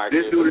now, Marcus.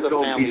 This dude is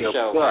going to be a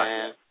show, bus.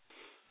 Man.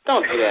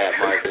 Don't do that,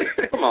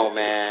 Marcus. Come on,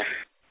 man.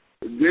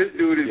 This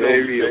dude is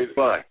going to be a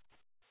bus.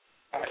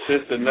 I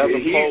sent another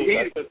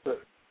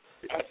post.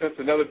 I sent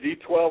another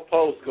D12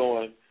 post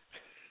going.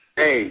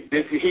 Hey,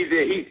 he's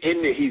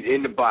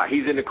in the box.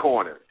 He's in the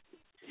corner.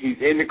 He's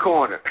in the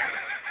corner.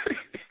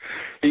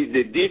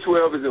 The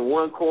D12 is in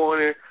one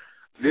corner.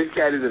 This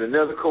cat is in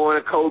another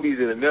corner. Kobe's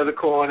in another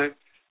corner.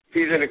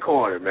 He's in the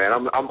corner, man.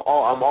 I'm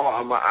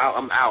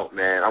out,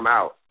 man. I'm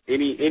out.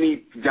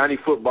 Any Johnny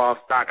Football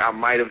stock I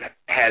might have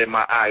had in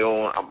my eye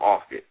on, I'm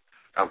off it.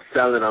 I'm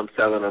selling.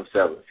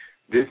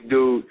 This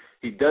dude,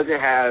 he doesn't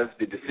have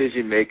the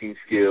decision-making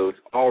skills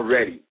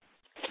already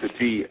to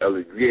be a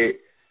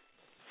legit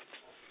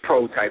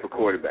pro type of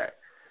quarterback.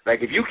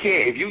 Like, if you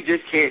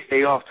just can't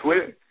stay off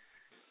Twitter,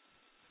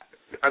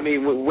 I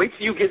mean, wait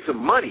till you get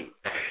some money.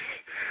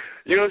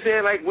 You know what I'm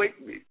saying? Like, wait,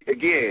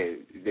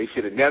 again, they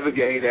should have never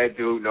gave that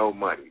dude no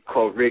money.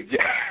 Quote Rick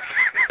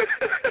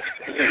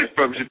Jackson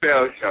from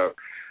Chappelle's show.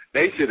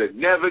 They should have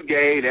never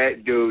gave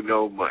that dude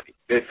no money.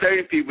 There's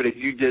certain people that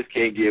you just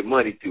can't give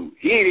money to.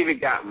 He ain't even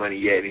got money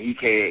yet, and he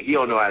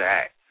don't know how to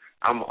act.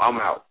 I'm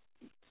out.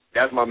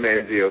 That's my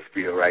manziel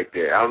spiel right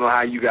there. I don't know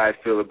how you guys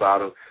feel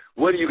about him.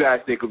 What do you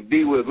guys think of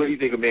D. Wils? What do you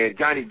think of, man,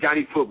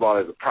 Johnny Football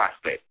as a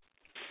prospect?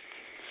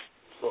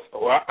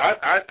 Well,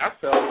 I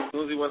felt as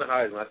soon as he won the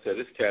Heisman, I said,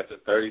 this cat's a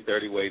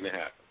 30-30 waiting to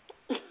happen.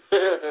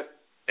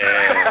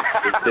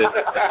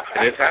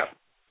 And it's happened.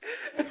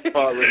 He's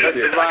about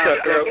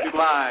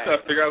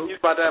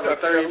to have a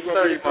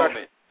 30-30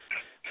 moment.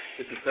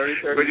 It's a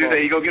 30-30 But you say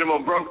you going to get him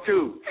on broke,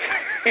 too.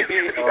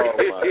 Oh,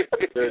 my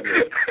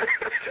goodness.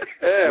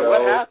 Yeah,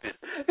 what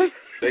happened?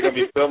 They're going to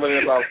be filming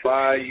in about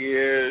 5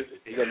 years.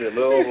 He's going to be a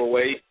little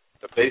overweight,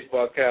 a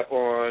baseball cap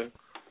on.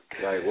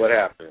 Like, what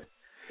happened?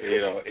 You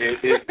know, he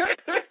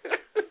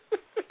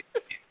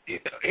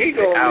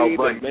gonna leave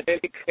the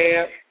Manning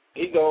camp.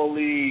 He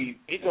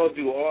gonna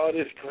do all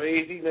this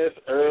craziness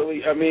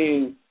early. I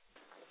mean,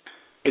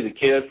 he's a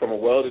kid from a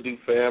well-to-do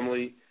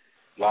family,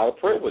 a lot of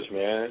privilege,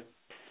 man.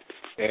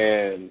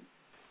 And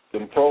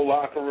them pro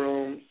locker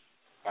rooms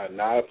are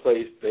not a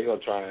place they're gonna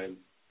try and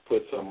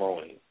put some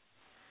on him.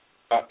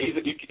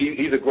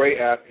 He's a great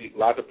athlete, a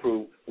lot to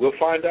prove. We'll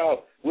find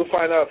out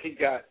if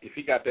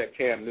he got that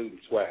Cam Newton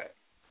swag.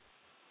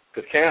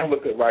 Because Cam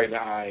look at right in the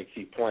eye and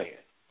keep playing.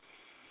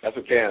 That's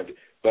what Cam did.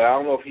 But I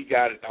don't know if he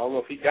got it. I don't know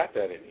if he got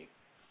that in him.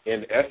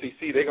 In the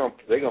SEC, they're gonna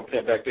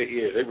pin back their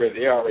ears.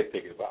 They're already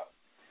thinking about it.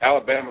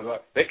 Alabama,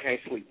 they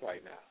can't sleep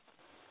right now.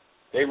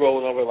 They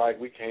rolling over like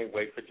we can't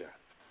wait for John.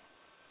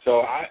 So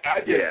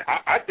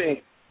I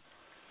think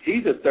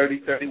he's a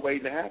 30-30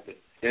 waiting to happen.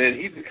 And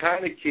he's the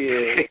kind of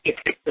kid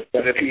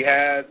that if he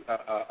has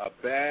a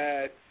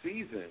bad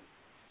season,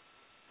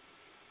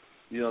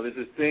 you know, there's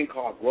this thing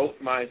called growth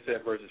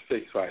mindset versus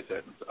fixed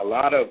mindset. A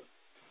lot of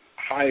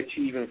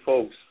high-achieving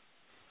folks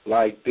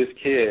like this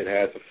kid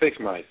has a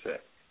fixed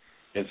mindset.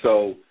 And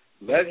so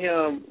let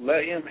him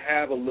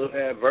have a little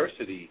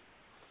adversity,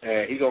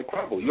 and he's going to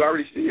crumble. You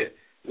already see it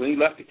when he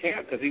left the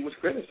camp because he was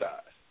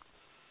criticized.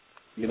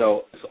 You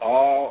know, it's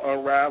all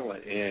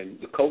unraveling, and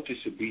the coaches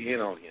should be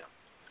in on him.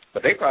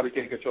 But they probably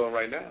can't control him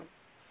right now.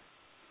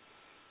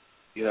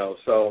 You know,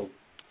 so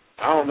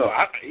I don't know.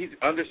 He's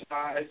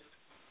undersized.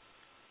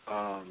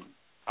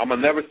 I'm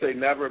going to never say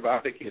never, but I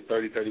think he's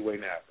 30-30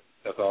 waiting to happen.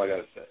 That's all I got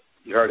to say.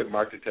 You heard it,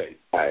 mark the tape.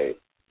 All right.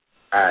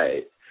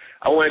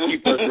 I want to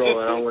keep us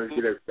rolling. I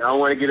don't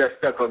want to get us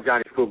stuck on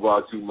Johnny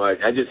Football too much.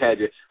 I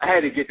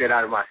had to get that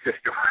out of my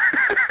system.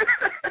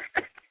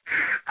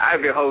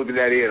 I've been holding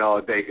that in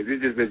all day because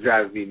it's just been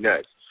driving me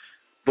nuts.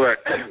 But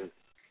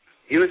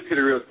you listen to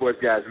the Real Sports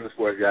Guys,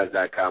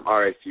 realsportsguys.com,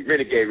 RSG,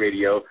 Renegade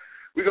Radio.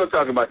 We're going to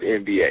talk about the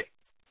NBA.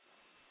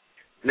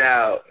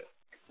 Now,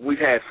 we've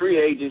had free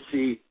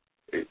agency.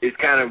 It's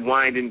kind of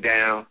winding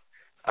down.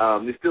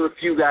 There's still a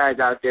few guys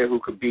out there who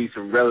could be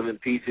some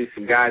relevant pieces.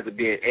 Some guys are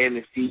being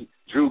amnestied.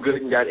 Drew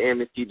Gooden got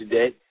amnesty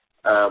today.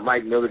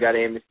 Mike Miller got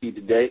amnesty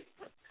today.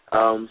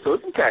 So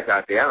there's some cats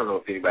out there. I don't know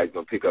if anybody's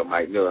going to pick up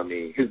Mike Miller. I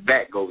mean, his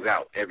back goes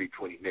out every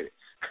 20 minutes.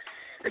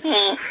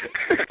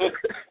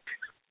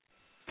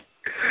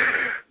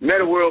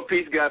 Meta World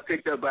Peace got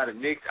picked up by the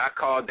Knicks. I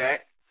called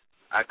that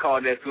as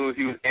soon as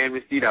he was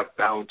amnestied.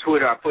 On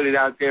Twitter, I put it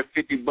out there,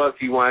 $50.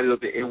 He winded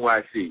up at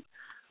NYC.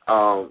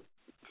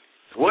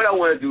 What I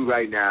want to do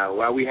right now,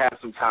 while we have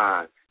some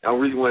time, I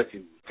really want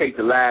to take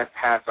the last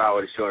half hour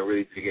of the show and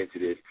really dig into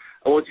this.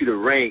 I want you to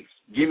rank,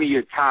 give me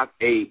your top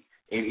 8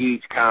 in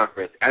each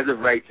conference as of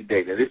right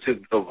today. Now, this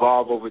should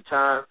evolve over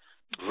time.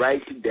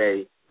 Right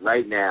today,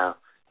 right now,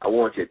 I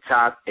want your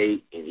top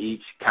 8 in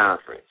each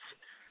conference.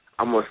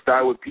 I'm going to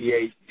start with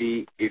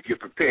PhD if you're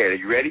prepared. Are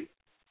you ready?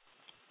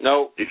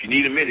 No. If you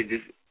need a minute,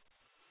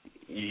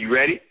 you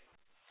ready?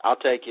 I'll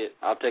take it.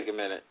 I'll take a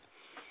minute.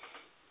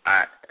 All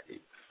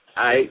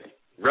right.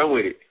 Run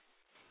with it.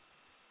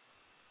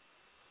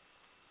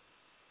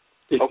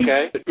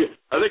 Okay.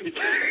 I think you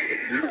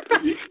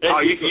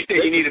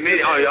said you need a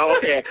minute. Oh,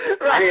 okay.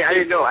 Right. I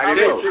didn't know. I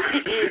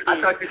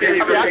thought you said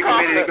you were going to take a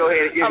minute to go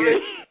ahead and give me.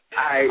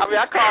 I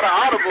called an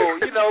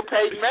audible.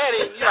 Peyton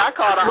Manning. I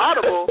called an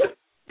audible.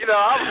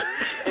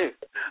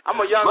 I'm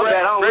a young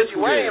Reggie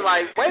Wayne.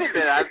 Like, wait a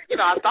minute.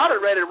 I thought I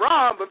read it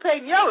wrong, but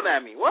Peyton yelling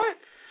at me. What?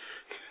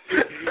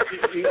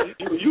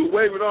 You were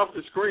waving off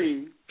the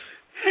screen.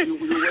 You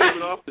were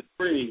waving off the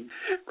screen.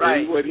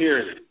 Right. He wasn't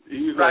hearing it.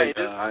 He was right.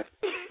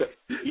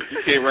 He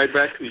came right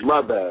back to you.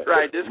 My bad.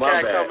 Right. This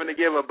cat coming to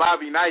give a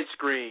Bobby Knight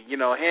screen.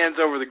 Hands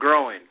over the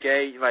groin.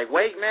 Okay. You're like,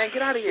 wait, man,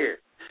 get out of here.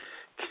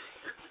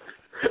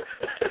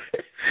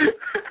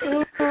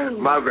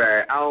 My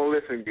bad. I don't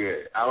listen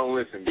good.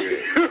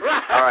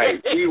 Right. All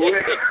right. He went.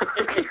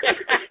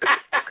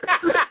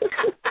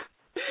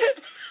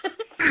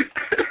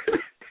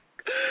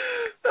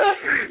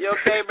 You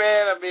okay,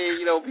 man? I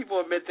mean, people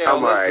admit they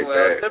don't listen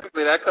well.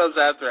 Typically, that comes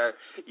after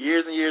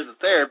years and years of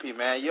therapy,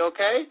 man. You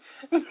okay?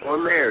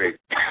 I'm married.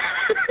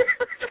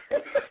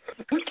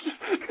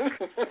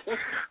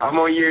 I'm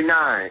on year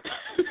 9.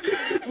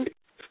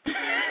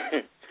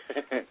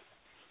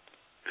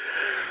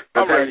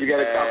 Sometimes you got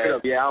to talk it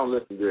up. Yeah, I don't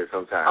listen to it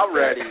sometimes.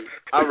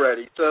 I'm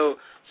ready. So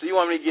you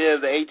want me to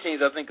give the 8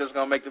 teams I think is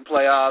going to make the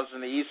playoffs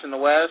in the East and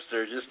the West,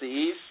 or just the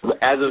East?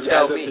 As of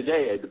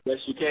today, the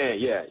best you can.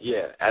 Yeah.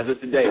 As of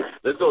today,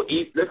 let's go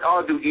East. Let's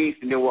all do East,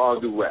 and then we'll all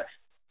do West.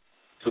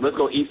 So let's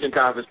go Eastern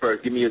Conference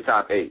first. Give me your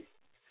top 8.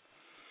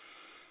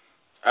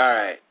 All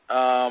right.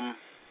 I'm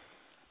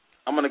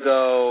going to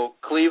go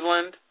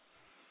Cleveland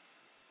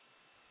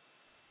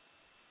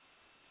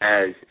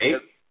as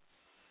 8.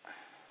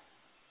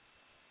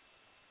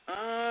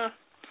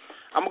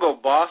 I'm going to go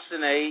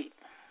Boston 8.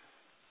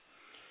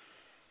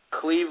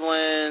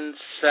 Cleveland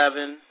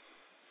 7.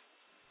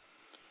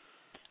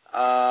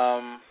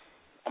 I'm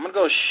going to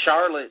go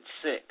Charlotte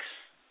 6.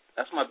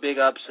 That's my big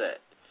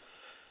upset.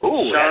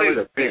 Ooh, Charlotte,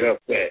 that is a big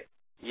upset.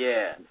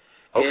 Yeah.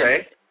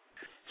 Okay.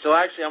 So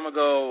actually, I'm going to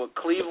go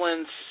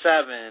Cleveland 6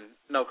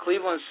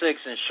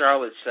 and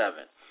Charlotte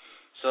 7.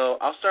 So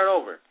I'll start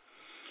over.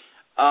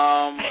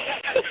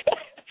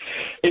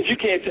 If you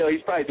can't tell,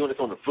 he's probably doing this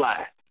on the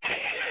fly.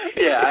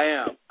 Yeah, I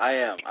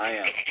am.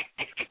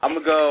 I'm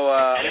gonna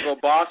go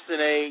Boston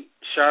 8,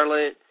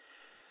 Charlotte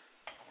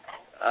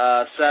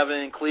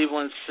 7,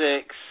 Cleveland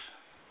 6.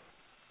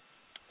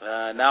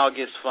 Now it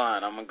gets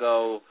fun. I'm gonna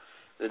go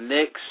the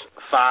Knicks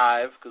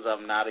 5 because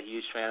I'm not a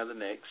huge fan of the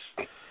Knicks.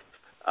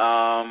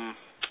 I'm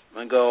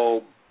gonna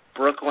go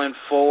Brooklyn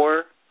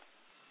 4.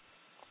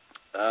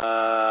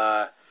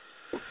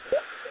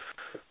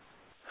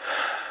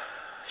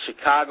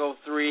 Chicago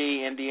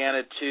 3,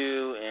 Indiana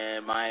 2,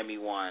 and Miami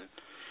 1.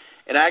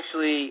 And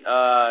actually,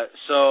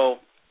 so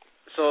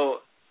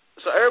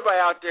everybody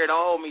out there,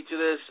 don't hold me to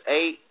this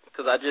 8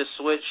 because I just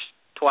switched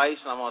twice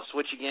and I'm gonna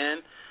switch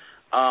again.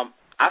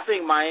 I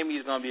think Miami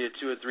is gonna be the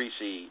 2 or 3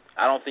 seed.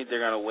 I don't think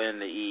they're gonna win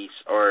the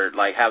East or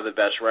like have the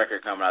best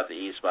record coming out the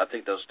East, but I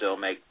think they'll still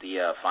make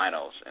the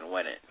finals and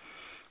win it.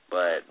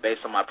 But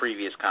based on my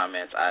previous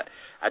comments, I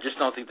just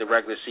don't think the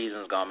regular season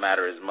is gonna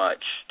matter as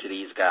much to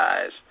these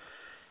guys.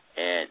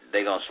 And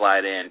they're going to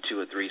slide in 2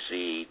 or 3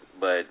 seed,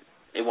 but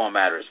it won't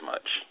matter as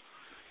much.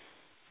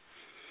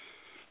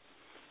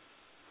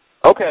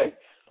 Okay.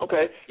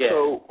 Yeah.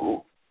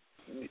 So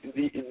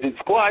the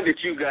squad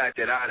that you got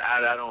that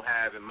I don't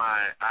have in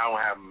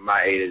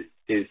my 8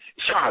 is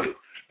Charlotte.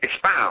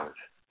 Expound.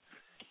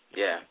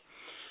 Yeah.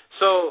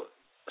 So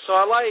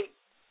I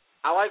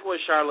like what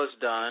Charlotte's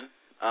done.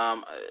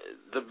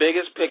 The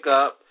biggest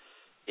pickup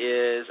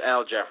is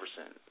Al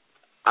Jefferson.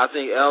 I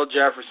think Al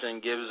Jefferson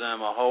gives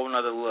them a whole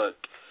nother look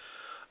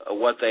at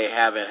what they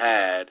haven't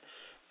had.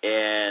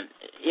 And,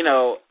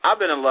 I've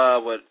been in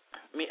love with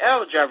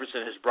Al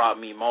Jefferson has brought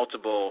me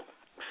multiple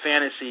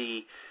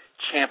fantasy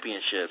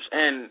championships.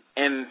 And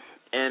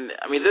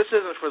this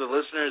isn't for the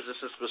listeners.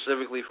 This is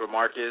specifically for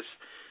Marcus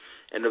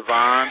and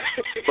Devon.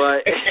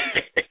 But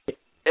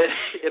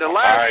in the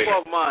last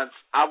 12 months,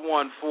 I've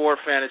won 4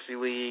 fantasy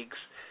leagues,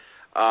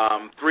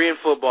 3 in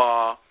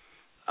football,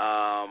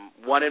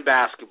 1 in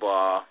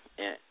basketball.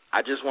 And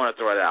I just want to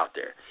throw it out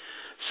there.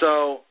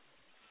 So,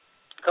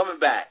 coming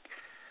back,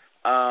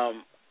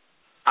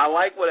 I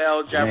like what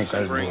Al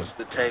Jefferson brings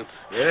to the table.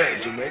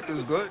 Yeah,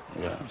 Jamaica's good.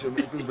 Yeah.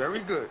 Jamaica's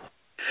very good.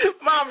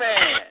 My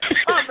man.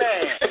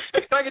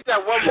 Can I get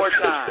that one more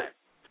time?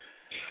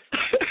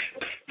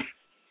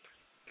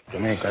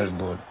 Jamaica's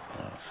good.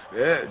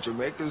 Yeah,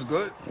 Jamaica's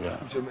good. Yeah.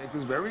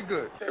 Jamaica's very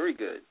good. Very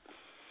good.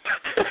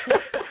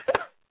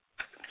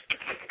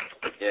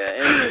 Yeah,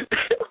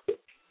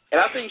 and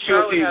I think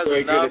Charlotte has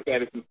very enough. good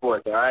at fantasy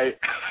sports, all right?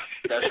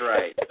 That's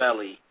right.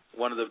 Belly,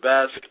 one of the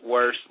best,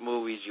 worst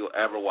movies you'll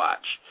ever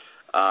watch.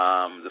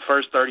 The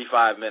first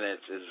 35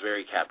 minutes is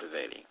very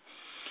captivating.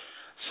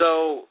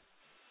 So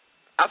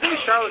I think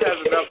Charlotte has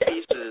enough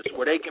pieces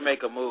where they can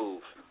make a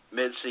move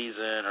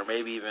mid-season or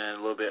maybe even a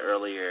little bit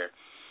earlier.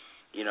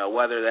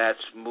 Whether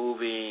that's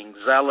moving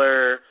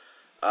Zeller,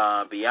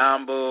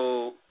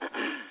 Biombo,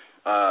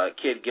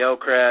 Kid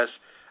Gilchrist.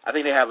 I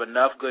think they have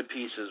enough good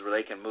pieces where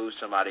they can move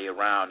somebody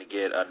around to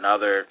get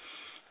another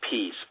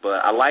piece.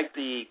 But I like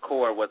the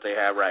core of what they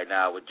have right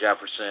now with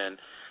Jefferson.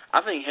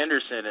 I think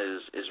Henderson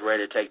is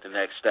ready to take the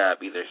next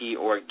step, either he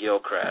or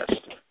Gilchrist.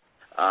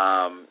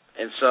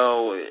 And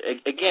so,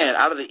 again,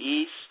 out of the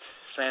East,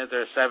 saying that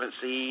they're a 7th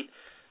seed,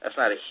 that's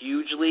not a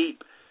huge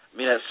leap. I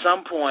mean, at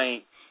some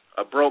point,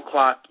 a broke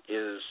clock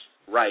is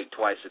right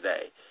twice a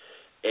day.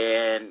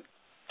 And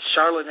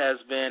Charlotte has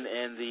been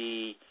in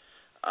the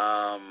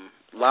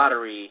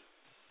lottery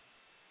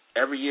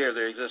every year of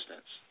their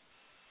existence.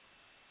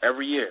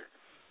 Every year.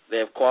 They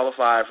have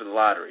qualified for the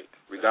lottery,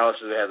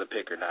 regardless if they have the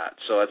pick or not.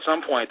 So at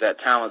some point, that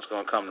talent's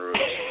going to come to roost.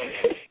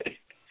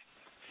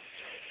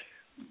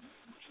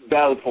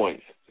 Valid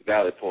points.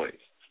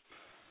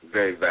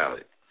 Very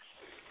valid.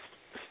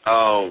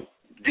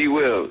 D.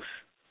 Wils,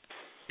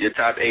 your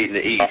top 8 in the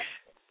East.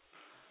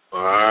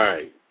 All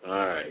right.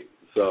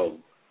 So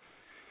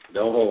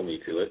don't hold me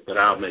to it, but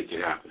I'll make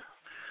it happen.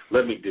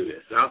 Let me do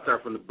this. I'll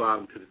start from the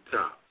bottom to the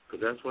top,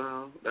 because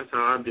that's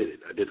how I did it.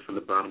 I did it from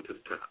the bottom to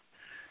the top.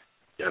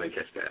 Y'all didn't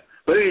catch that.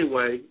 But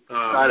anyway.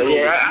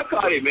 I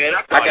caught it, man.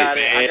 I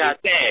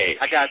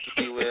got you,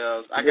 D.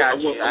 Wils. I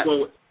got you.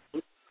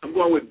 I'm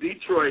going with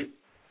Detroit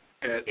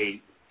at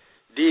 8.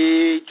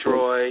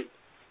 Detroit.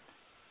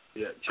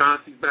 Yeah,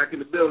 Chauncey's back in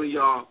the building,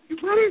 y'all. You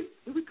ready?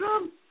 Here we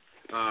come.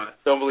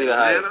 Don't believe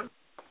that.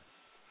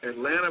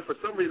 Atlanta, for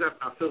some reason,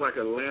 I feel like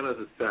Atlanta's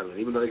a 7.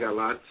 Even though they got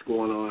lots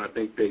going on, I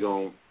think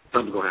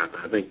something's going to happen.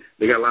 I think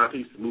they got a lot of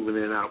pieces moving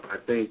in and out, but I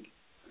think...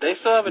 They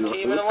still have a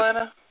team in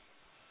Atlanta?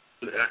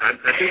 I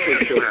think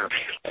they still have.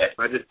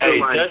 I just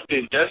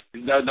feel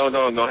Justin,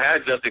 no,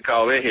 have Justin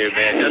call in here,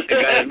 man. Justin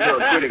got in the middle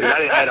of because I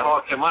didn't have to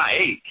hawk in my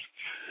 8.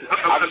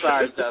 I'm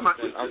sorry,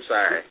 Justin. I'm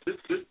sorry.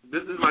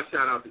 This is my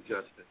shout-out to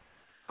Justin.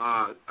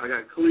 I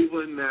got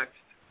Cleveland next,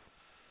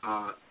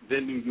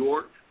 then New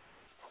York,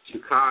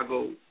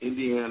 Chicago,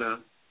 Indiana,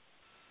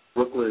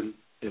 Brooklyn,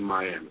 and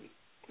Miami.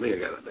 I think I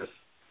got it.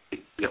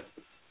 Yep.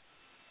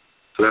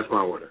 So that's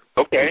my order.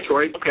 Okay.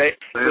 Detroit. Okay.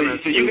 Atlanta,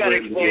 so you got to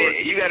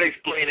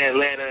explain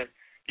Atlanta.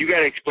 You got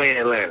to explain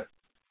Atlanta.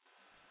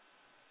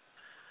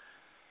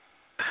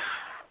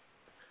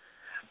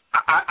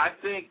 I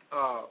think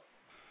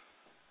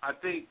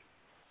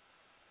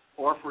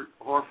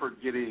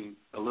Horford getting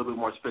a little bit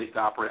more space to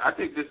operate. I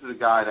think this is a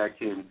guy that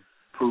can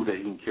prove that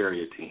he can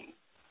carry a team.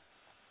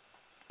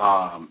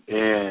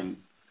 And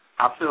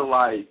I feel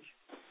like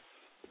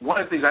one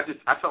of the things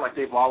I felt like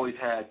they've always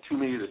had too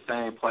many of the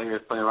same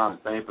players playing around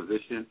the same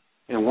position,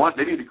 and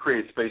they need to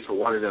create space for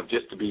one of them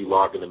just to be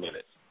logging the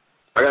minutes.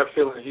 I got a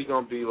feeling he's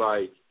going to be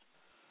like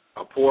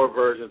a poor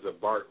version of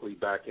Barkley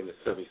back in the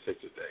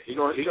 76ers day. He's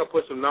going to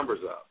put some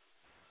numbers up.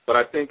 But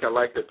I think I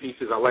like the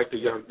pieces. I like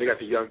they got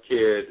the young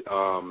kid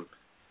from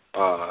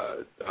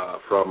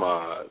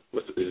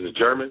is it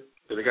German?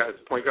 Did they got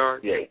his point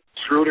guard? Yeah,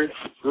 Schroeder,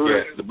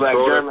 yeah, the black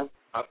Schroeder. German.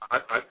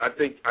 I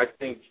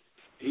think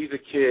he's a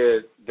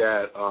kid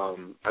that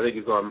I think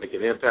is going to make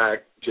an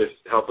impact, just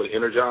helping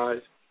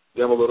energize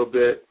them a little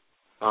bit.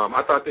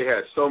 I thought they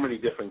had so many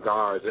different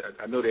guards.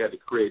 I know they had to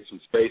create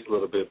some space a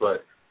little bit,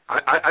 but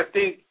I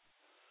think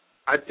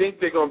it's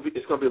going to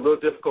be a little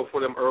difficult for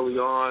them early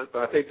on.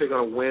 But I think they're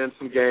going to win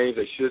some games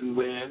they shouldn't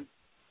win,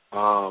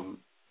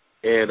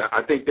 and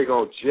I think they're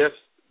going to just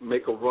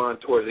make a run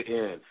towards the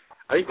end.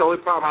 I think the only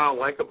problem I don't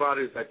like about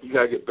it is that you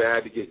got to get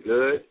bad to get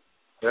good.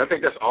 And I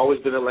think that's always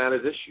been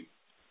Atlanta's issue.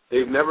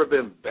 They've never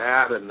been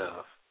bad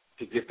enough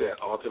to get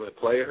that ultimate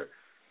player.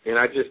 And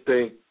I just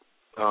think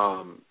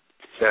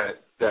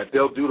that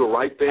they'll do the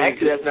right thing.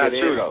 Actually, that's not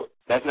true, though.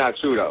 That's not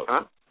true, though.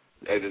 Huh?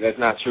 That's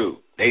not true.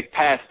 They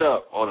passed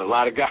up on a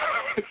lot of guys.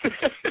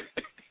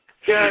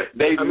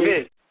 They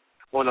missed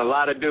on a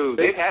lot of dudes.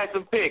 They've had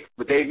some picks,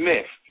 but they've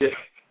missed. Yeah.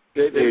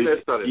 They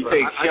missed on it. You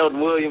take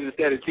Sheldon Williams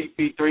instead of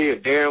TP3 or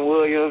Darren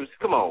Williams.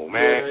 Come on,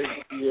 man.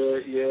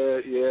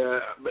 Yeah.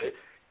 But,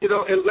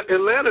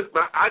 Atlanta's.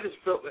 I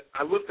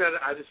looked at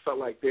it. I just felt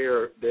like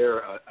they're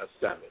a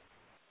 7.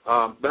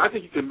 But I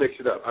think you can mix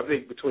it up. I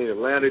think between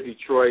Atlanta,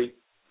 Detroit,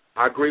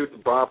 I agree with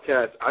the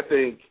Bobcats. I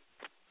think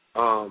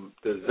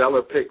the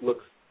Zeller pick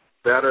looks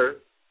better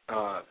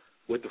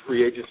with the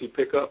free agency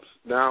pickups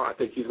now. I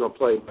think he's going to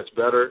play much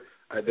better.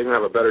 They're going to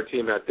have a better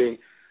team. I think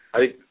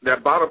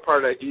that bottom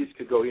part of that East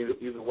could go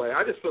either way.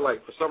 I just feel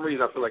like for some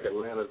reason I feel like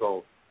Atlanta's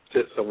going to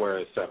sit somewhere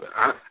in 7.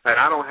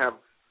 I don't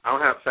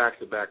have facts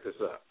to back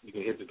this up. You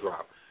can hit the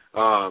drop.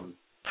 I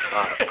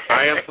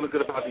am feeling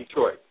good about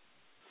Detroit.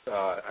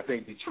 I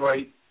think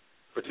Detroit,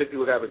 particularly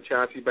with having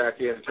Chauncey back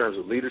in terms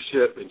of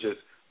leadership and just,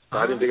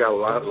 I think they got a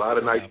lot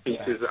of nice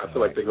pieces. I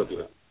feel like they're going to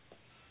do it.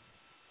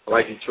 I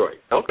like Detroit.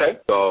 Okay.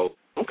 So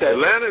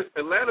Atlanta's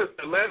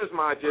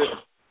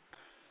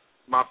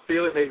my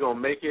feeling they're going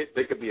to make it.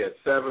 They could be at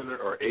 7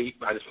 or 8.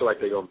 I just feel like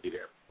they're going to be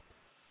there.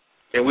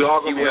 And we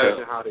all going to be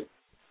asking how they.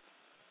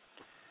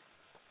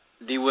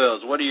 D.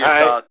 Wils, what are your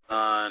thoughts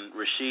on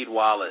Rasheed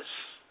Wallace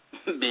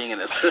being an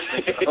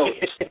assistant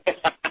coach?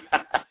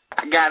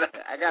 I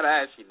gotta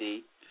ask you,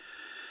 D.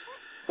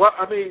 Well,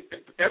 I mean,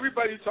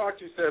 everybody you talked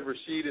to said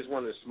Rasheed is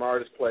one of the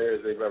smartest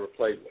players they've ever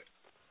played with.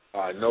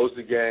 knows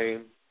the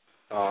game.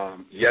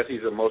 Yes,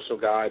 he's an emotional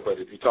guy, but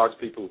if you talk to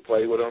people who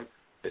play with him,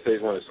 they say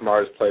he's one of the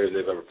smartest players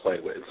they've ever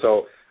played with. And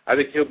so I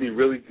think he'll be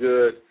really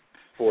good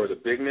for the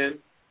big men,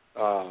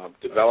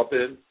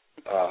 developing,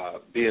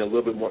 being a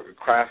little bit more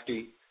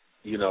crafty.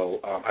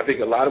 I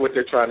think a lot of what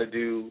they're trying to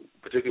do,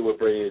 particularly with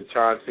Brady and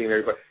Chauncey and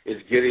everybody,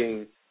 is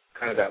getting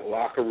kind of that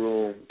locker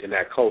room and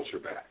that culture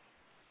back.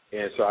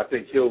 And so I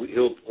think he'll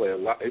play a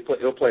lot.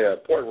 He'll play an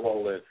important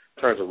role in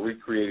terms of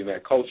recreating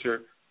that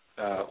culture,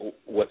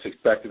 what's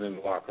expected in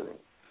the locker room.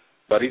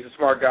 But he's a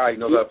smart guy. He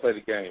knows how to play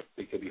the game.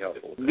 He could be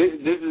helpful.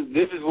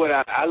 This is what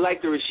I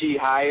like the Rasheed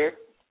hire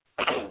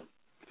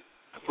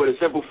for the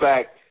simple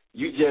fact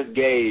you just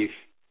gave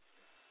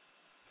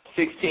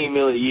 $16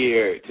 million a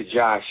year to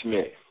Josh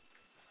Smith.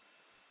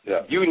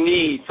 Yeah. You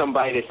need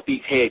somebody that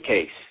speaks head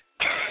case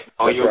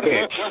on your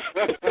bench.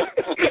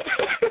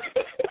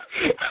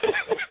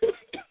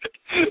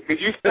 Because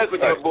you stuck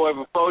with that boy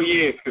for 4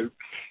 years.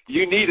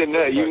 You need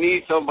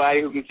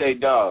somebody who can say,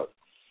 dog,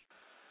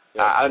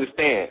 I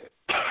understand.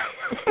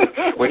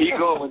 When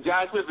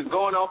John Smith is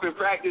going off in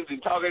practice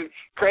and talking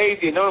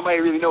crazy and nobody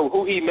really know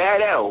who he's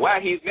mad at or why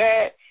he's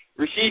mad,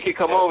 Rasheed can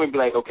come over and be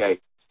like, okay,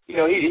 he's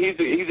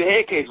a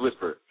head case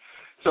whisperer.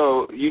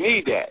 So you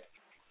need that.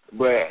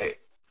 But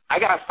I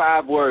got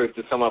 5 words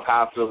to sum up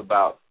how I feel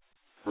about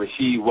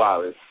Rasheed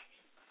Wallace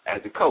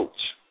as a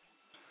coach.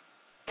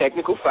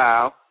 Technical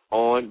foul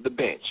on the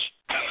bench.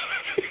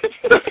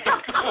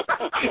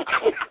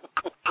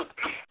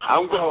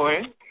 I'm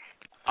going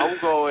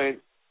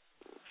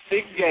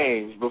 6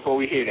 games before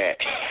we hear that.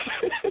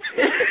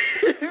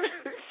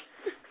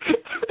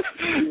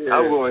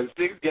 I'm going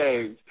 6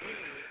 games.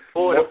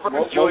 Or the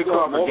first Joey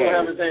Crawford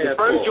game. The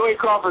first Joey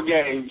Crawford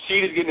game,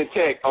 Sheed is getting a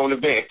tech on the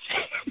bench.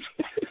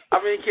 I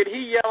mean, can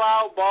he yell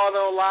out "ball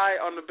don't lie"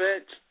 on the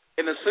bench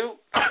in a suit?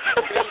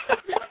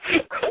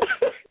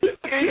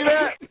 Can you do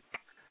that?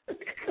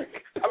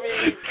 I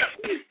mean,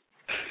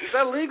 is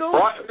that legal?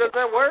 Does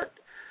that work?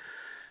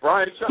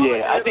 Brian,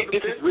 I think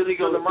this is really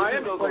going to go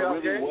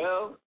really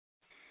well.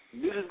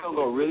 This is going to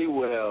go really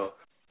well,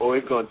 or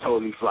it's going to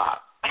totally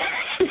flop.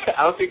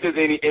 I don't think there's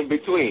any in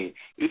between.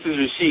 This is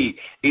Rasheed.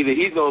 Either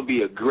he's going to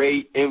be a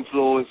great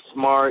influence,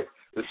 smart,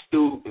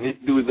 astute, and this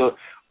dude's going,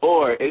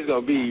 or it's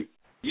going to be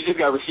you just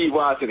got Rasheed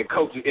Wallace and a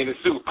coach in a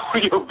suit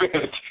on your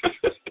bench.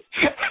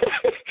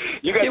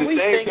 You got the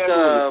same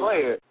caliber of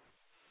player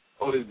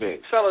on his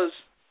bench. Fellas,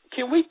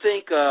 can we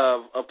think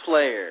of a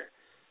player,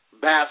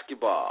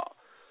 basketball,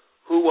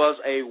 who was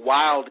a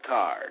wild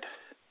card,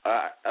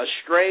 a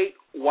straight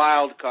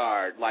wild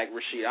card like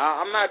Rasheed?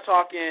 I'm not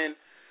talking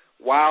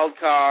wild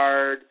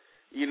card,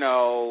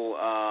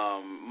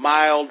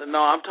 mild. No,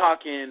 I'm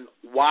talking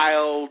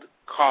wild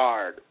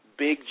card,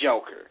 big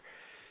joker.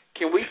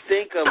 Can we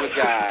think of a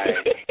guy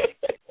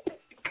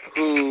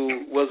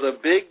who was a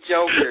big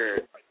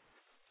joker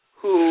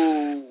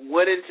who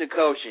went into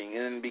coaching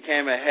and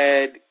became a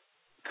head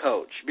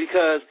coach?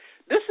 Because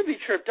this would be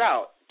tripped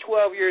out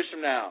 12 years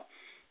from now.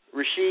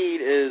 Rasheed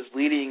is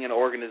leading an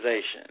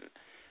organization.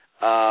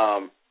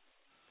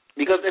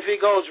 Because if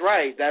it goes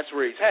right, that's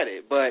where he's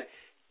headed. But,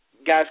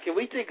 guys, can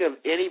we think of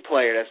any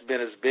player that's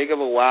been as big of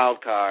a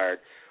wild card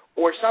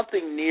or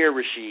something near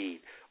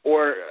Rasheed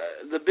or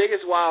the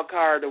biggest wild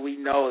card that we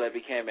know that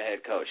became a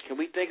head coach? Can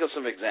we think of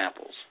some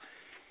examples?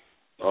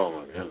 Oh,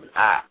 my goodness.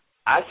 I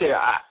say,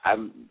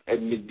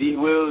 D.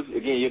 Wils,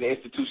 again, you're the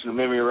institutional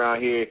memory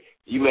around here.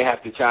 You may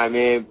have to chime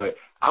in, but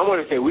I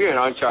want to say we're in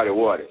uncharted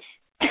waters.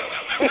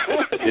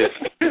 Yes.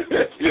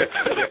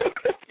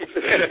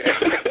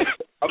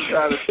 I'm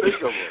trying to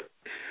think of it.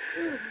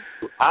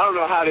 I don't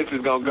know how this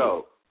is going to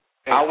go.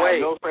 I'll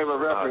wait. No frame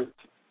of reference.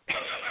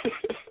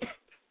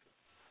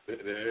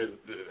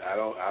 I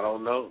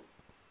don't know.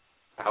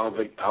 I don't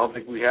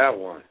think we have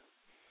one.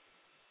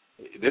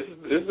 This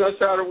is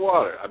uncharted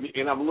water. I mean,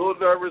 and I'm a little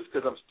nervous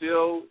because I'm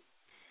still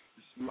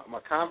my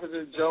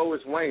confidence in Joe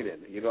is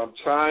waning. I'm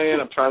trying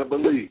to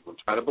believe. I'm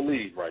trying to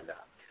believe right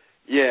now.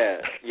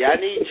 Yeah. I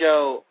need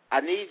Joe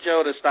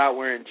to stop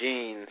wearing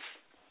jeans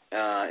in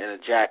a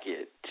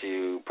jacket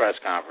to press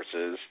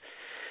conferences.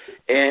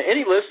 And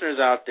any listeners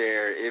out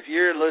there, if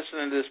you're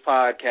listening to this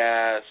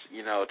podcast,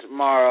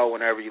 tomorrow,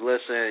 whenever you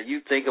listen,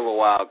 you think of a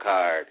wild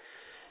card,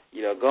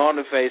 go on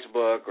to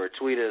Facebook or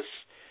tweet us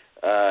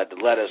to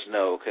let us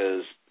know,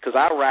 because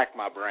I racked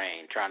my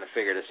brain trying to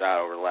figure this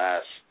out over the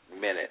last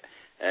minute,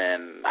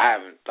 and I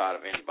haven't thought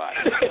of anybody.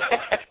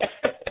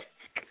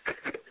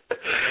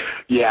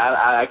 Yeah,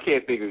 I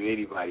can't think of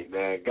anybody,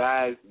 man.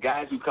 Guys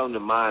who come to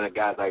mind are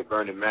guys like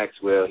Vernon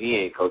Maxwell. He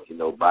ain't coaching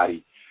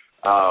nobody.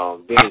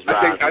 Dennis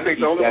Rodman, I think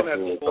the only one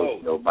that's ain't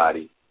coaching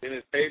nobody. In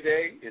his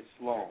heyday, it's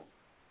Sloan.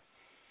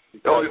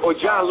 Or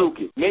John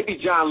Lucas. Maybe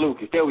John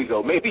Lucas. There we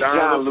go. Maybe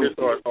John Lucas.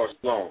 Or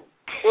Sloan.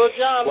 Well,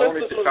 John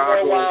Lucas was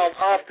more wild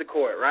off the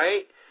court,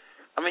 right?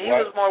 I mean, he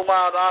was more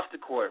wild off the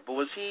court, but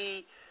was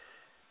he?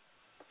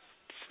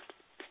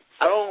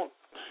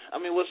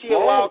 Was he a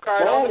wild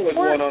card on the court? Sloan was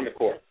one on the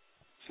court.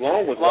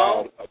 Sloan was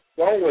wild.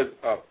 Sloan was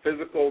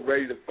physical,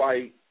 ready to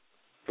fight.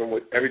 From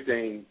what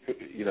everything,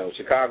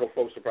 Chicago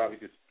folks will probably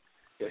just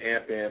could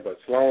amp in, but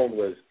Sloan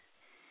was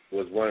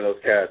one of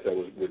those cats that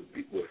would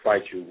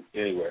fight you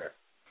anywhere.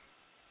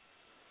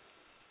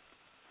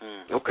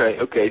 Okay.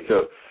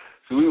 So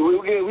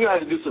we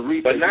have to do some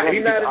research. But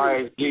he's not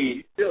RSG.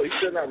 He's still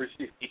not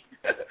receiving.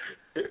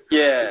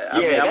 I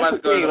mean, I'm about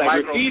to go to the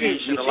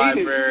microfiche in the Rashidi,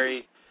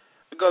 library.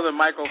 Go to the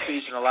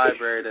microfiche in the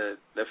library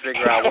to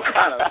figure out what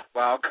kind of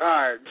wild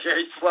card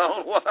Jerry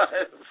Sloan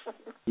was.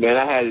 Man,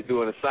 I had to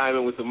do an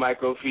assignment with the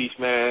microfiche,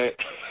 man.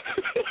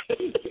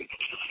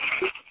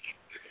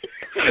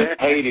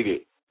 Hated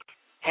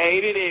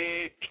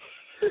it.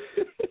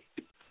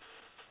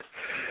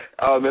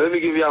 Oh, man, let me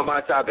give y'all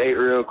my top 8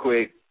 real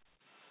quick.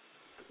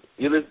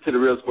 You listen to the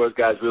Real Sports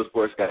Guys,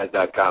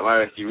 realsportsguys.com,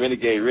 RSG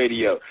Renegade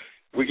Radio.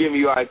 We're giving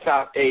you our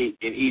top 8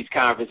 in each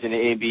conference in the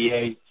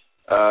NBA.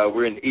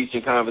 We're in the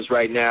Eastern Conference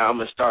right now. I'm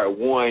going to start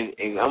one,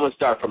 and I'm going to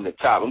start from the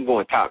top. I'm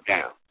going top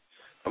down.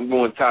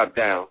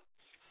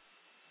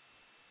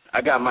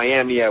 I got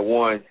Miami at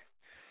 1,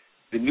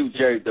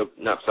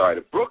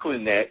 the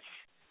Brooklyn Nets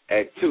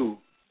at 2,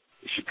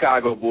 the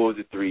Chicago Bulls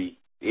at 3,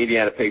 the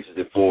Indiana Pacers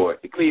at 4,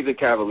 the Cleveland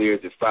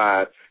Cavaliers at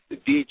 5, the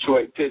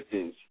Detroit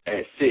Pistons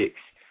at 6,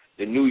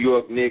 the New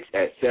York Knicks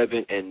at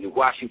 7, and the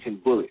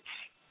Washington Bullets.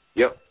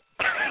 Yep.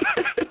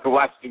 The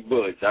Washington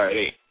Bullets. All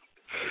right.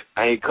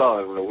 I ain't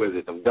calling them a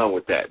Wizard. I'm done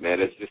with that, man.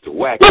 That's just a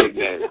whack thing,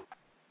 man.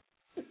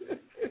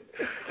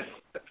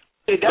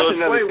 That's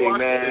another thing,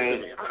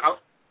 man.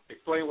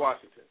 Explain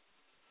Washington.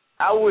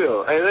 I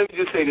will. And let me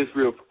just say this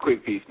real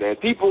quick piece, man.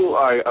 People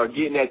are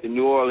getting at the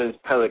New Orleans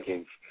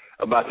Pelicans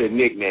about their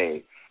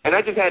nickname. And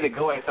I just had to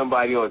go at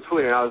somebody on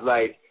Twitter, and I was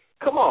like,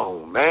 come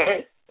on,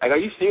 man. Like, are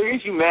you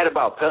serious? You mad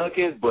about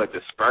Pelicans, but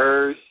the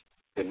Spurs,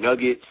 the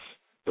Nuggets,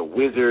 the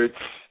Wizards,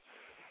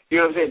 you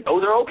know what I'm saying?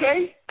 Those are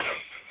okay?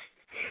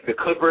 The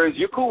Clippers,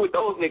 you're cool with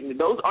those nicknames.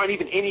 Those aren't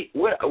even any –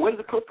 what is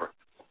a Clipper?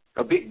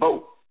 A big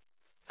boat.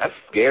 That's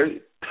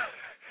scary.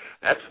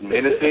 That's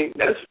menacing.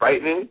 That's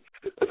frightening.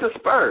 It's a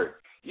Spur.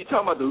 You're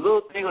talking about the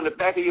little thing on the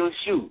back of your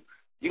shoe.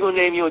 You're going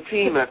to name your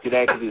team after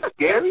that because it's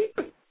scary?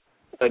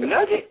 A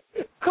Nugget?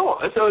 Come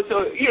on. So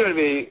you know what I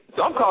mean?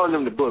 So I'm calling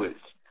them the Bullets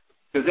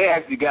because they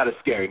actually got a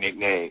scary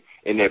nickname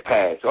in their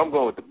past. So I'm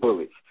going with the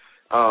Bullets.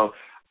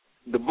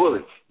 The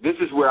Bullets, this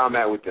is where I'm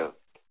at with them.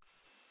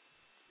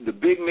 The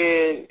big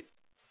man –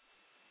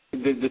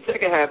 the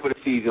second half of the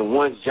season,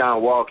 once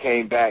John Wall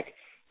came back,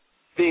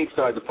 things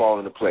started to fall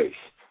into place.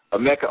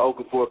 Emeka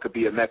Okafor could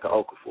be Emeka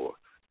Okafor.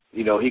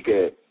 You know, he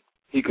could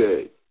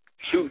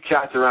shoot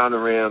shots around the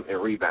rim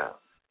and rebound.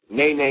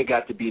 Nene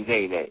got to be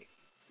Nene.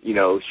 You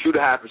know, shoot a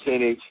high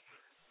percentage,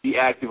 be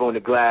active on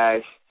the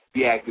glass,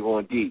 be active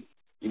on D.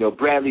 You know,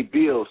 Bradley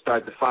Beal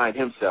started to find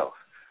himself.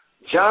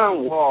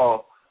 John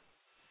Wall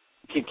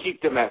can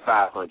keep them at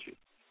 500.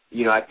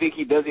 You know, I think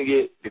he doesn't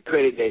get the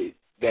credit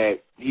that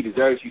he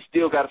deserves. You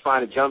still got to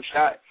find a jump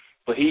shot,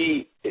 but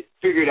he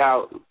figured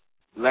out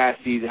last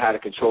season how to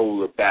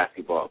control a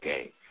basketball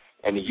game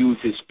and to use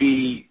his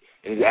speed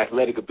and his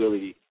athletic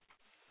ability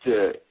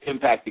to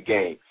impact the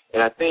game.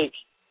 And I think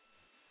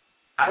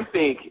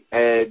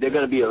there are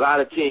going to be a lot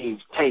of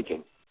teams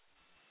tanking.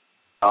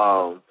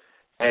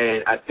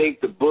 And I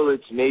think the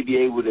Bullets may be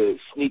able to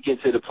sneak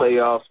into the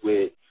playoffs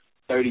with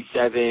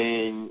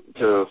 37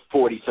 to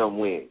 40-some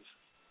wins.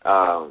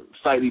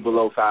 Slightly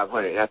below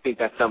 500, and I think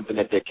that's something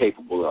that they're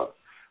capable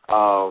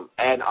of.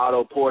 And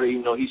Otto Porter,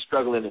 even though he's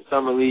struggling in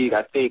Summer League,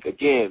 I think,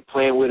 again,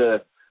 playing with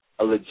a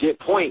legit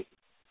point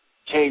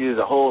changes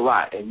a whole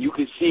lot. And you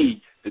can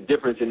see the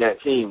difference in that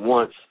team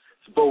once,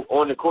 both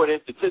on the court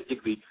and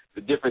statistically,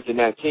 the difference in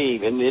that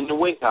team. And in the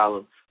win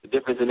column, the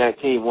difference in that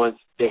team once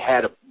they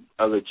had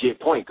a legit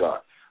point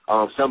guard.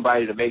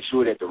 Somebody to make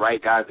sure that the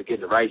right guys are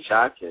getting the right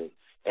shots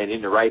and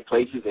in the right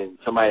places, and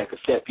somebody that can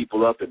set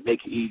people up and make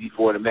it easy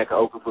for Emeka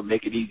Okafor,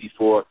 make it easy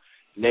for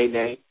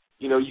Nene.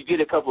 You know, you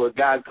get a couple of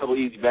guys, a couple of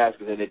easy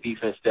baskets, and the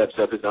defense steps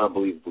up. It's an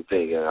unbelievable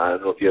thing. And I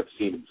don't know if you've ever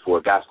seen it before.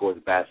 A guy scores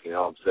a basket, and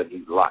all of a sudden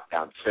he's a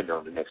lockdown defender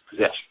on the next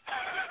possession.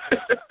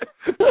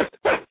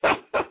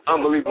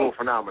 Unbelievable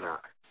phenomenon.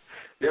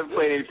 Never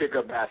played any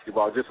pickup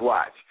basketball. Just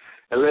watch.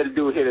 And let the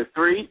dude hit a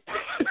three.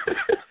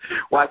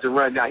 Watch him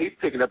run. Now he's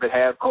picking up at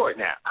half court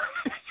now.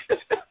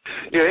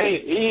 You know,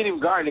 he ain't even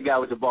guarding the guy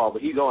with the ball,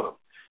 but he's on him.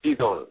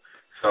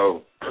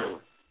 So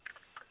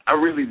I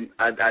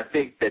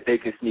think that they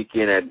can sneak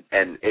in at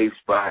an 8th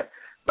spot.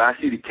 But I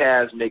see the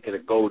Cavs making a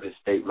Golden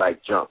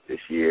State-like jump this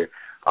year.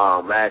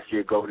 Last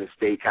year, Golden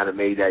State kind of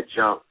made that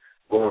jump,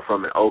 going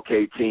from an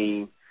okay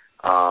team,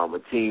 a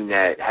team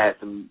that had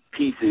some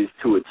pieces,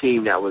 to a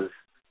team that was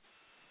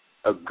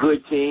a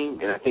good team.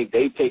 And I think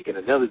they've taken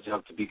another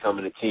jump to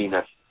becoming a team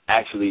that's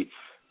actually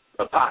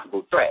a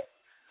possible threat.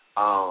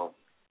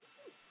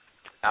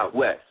 Out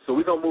west. So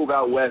we're going to move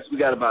out west. We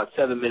got about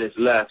 7 minutes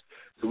left,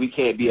 so we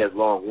can't be as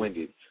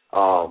long-winded with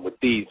our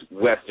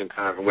Western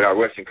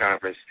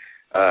Conference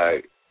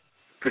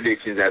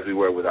predictions as we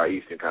were with our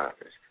Eastern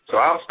Conference. So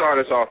I'll start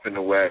us off in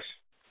the West.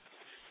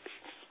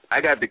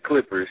 I got the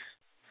Clippers,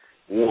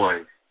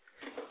 1.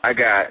 I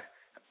got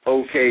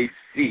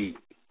OKC,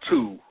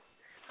 2.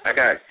 I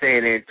got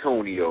San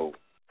Antonio,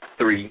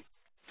 3.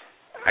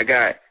 I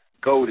got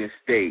Golden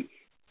State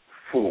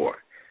 4.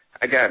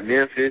 I got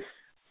Memphis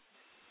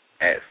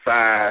at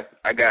 5.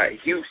 I got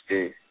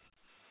Houston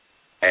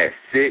at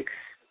 6.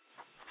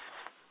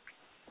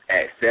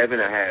 At 7,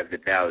 I have the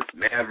Dallas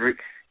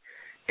Mavericks.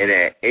 And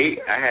at 8,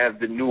 I have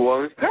the New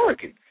Orleans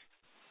Pelicans.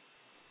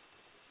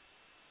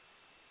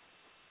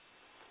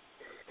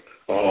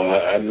 Oh,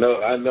 I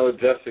know,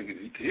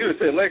 Justin. You didn't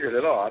say Lakers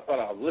at all. I thought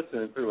I was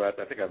listening through. I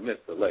think I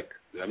missed the Lakers.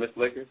 Did I miss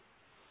the Lakers?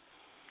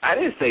 I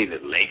didn't say the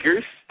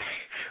Lakers.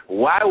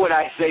 Why would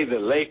I say the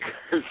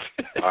Lakers?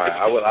 All right,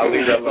 I'll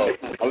leave that alone.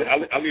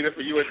 I'll leave it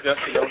for you and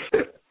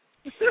Justin.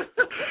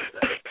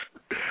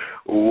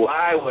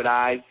 Why would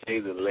I say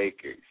the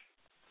Lakers?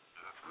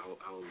 I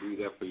will do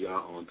that for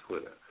y'all on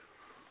Twitter.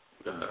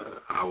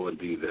 I will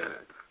do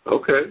that.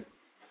 Okay.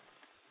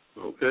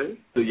 So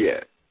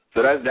yeah.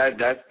 So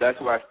that's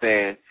where I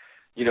stand.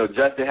 You know,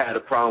 Justin had a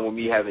problem with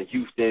me having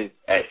Houston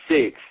at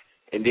 6,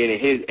 and then in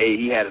his 8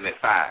 he had him at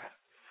 5.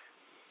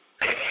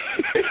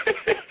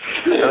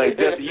 Like,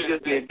 Justin, you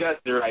just being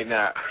Justin right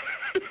now.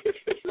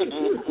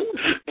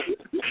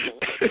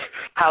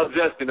 How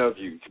Justin of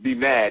you to be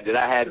mad that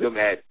I had them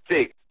at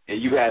 6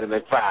 and you had them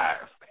at 5.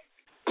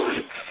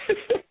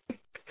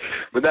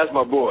 But that's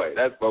my boy.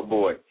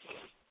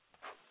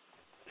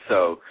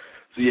 So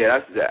yeah,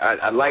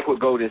 I like what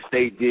Golden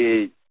State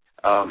did,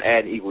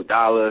 adding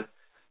Iguodala.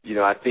 You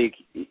know, I think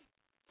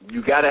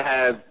you got to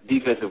have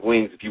defensive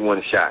wings if you want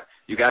a shot.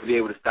 You got to be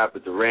able to stop a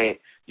Durant.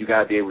 You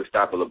got to be able to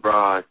stop a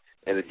LeBron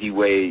and a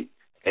D-Wade,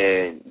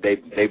 and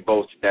they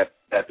bolstered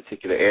that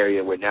particular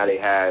area where now they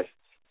have,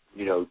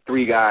 you know,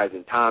 3 guys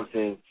in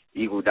Thompson,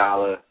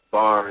 Iguodala,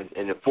 Barnes,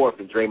 and the 4th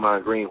in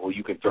Draymond Green, who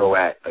you can throw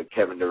at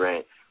Kevin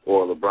Durant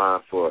or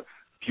LeBron for a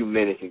few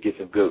minutes and get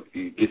some good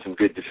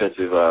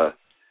defensive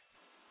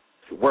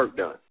work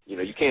done. You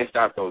know, you can't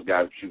stop those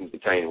guys if you can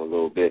contain them a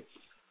little bit.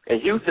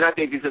 And Houston, I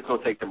think it's just going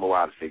to take them a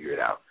while to figure it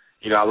out.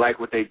 You know, I like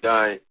what they've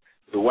done.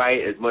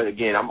 Dwight, as much,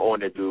 again, I'm on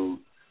that dude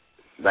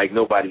like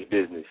nobody's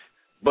business.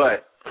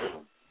 But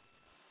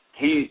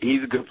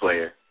he's a good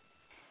player,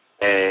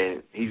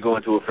 and he's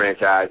going to a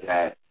franchise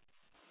that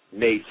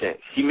made sense.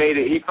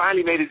 He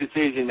finally made a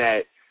decision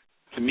that,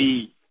 to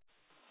me,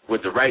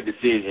 was the right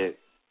decision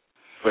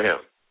for him.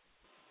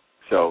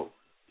 So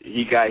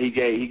he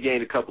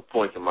gained a couple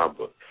points in my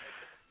book.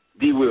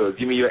 D. Wils,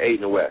 give me your 8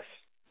 in the West.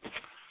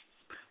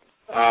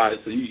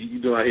 So you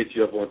know I hit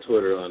you up on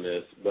Twitter on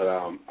this, but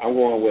I'm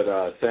going with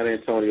San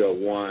Antonio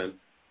at 1,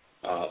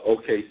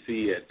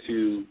 OKC at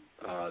 2,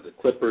 the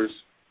Clippers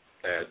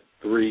at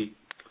 3,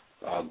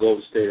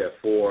 Golden State at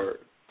 4,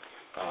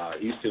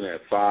 Houston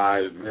at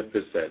 5,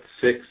 Memphis at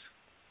 6.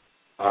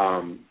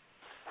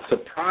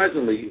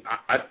 Surprisingly,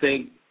 I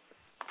think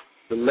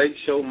the Lake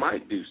Show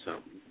might do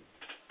something,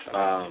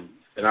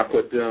 and I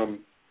put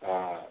them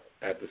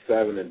at the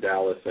 7 and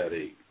Dallas at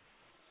 8.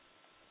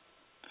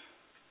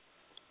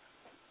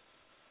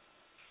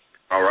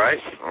 All right.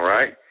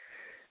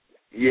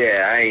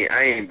 Yeah,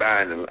 I ain't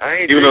buying them. I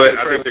ain't even though drinking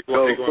I think the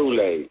purple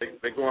Kool-Aid.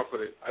 They're going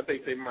for it. I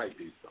think they might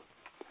do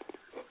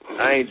something.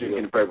 I ain't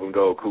drinking the purple and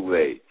gold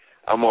Kool-Aid.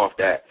 I'm off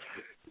that.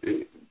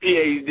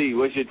 PhD,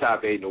 what's your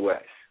top 8 in the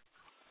West?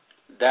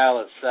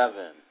 Dallas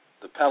 7,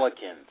 the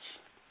Pelicans.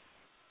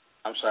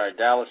 I'm sorry,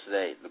 Dallas at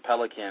 8, the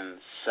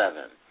Pelicans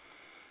 7.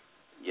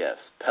 Yes,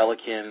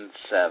 Pelicans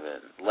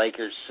 7,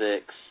 Lakers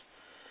 6,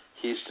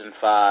 Houston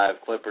 5,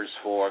 Clippers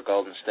 4,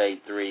 Golden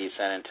State 3,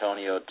 San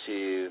Antonio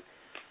 2,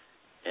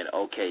 and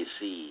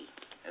OKC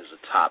as a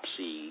top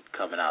seed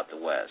coming out the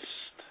West.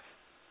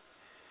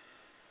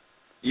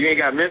 You ain't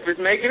got Memphis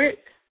making it?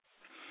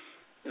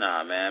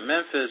 Nah, man,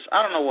 Memphis.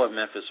 I don't know what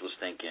Memphis was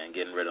thinking,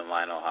 getting rid of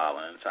Lionel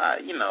Hollins.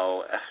 You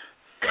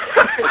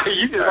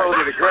just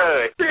holding a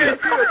grudge.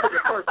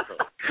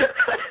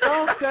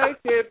 Don't take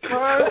it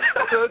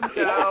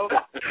personal.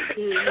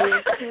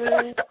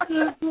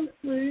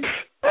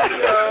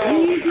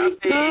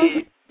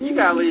 You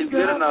gotta leave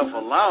good enough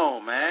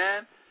alone,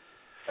 man.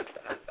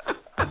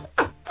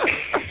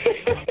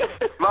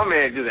 My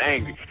man just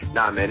angry.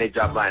 Nah, man, they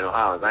dropped Lionel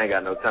Hollins. I ain't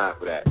got no time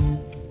for that.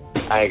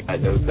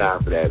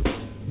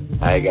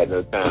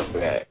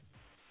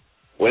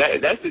 Well,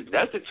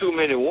 that's a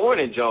 2-minute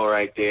warning, John,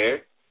 right there.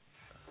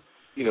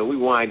 You know, we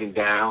winding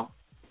down.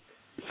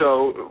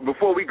 So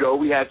before we go,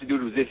 we have to do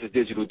the Resistance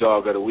Digital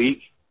Dog of the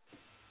Week.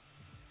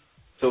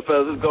 So,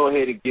 fellas, let's go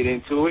ahead and get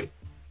into it.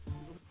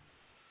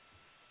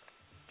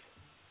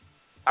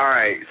 All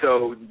right,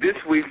 so this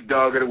week's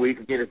Dog of the Week,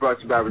 again, is brought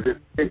to you by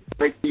Resistance.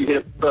 Make sure you hit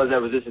up the fellas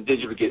at Resistance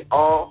Digital to get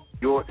all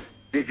your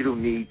digital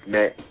needs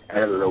met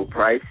at a low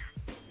price,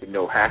 with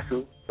no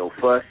hassle, no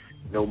fuss,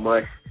 no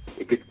muss.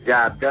 It gets the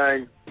job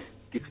done,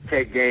 gets the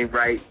tech game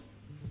right,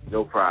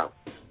 no problem.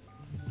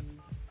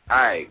 All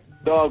right,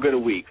 Dog of the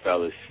Week,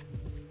 fellas.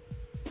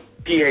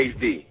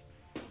 PhD,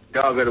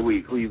 Dog of the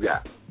Week, who you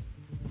got?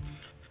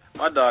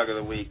 My Dog of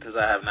the Week, because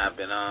I have not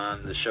been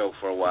on the show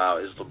for a while,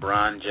 is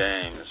LeBron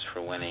James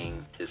for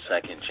winning his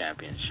 2nd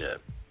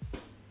championship.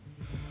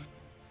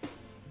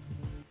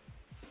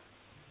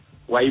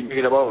 Why you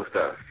bringing up old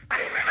stuff?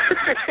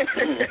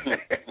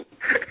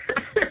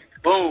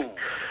 Boom.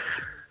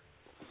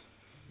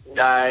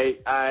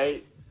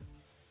 right.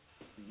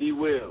 D.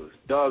 Wils,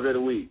 dog of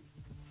the week.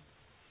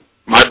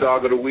 My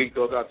dog of the week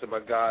goes out to my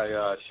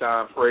guy,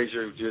 Sean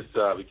Frazier, who just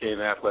became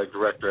the athletic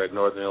director at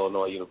Northern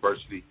Illinois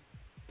University.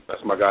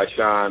 That's my guy,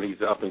 Sean.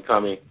 He's up and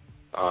coming.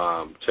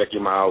 Check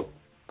him out.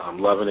 I'm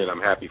loving it.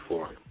 I'm happy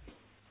for him.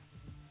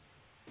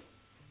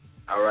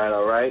 All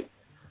right.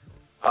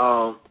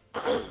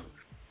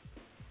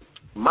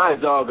 My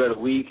dog of the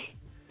week,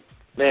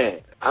 man,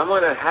 I'm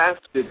going to have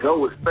to go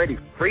with Freddie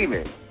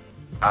Freeman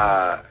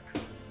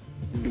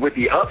with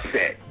the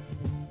upset.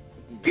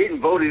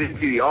 Getting voted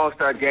into the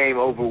All-Star game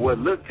over what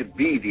looked to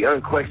be the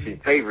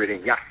unquestioned favorite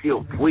in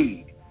Yasiel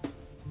Puig.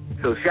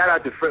 So shout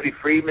out to Freddie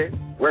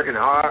Freeman, working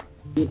hard,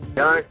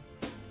 done.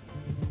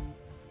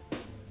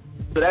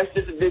 So that's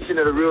this edition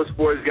of the Real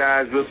Sports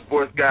Guys,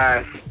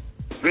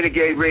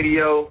 Renegade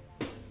Radio.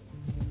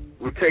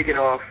 We're taking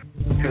off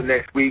until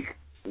next week.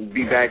 We'll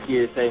be back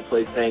here, same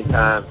place, same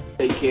time.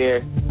 Take care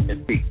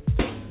and peace.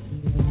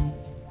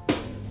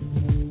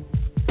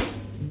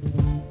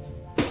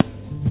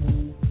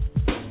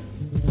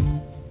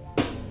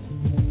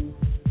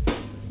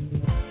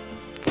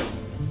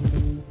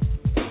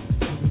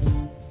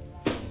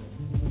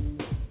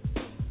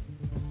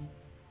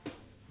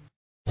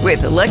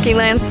 With the Lucky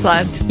Land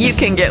Slots, you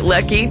can get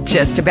lucky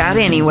just about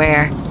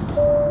anywhere.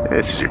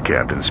 This is your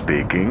captain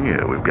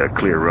speaking. We've got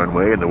clear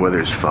runway and the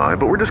weather's fine,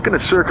 but we're just going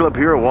to circle up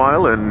here a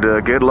while and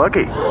get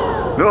lucky.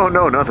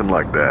 No, nothing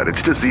like that.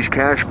 It's just these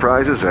cash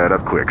prizes add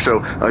up quick. So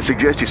I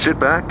suggest you sit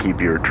back, keep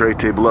your tray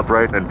table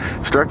upright, and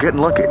start getting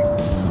lucky.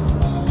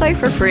 Play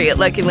for free at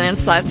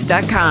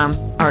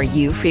LuckyLandSlots.com. Are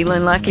you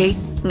feeling lucky?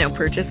 No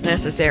purchase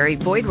necessary.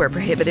 Void where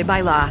prohibited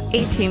by law.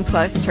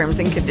 18+ terms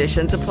and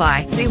conditions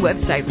apply. See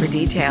website for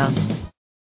details.